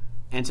now.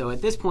 And so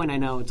at this point, I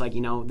know it's like,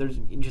 there's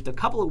just a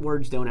couple of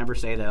words, don't ever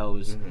say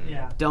those. Mm-hmm.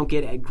 Yeah. Don't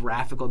get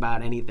graphical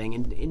about anything.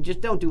 And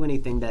just don't do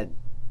anything that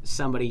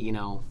somebody,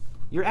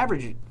 your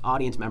average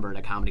audience member at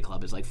a comedy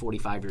club is like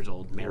 45 years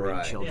old,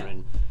 married, children.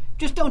 Yeah.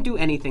 Just don't do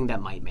anything that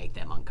might make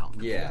them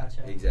uncomfortable. Yeah,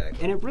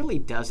 exactly. And it really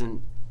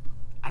doesn't.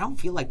 I don't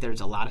feel like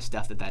there's a lot of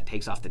stuff that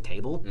takes off the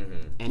table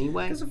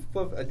anyway. Because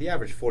the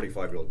average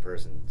 45-year-old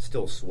person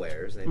still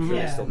swears, and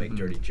they still make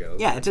dirty jokes.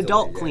 Yeah, it's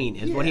adult clean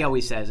is what he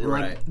always says. And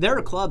right. There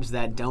are clubs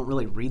that don't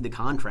really read the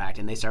contract,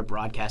 and they start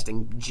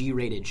broadcasting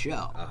G-rated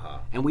show. Uh-huh.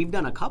 And we've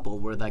done a couple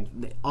where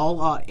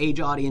all age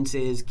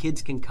audiences,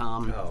 kids can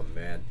come. Oh,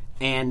 man.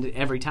 And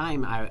every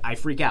time I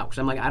freak out because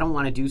I'm like, I don't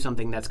want to do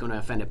something that's going to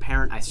offend a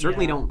parent. I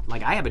certainly don't.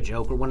 Like, I have a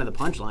joke where one of the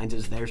punchlines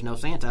is, "There's no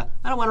Santa."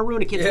 I don't want to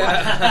ruin a kid's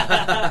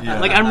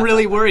life. Like, I'm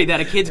really worried that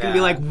a kid's going to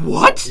be like,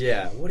 "What?"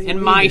 Yeah. What do you and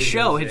mean my there's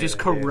show no has just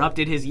Santa?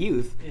 corrupted his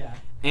youth. Yeah.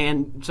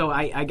 And so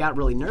I got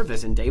really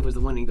nervous, and Dave was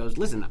the one who goes,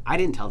 "Listen, I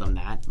didn't tell them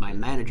that. My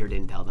manager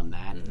didn't tell them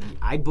that.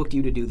 I booked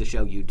you to do the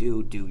show you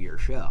do your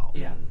show."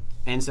 Yeah.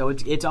 And so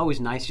it's always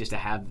nice just to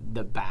have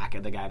the back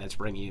of the guy that's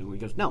bringing you. He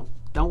goes, "No,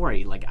 don't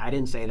worry. Like, I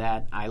didn't say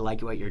that. I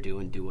like what you're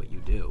doing. Do what you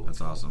do."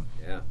 That's awesome.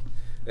 Yeah.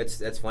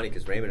 That's funny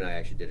because Raymond and I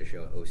actually did a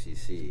show at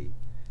OCC.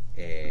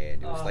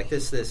 And it was like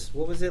this.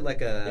 What was it?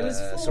 Like It was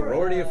a for,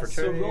 sorority, a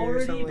fraternity, or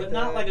sorority, something but like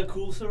not that? like a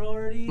cool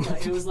sorority.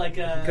 Like, it was like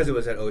a Because it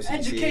was at OCC.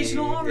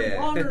 educational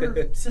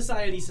honor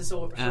society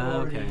sorority.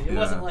 okay. It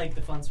wasn't like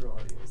the fun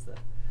sorority. It was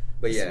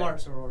the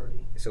smart sorority.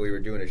 So we were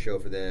doing a show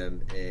for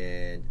them,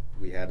 and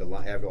we had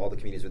all the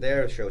comedians were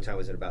there. Showtime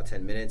was in about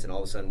 10 minutes, and all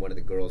of a sudden, one of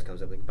the girls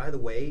comes up like, "By the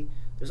way,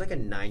 there's like a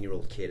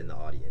 9-year-old kid in the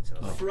audience." And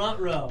I was like, Front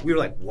row. we were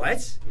like,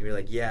 "What?" And we were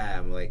like, "Yeah."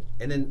 I'm like,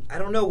 and then I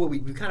don't know what we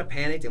kind of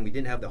panicked, and we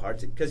didn't have the heart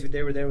to, because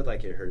they were there with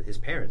like his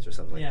parents or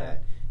something like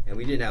that, and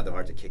we didn't have the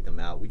heart to kick them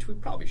out, which we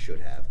probably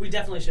should have. We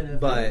definitely should have.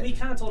 But we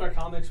kind of told our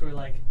comics, we were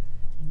like,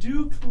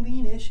 do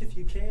clean-ish if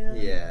you can.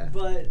 Yeah.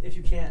 But if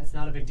you can't, it's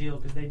not a big deal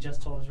because they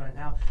just told us right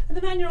now. And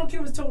the 9-year-old kid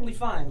was totally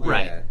fine. Like,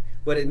 Right. Yeah.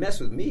 But it messed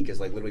with me because,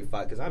 like, literally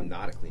because I'm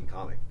not a clean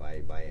comic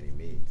by any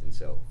means, and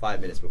so 5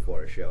 minutes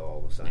before a show,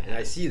 all of a sudden, and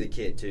I see the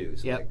kid too,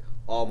 so like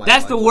all my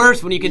That's the punches-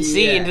 worst when you can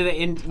see into the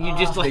you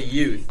just the like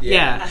youth.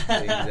 Yeah.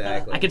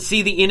 Exactly. I can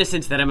see the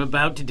innocence that I'm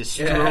about to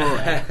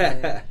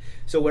destroy.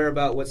 So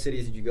what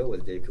cities did you go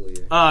with, Dave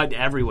Kalia?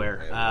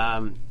 Everywhere.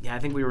 I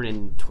think we were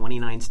in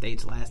 29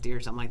 states last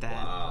year, something like that.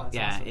 Wow.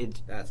 Yeah, awesome.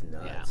 That's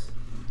nuts.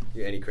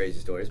 You any crazy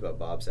stories about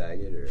Bob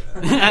Saget or?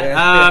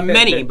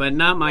 Many, but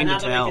not mine Not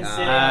to that tell. we can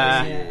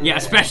say, Yeah,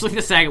 especially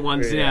the Saget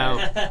ones.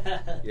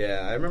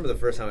 Yeah, I remember the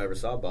first time I ever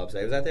saw Bob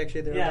Saget. It was actually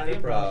at the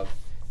Improv.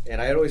 And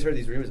I had always heard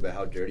these rumors about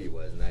how dirty he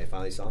was, and I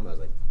finally saw him. I was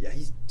like, "Yeah,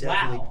 he's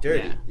definitely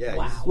dirty. Yeah,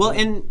 wow. he's Well,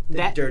 and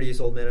the dirtiest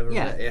old man I've ever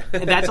met." Yeah,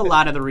 and that's a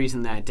lot of the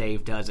reason that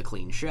Dave does a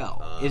clean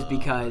show is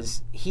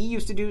because he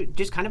used to do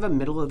just kind of a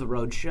middle of the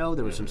road show.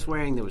 There was some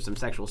swearing, there was some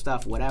sexual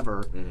stuff,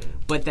 whatever.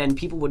 But then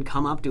people would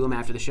come up to him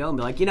after the show and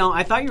be like,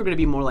 I thought you were going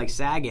to be more like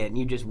Saget, and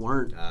you just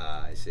weren't.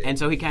 I see. And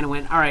so he kind of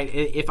went, all right,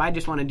 if I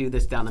just want to do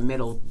this down the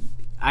middle,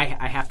 I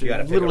have to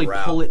gotta pick literally a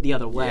route. pull it the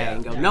other way Yeah,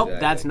 and go, yeah, nope,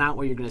 exactly. that's not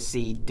what you're going to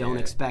see. Don't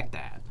expect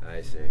that.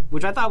 I see.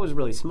 Which I thought was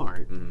really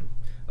smart.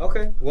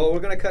 Okay, well,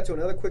 we're going to cut to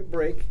another quick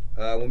break.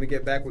 When we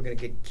get back, we're going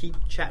to keep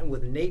chatting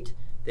with Nate.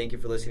 Thank you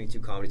for listening to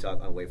Comedy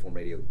Talk on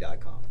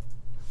waveformradio.com.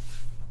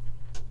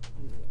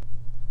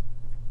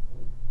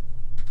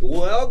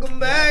 Welcome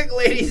back,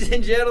 ladies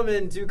and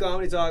gentlemen, to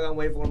Comedy Talk on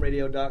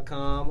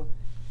waveformradio.com.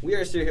 We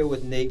are still here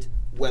with Nate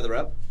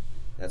Weatherup.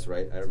 That's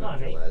right, I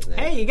remember your last name.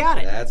 Hey, you got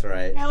it. That's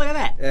right. Yeah, look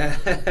at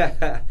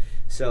that.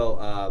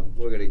 So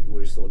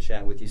we're still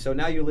chatting with you. So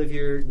now you live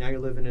here. Now you're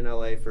living in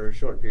LA for a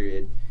short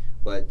period.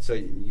 But so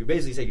you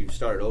basically say you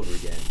started over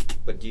again.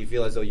 But do you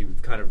feel as though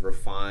you've kind of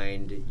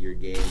refined your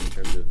game in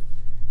terms of,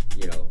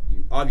 you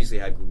obviously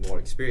have more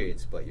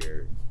experience, but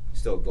you're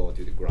still going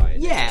through the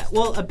grind? Yeah,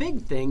 well, a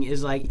big thing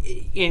is like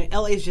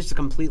LA is just a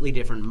completely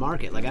different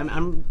market. Like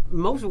I'm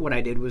most of what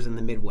I did was in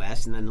the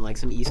Midwest, and then like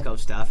some East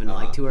Coast stuff, and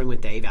like touring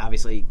with Dave.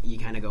 Obviously, you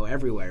kind of go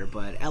everywhere,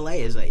 but LA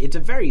is it's a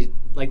very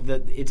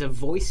it's a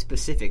voice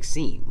specific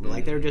scene.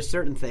 Like there are just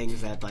certain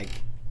things that like.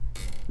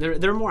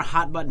 There are more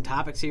hot button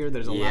topics here.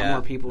 There's a lot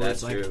more people.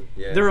 That's like, true.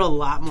 Yeah. There are a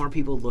lot more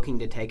people looking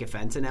to take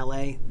offense in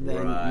LA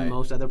than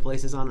most other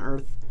places on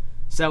Earth.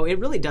 So it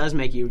really does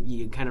make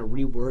you kind of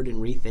reword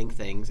and rethink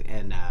things,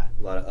 and a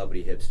lot of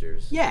uppity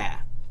hipsters. Yeah,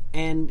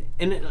 and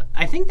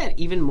I think that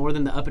even more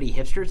than the uppity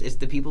hipsters, it's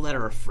the people that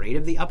are afraid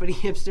of the uppity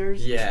hipsters.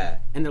 Yeah,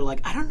 and they're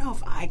like, I don't know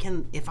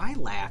if I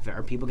laugh,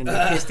 are people going to be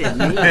pissed at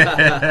me?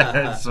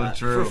 That's so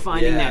true. For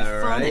finding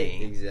that funny.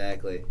 Right?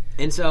 Exactly.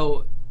 And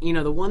so.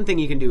 The one thing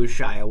you can do is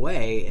shy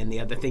away, and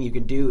the other thing you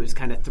can do is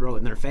kind of throw it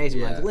in their face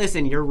and be like,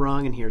 listen, you're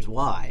wrong, and here's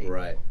why.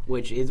 Right.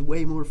 Which is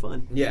way more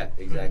fun. Yeah,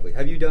 exactly.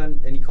 Have you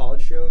done any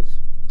college shows?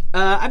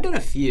 I've done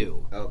a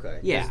few. Okay.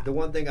 Yeah. The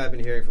one thing I've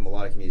been hearing from a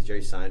lot of comedians,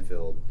 Jerry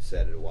Seinfeld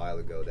said it a while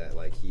ago that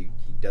like he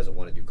doesn't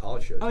want to do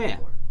college shows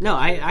anymore. No,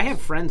 I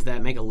have friends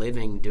that make a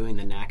living doing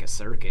the NACA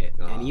circuit,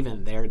 and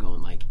even they're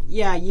going like,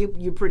 yeah,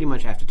 you pretty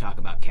much have to talk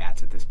about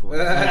cats at this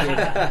point.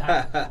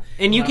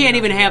 And you can't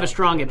even have a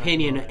strong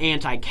opinion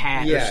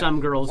anti-cat, or some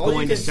girl's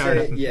going to start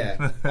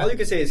all you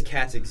can say is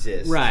cats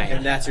exist. Right.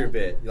 And that's your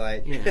bit.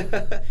 Like,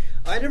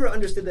 I never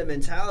understood that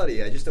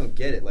mentality. I just don't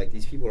get it. Like,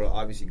 these people are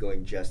obviously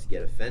going just to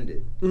get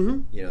offended.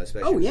 Mm-hmm.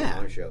 Especially with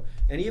the show.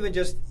 And even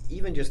just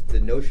the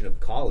notion of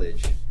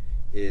college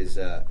is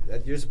that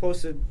you're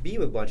supposed to be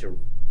with a bunch of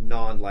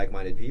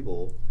non-like-minded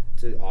people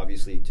to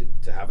obviously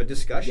to have a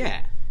discussion.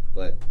 Yeah.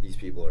 But these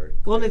people are...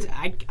 Well,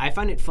 I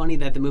find it funny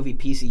that the movie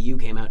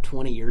PCU came out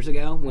 20 years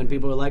ago when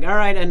people were like, all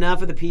right,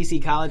 enough of the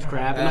PC college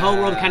crap. And the whole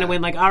world kind of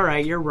went like, all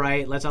right, you're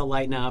right, let's all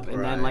lighten up.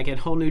 And then like a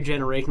whole new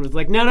generation was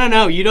like,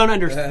 no, you don't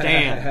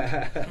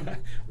understand.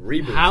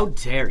 Reboot. How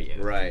dare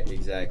you? Right,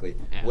 exactly.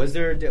 Yeah. Was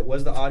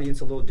the audience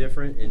a little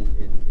different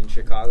in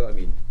Chicago? I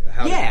mean,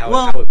 how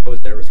well, was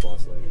their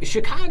response like?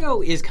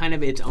 Chicago is kind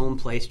of its own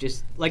place,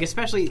 just like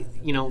especially,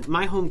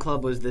 my home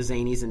club was the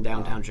Zanies in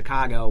downtown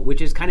Chicago,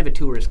 which is kind of a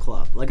tourist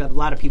club. Like a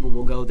lot of people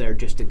will go there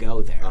just to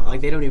go there.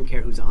 Like they don't even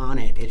care who's on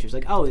it. It's just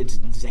like, oh, it's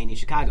Zany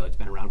Chicago. It's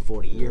been around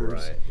 40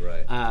 years.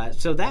 Right.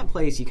 So that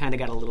place, you kind of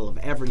got a little of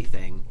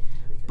everything.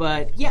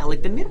 But yeah,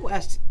 like the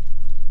Midwest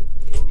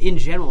in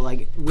general,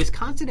 like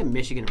Wisconsin and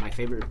Michigan are my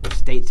favorite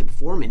states to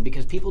perform in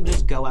because people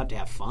just go out to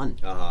have fun.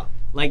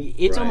 Like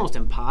it's almost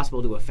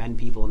impossible to offend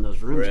people in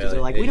those rooms because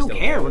they're like, we don't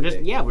care. We're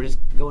just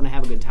going to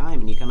have a good time.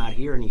 And you come out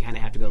here and you kind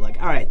of have to go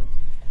like, all right,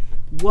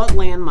 what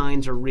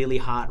landmines are really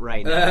hot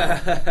right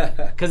now?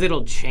 Because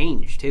it'll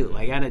change too,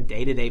 like on a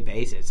day-to-day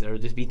basis. There'll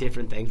just be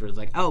different things where it's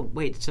like, oh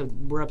wait, so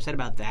we're upset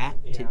about that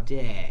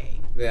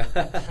today. Yeah.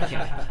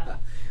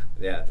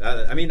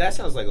 I mean, that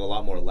sounds like a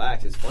lot more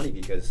lax. It's funny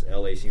because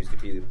LA seems to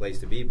be the place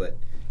to be, but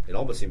it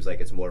almost seems like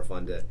it's more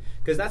fun to...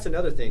 Because that's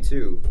another thing,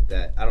 too,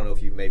 that I don't know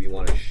if you maybe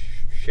want to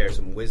share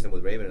some wisdom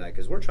with Raven and I,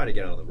 because we're trying to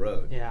get on the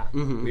road. Yeah.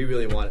 Mm-hmm. We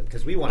really want...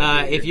 Because we want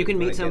to... if you can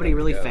meet somebody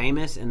really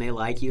famous and they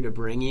like you to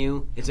bring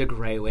you, it's a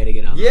great way to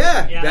get on.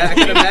 Yeah. I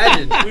can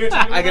imagine.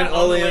 I can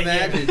only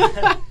imagine.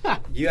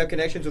 Do you have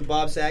connections with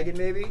Bob Saget,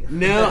 maybe?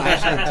 No,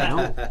 actually I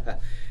don't.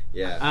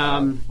 Yeah.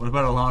 What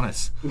about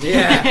Alanis?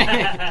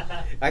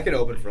 Yeah. I could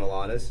open for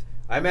Alanis.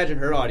 I imagine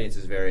her audience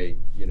is very,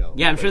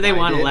 Yeah, I'm sure they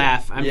want to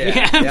laugh. I'm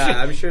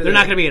sure they're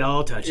not going to be at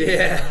all touchy.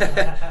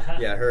 Yeah.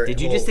 Yeah. Did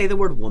you just say the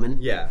word woman?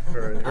 Yeah.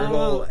 Her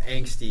whole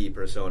angsty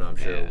persona, I'm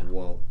sure,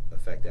 won't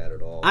affect that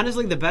at all.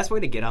 Honestly, the best way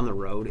to get on the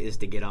road is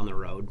to get on the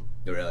road.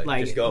 Really?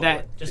 Like, just go for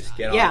it. Just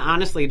get on. Yeah,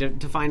 honestly,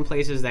 to find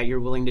places that you're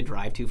willing to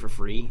drive to for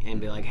free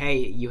and be like, hey,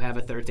 you have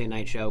a Thursday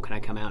night show. Can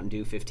I come out and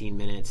do 15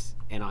 minutes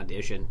and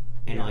audition?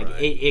 And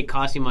it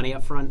costs you money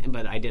up front,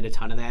 but I did a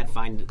ton of that.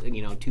 Find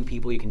 2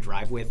 people you can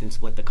drive with and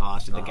split the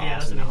cost of the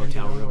gas in the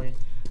hotel room. Really.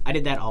 I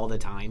did that all the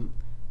time.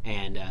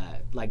 And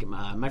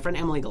my friend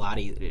Emily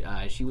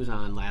Galati, she was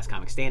on Last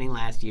Comic Standing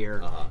last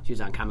year. She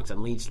was on Comics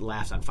Unleashed,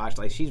 last on Fox.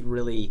 Like she's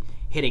really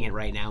hitting it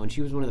right now. And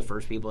she was one of the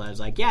first people that was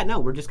like, yeah, no,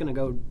 we're just going to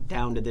go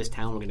down to this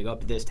town. We're going to go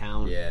up to this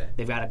town. Yeah.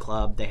 They've got a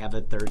club. They have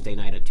a Thursday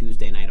night, a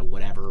Tuesday night, or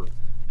whatever.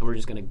 And we're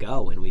just going to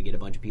go, and we get a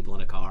bunch of people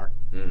in a car.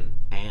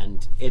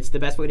 And it's the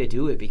best way to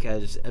do it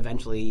because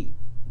eventually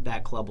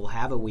that club will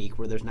have a week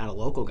where there's not a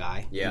local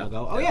guy. Yeah. And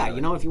they'll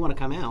go, if you want to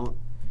come out.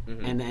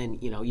 And then,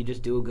 you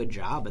just do a good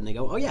job, and they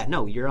go, oh, yeah,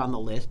 no, you're on the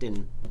list.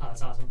 And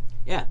that's awesome.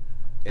 Yeah.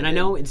 And I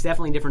know it's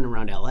definitely different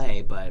around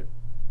L.A., but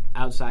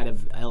outside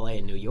of L.A.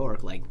 and New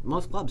York, like,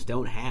 most clubs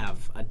don't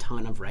have a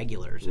ton of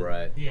regulars.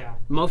 Right. Yeah.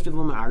 Most of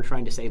them are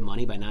trying to save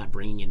money by not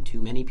bringing in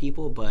too many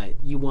people, but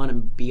you want to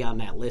be on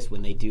that list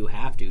when they do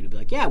have to be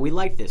like, yeah, we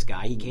like this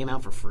guy. He came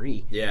out for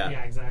free. Yeah.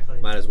 Yeah, exactly.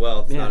 Might as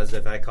well. It's not as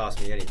if that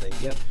cost me anything.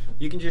 Yep.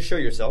 You can just show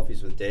your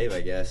selfies with Dave, I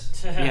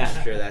guess. Yeah.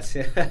 I'm sure that's...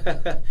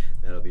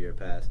 that'll be your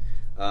pass.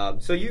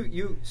 So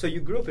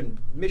you grew up in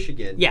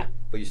Michigan. Yeah.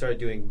 But you started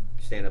doing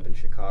stand-up in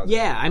Chicago.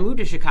 Yeah, I moved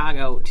to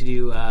Chicago to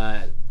do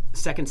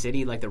Second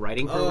City, like the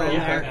writing program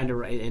there.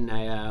 Okay. And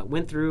I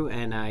went through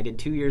and I did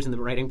 2 years in the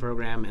writing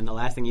program, and the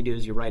last thing you do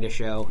is you write a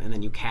show, and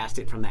then you cast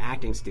it from the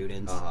acting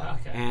students.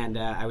 Okay. And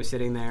I was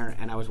sitting there,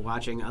 and I was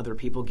watching other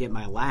people get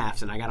my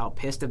laughs, and I got all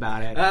pissed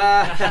about it.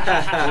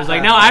 I was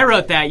like, no, I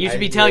wrote that. You should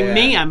be telling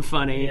me I'm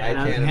funny.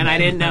 And I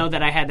didn't know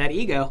that I had that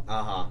ego.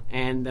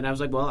 And then I was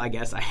like, well, I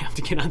guess I have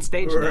to get on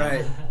stage now.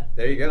 Right.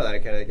 There you go. I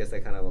guess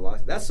that kind of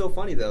unlocks. That's so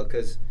funny, though,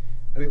 because...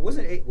 I mean,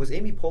 was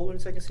Amy Poehler in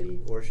Second City,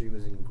 or she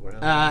was in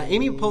Ground?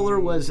 Amy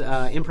Poehler was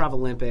Improv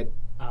Olympic,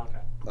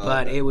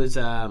 but it was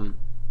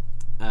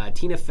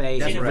Tina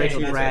Fey,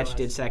 Rachel Dratch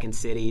did Second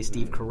City,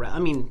 Steve Carell. I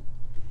mean,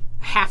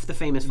 half the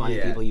famous funny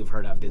people you've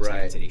heard of did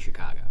Second City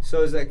Chicago.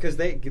 So is that because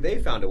they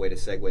found a way to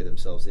segue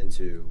themselves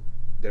into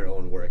their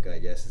own work? I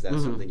guess is that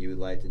something you would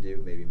like to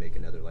do? Maybe make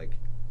another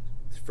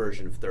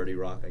version of 30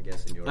 Rock, I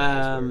guess, in your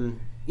work.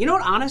 You know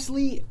what?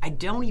 Honestly, I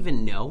don't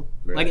even know.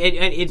 Right.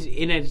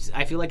 Like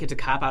I feel like it's a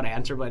cop-out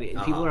answer, but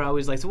people are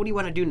always like, "So what do you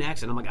want to do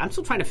next?" And I'm like, "I'm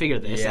still trying to figure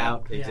this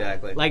out."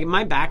 Exactly. Like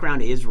my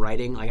background is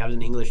writing. Like I was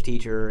an English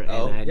teacher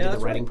and I did the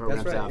writing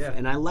program stuff.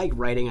 And I like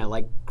writing. I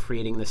like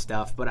creating the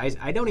stuff, but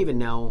I don't even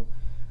know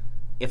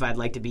if I'd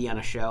like to be on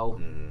a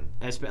show.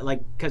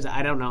 Because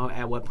I don't know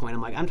at what point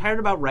I'm like, I'm tired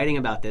about writing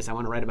about this. I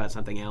want to write about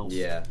something else.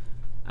 Yeah.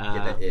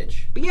 Get that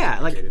itch. But yeah,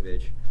 like creative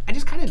itch. I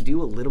just kind of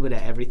do a little bit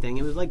of everything.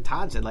 It was like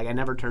Todd said, like I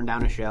never turned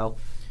down a show.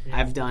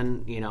 I've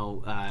done,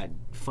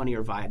 Funny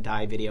or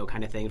Die video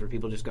kind of things where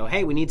people just go,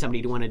 hey, we need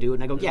somebody to want to do it.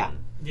 And I go, yeah.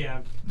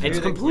 It's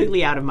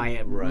completely out of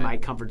my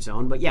comfort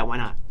zone, but yeah, why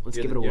not? Let's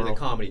give it a whirl. You're the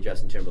comedy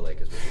Justin Timberlake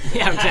is what you're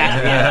saying. Yeah,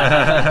 exactly.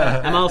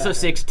 Yeah. I'm also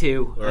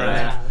 6'2".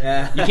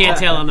 Right. You can't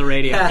tell on the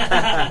radio.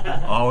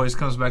 Always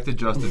comes back to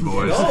Justin,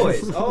 boys.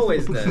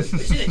 Always does. We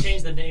should have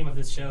changed the name of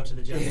this show to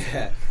the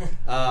Justin.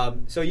 Yeah.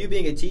 So you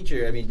being a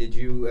teacher, I mean, did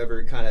you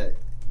ever kind of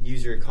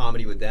use your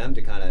comedy with them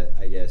to kind of,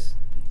 I guess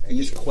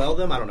quell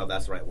them? I don't know if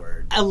that's the right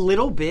word. A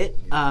little bit.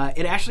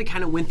 It actually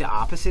kind of went the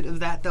opposite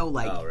of that, though.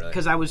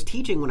 Because I was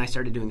teaching when I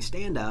started doing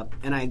stand-up,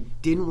 and I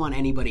didn't want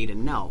anybody to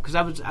know. Because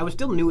I was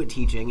still new at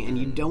teaching, and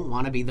you don't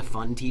want to be the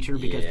fun teacher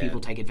because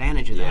people take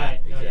advantage of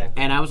that. Exactly.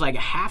 And I was like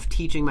half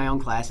teaching my own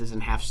classes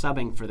and half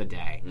subbing for the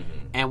day.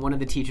 And one of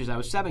the teachers I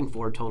was subbing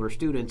for told her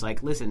students,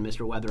 like, listen,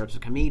 Mr. Weatherup's a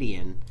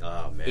comedian.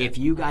 Oh, man. If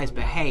you guys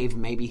behave,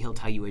 maybe he'll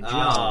tell you a joke.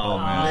 Oh,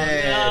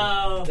 man.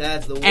 No.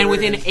 That's the worst. And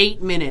within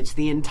 8 minutes,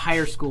 the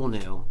entire school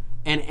knew.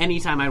 And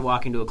anytime I'd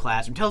walk into a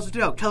classroom, tell us a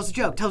joke.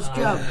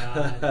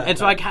 And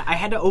so I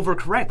had to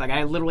overcorrect. Like,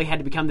 I literally had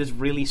to become this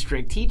really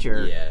strict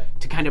teacher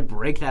to kind of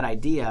break that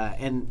idea.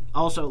 And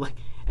also, like,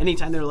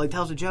 anytime they were like,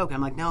 tell us a joke,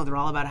 I'm like, no, they're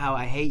all about how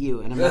I hate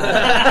you. And I'm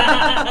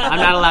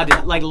not allowed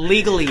to, like,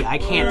 legally, I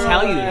can't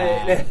tell you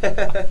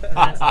that.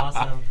 That's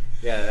awesome.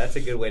 Yeah, that's a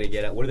good way to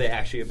get at. What are they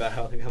actually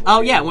about?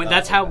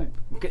 That's how.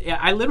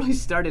 I literally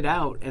started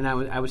out, and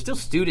I was still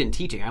student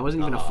teaching. I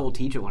wasn't even a full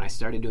teacher when I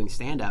started doing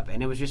stand up,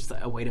 and it was just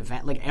a way to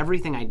vent. Like,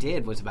 everything I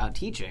did was about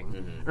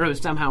teaching, or it was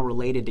somehow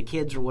related to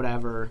kids or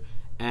whatever.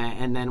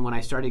 And then when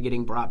I started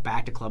getting brought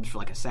back to clubs for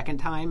like a second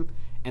time,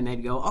 and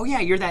they'd go, "Oh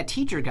yeah, you're that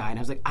teacher guy," and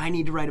I was like, "I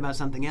need to write about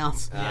something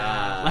else."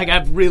 Like,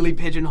 I've really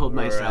pigeonholed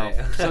myself.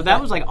 Right. So that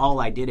was like all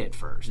I did at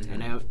first,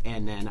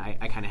 and then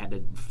I kind of had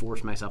to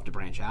force myself to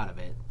branch out of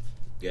it.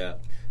 Yeah,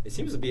 it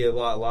seems to be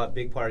a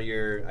big part of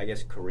your, I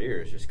guess,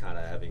 career is just kind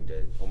of having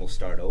to almost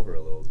start over a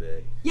little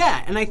bit.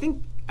 Yeah, and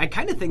I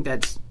kind of think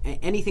that's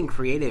anything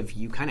creative,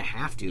 you kind of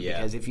have to,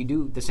 because if you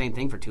do the same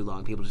thing for too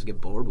long, people just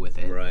get bored with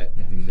it. Right,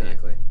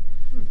 exactly.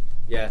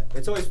 Yeah,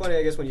 it's always funny,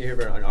 I guess, when you hear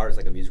an artist,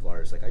 like a musical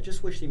artist, like, I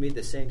just wish he made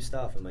the same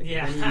stuff. And like,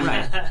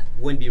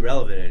 wouldn't be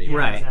relevant anymore.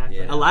 Right. Exactly.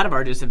 A lot of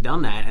artists have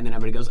done that, and then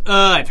everybody goes,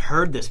 I've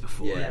heard this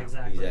before. Yeah,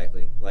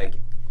 exactly. Like,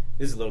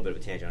 this is a little bit of a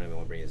tangent. I don't even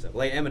want to bring this up.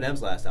 Like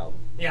Eminem's last album,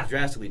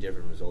 drastically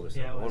different from his older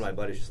stuff. One of my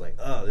buddies was just like,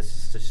 "Oh, this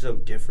is just so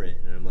different,"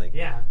 and I'm like,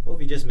 well,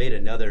 if he just made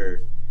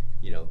another,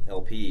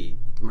 LP,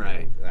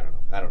 right?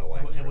 I don't know why.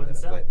 It wouldn't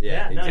sell. But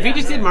if he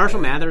just did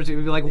Marshall Mathers, he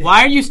would be like,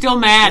 "Why are you still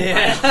mad?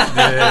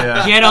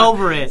 Get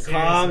over it.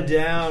 Calm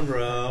down,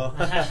 bro."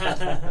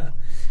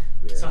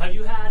 So, have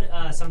you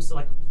had some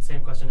same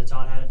question to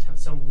Todd? Had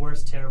some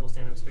worst terrible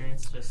stand-up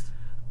experience? Just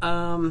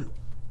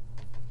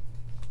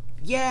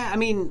Yeah, I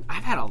mean,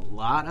 I've had a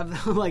lot of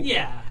them.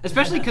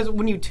 Especially because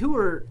when you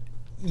tour,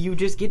 you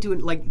just get to,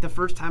 like, the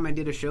first time I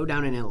did a show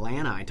down in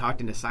Atlanta, I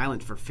talked into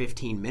silence for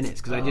 15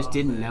 minutes because I just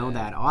didn't know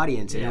that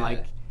audience.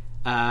 And,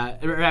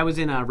 I was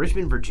in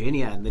Richmond,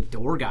 Virginia, and the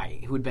door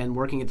guy who had been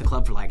working at the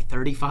club for,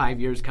 35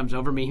 years comes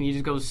over to me, and he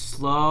just goes,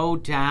 slow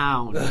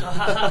down.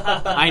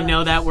 I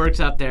know that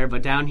works up there,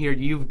 but down here,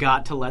 you've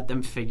got to let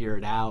them figure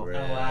it out. Right.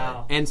 Oh,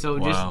 wow. And so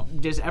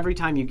just every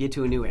time you get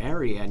to a new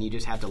area, and you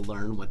just have to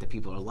learn what the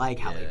people are like,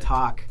 how they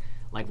talk,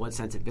 like what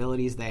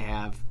sensibilities they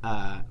have.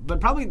 But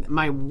probably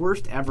my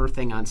worst ever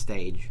thing on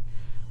stage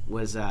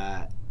was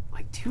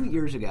 2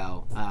 years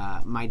ago.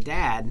 My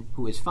dad,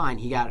 who was fine,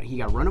 he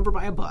got run over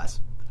by a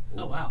bus.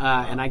 Oh,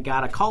 wow. And I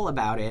got a call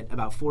about it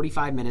about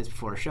 45 minutes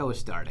before a show was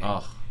starting.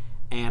 Oh.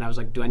 And I was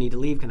like, do I need to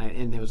leave?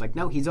 And it was like,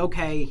 no, he's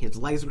okay. His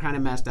legs are kind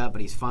of messed up,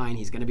 but he's fine.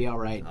 He's going to be all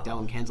right.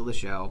 Don't cancel the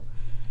show.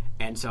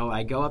 And so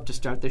I go up to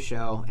start the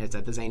show. It's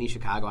at the Zany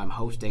Chicago. I'm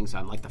hosting, so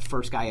I'm like the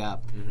first guy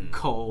up,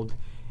 cold.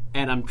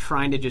 And I'm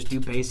trying to just do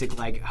basic,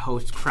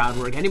 host crowd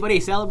work. Anybody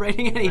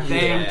celebrating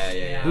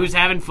anything? Who's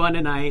having fun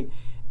tonight?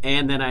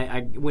 And then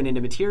I went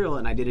into material,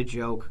 and I did a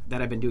joke that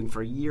I've been doing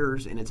for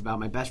years, and it's about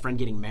my best friend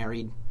getting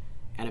married.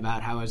 And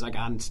about how I was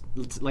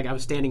I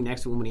was standing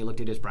next to him when he looked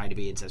at his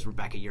bride-to-be and says,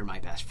 "Rebecca, you're my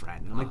best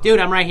friend." And I'm like, "Dude,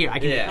 I'm right here. I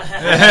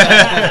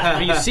can."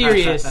 Are you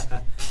serious?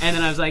 And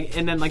then I was like,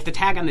 the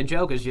tag on the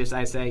joke is just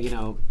I say,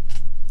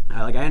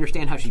 I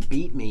understand how she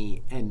beat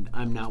me, and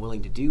I'm not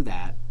willing to do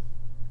that.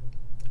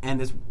 And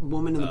this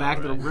woman in the back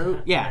of the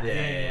room,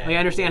 I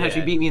understand how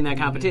she beat me in that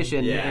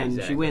competition,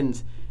 and she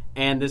wins.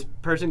 And this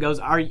person goes,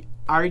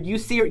 Are you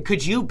serious?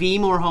 Could you be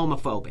more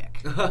homophobic?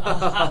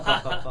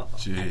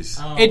 Jeez.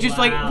 Oh, it just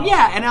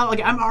and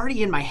I'm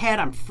already in my head.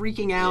 I'm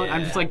freaking out.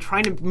 I'm just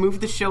trying to move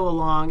the show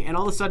along, and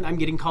all of a sudden I'm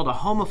getting called a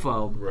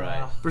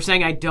homophobe for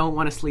saying I don't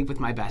want to sleep with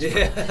my best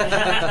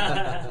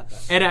friend.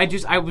 And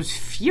I was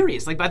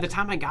furious. By the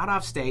time I got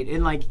off stage,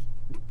 and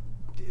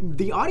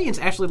the audience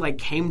actually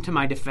came to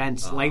my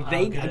defense.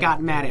 They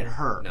got mad at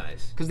her.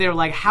 Nice. Because they were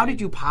like, how did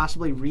you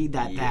possibly read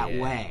that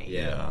way?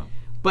 Yeah.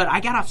 But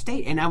I got off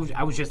stage, and I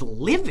was just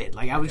livid.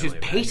 I was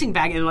just pacing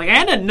back, and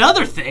and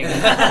another thing.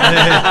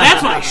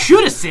 That's what I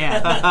should have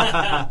said.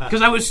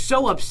 Because I was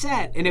so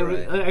upset. And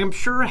I'm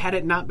sure had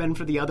it not been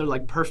for the other,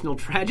 personal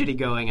tragedy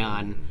going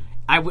on,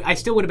 I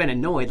still would have been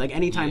annoyed. Like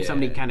anytime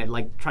somebody kind of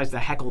like tries to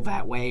heckle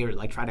that way or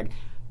like try to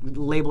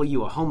label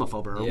you a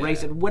homophobe or a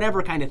racist,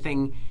 whatever kind of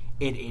thing,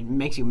 it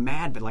makes you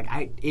mad. But like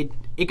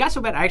it got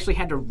so bad I actually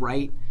had to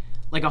write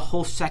like a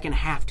whole second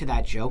half to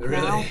that joke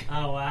now.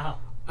 Oh wow.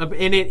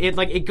 And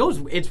it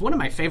goes. It's one of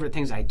my favorite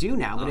things I do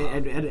now.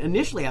 But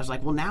initially, I was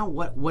like, well, now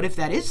what if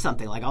that is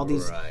something like all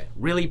these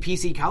really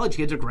PC college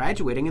kids are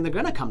graduating and they're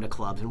going to come to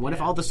clubs, and what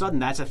if all of a sudden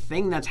that's a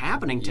thing that's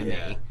happening to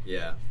me?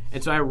 Yeah.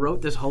 And so I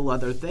wrote this whole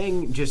other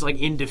thing just like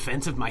in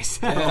defense of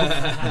myself.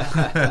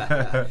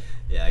 Yeah,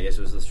 I guess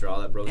it was the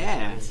straw that broke the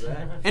camel's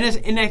back.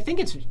 And I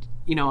think it's.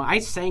 I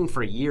sang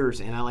for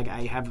years, and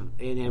and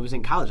it was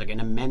in college, like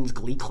in a men's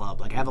glee club.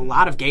 Like I have a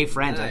lot of gay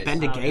friends. Nice. I've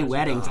been to gay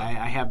weddings. I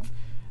have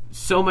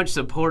so much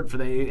support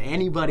for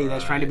anybody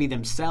that's trying to be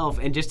themselves,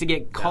 and just to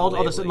get called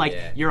all of a sudden like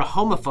you're a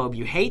homophobe,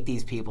 you hate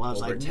these people. I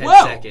was over like, 10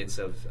 whoa, seconds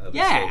of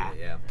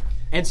yeah.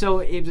 And so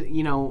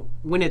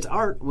when it's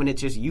art, when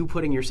it's just you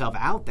putting yourself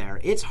out there,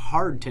 it's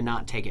hard to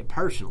not take it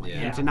personally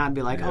and to not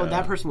be like, oh,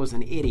 that person was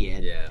an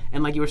idiot. Yeah.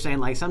 And like you were saying,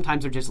 like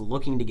sometimes they're just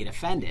looking to get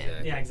offended.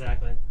 Exactly. Yeah,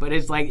 exactly. But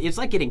it's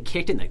like getting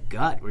kicked in the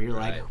gut where you're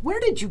like, where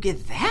did you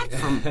get that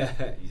from?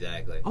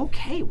 Exactly.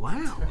 Okay,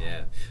 wow.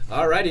 Yeah.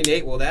 All righty,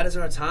 Nate. Well, that is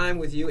our time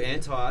with you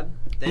and Todd.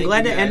 I'm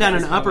glad to end on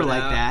an upper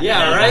like that.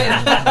 Yeah,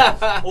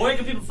 right? Where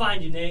can people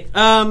find you, Nate?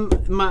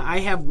 I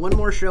have one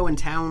more show in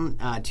town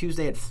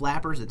Tuesday at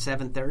Flappers at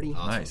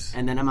 7:30. Awesome. Nice.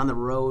 And then I'm on the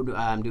road.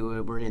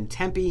 We're in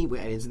Tempe.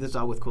 This is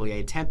all with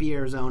Coulier. Tempe,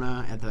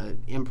 Arizona, at the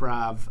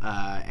Improv,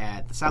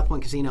 at the South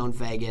Point Casino in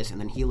Vegas, and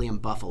then Helium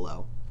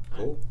Buffalo.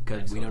 Cool.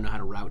 Because we don't know how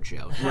to route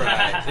shows.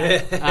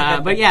 Right.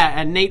 But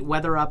yeah, Nate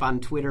Weatherup on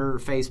Twitter,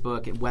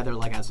 Facebook, Weather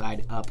Like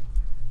Outside Up.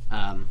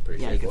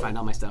 You can find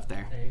all my stuff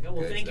there. There you go.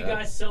 Well, thank you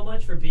guys so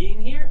much for being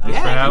here. Thanks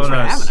for having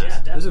us.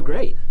 Yeah, this is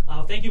great.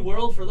 Thank you,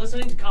 world, for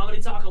listening to Comedy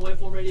Talk on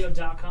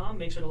waveformradio.com.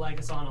 Make sure to like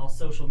us on all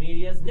social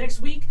medias. Next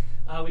week,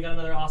 we got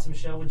another awesome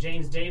show with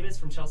James Davis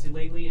from Chelsea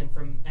Lately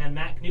and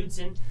Matt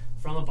Knudsen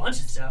from a bunch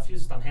of stuff. He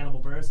was just on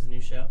Hannibal Buress'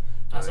 new show.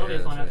 So it'll be a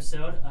fun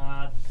episode.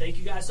 Thank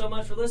you guys so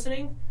much for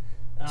listening.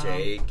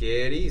 Take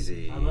it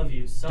easy. I love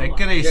you so much.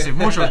 Take it easy.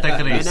 Mucho take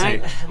it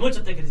easy.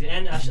 Mucho take it easy.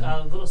 And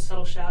a little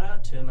subtle shout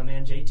out to my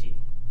man JT.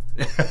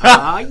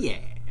 Oh, yeah.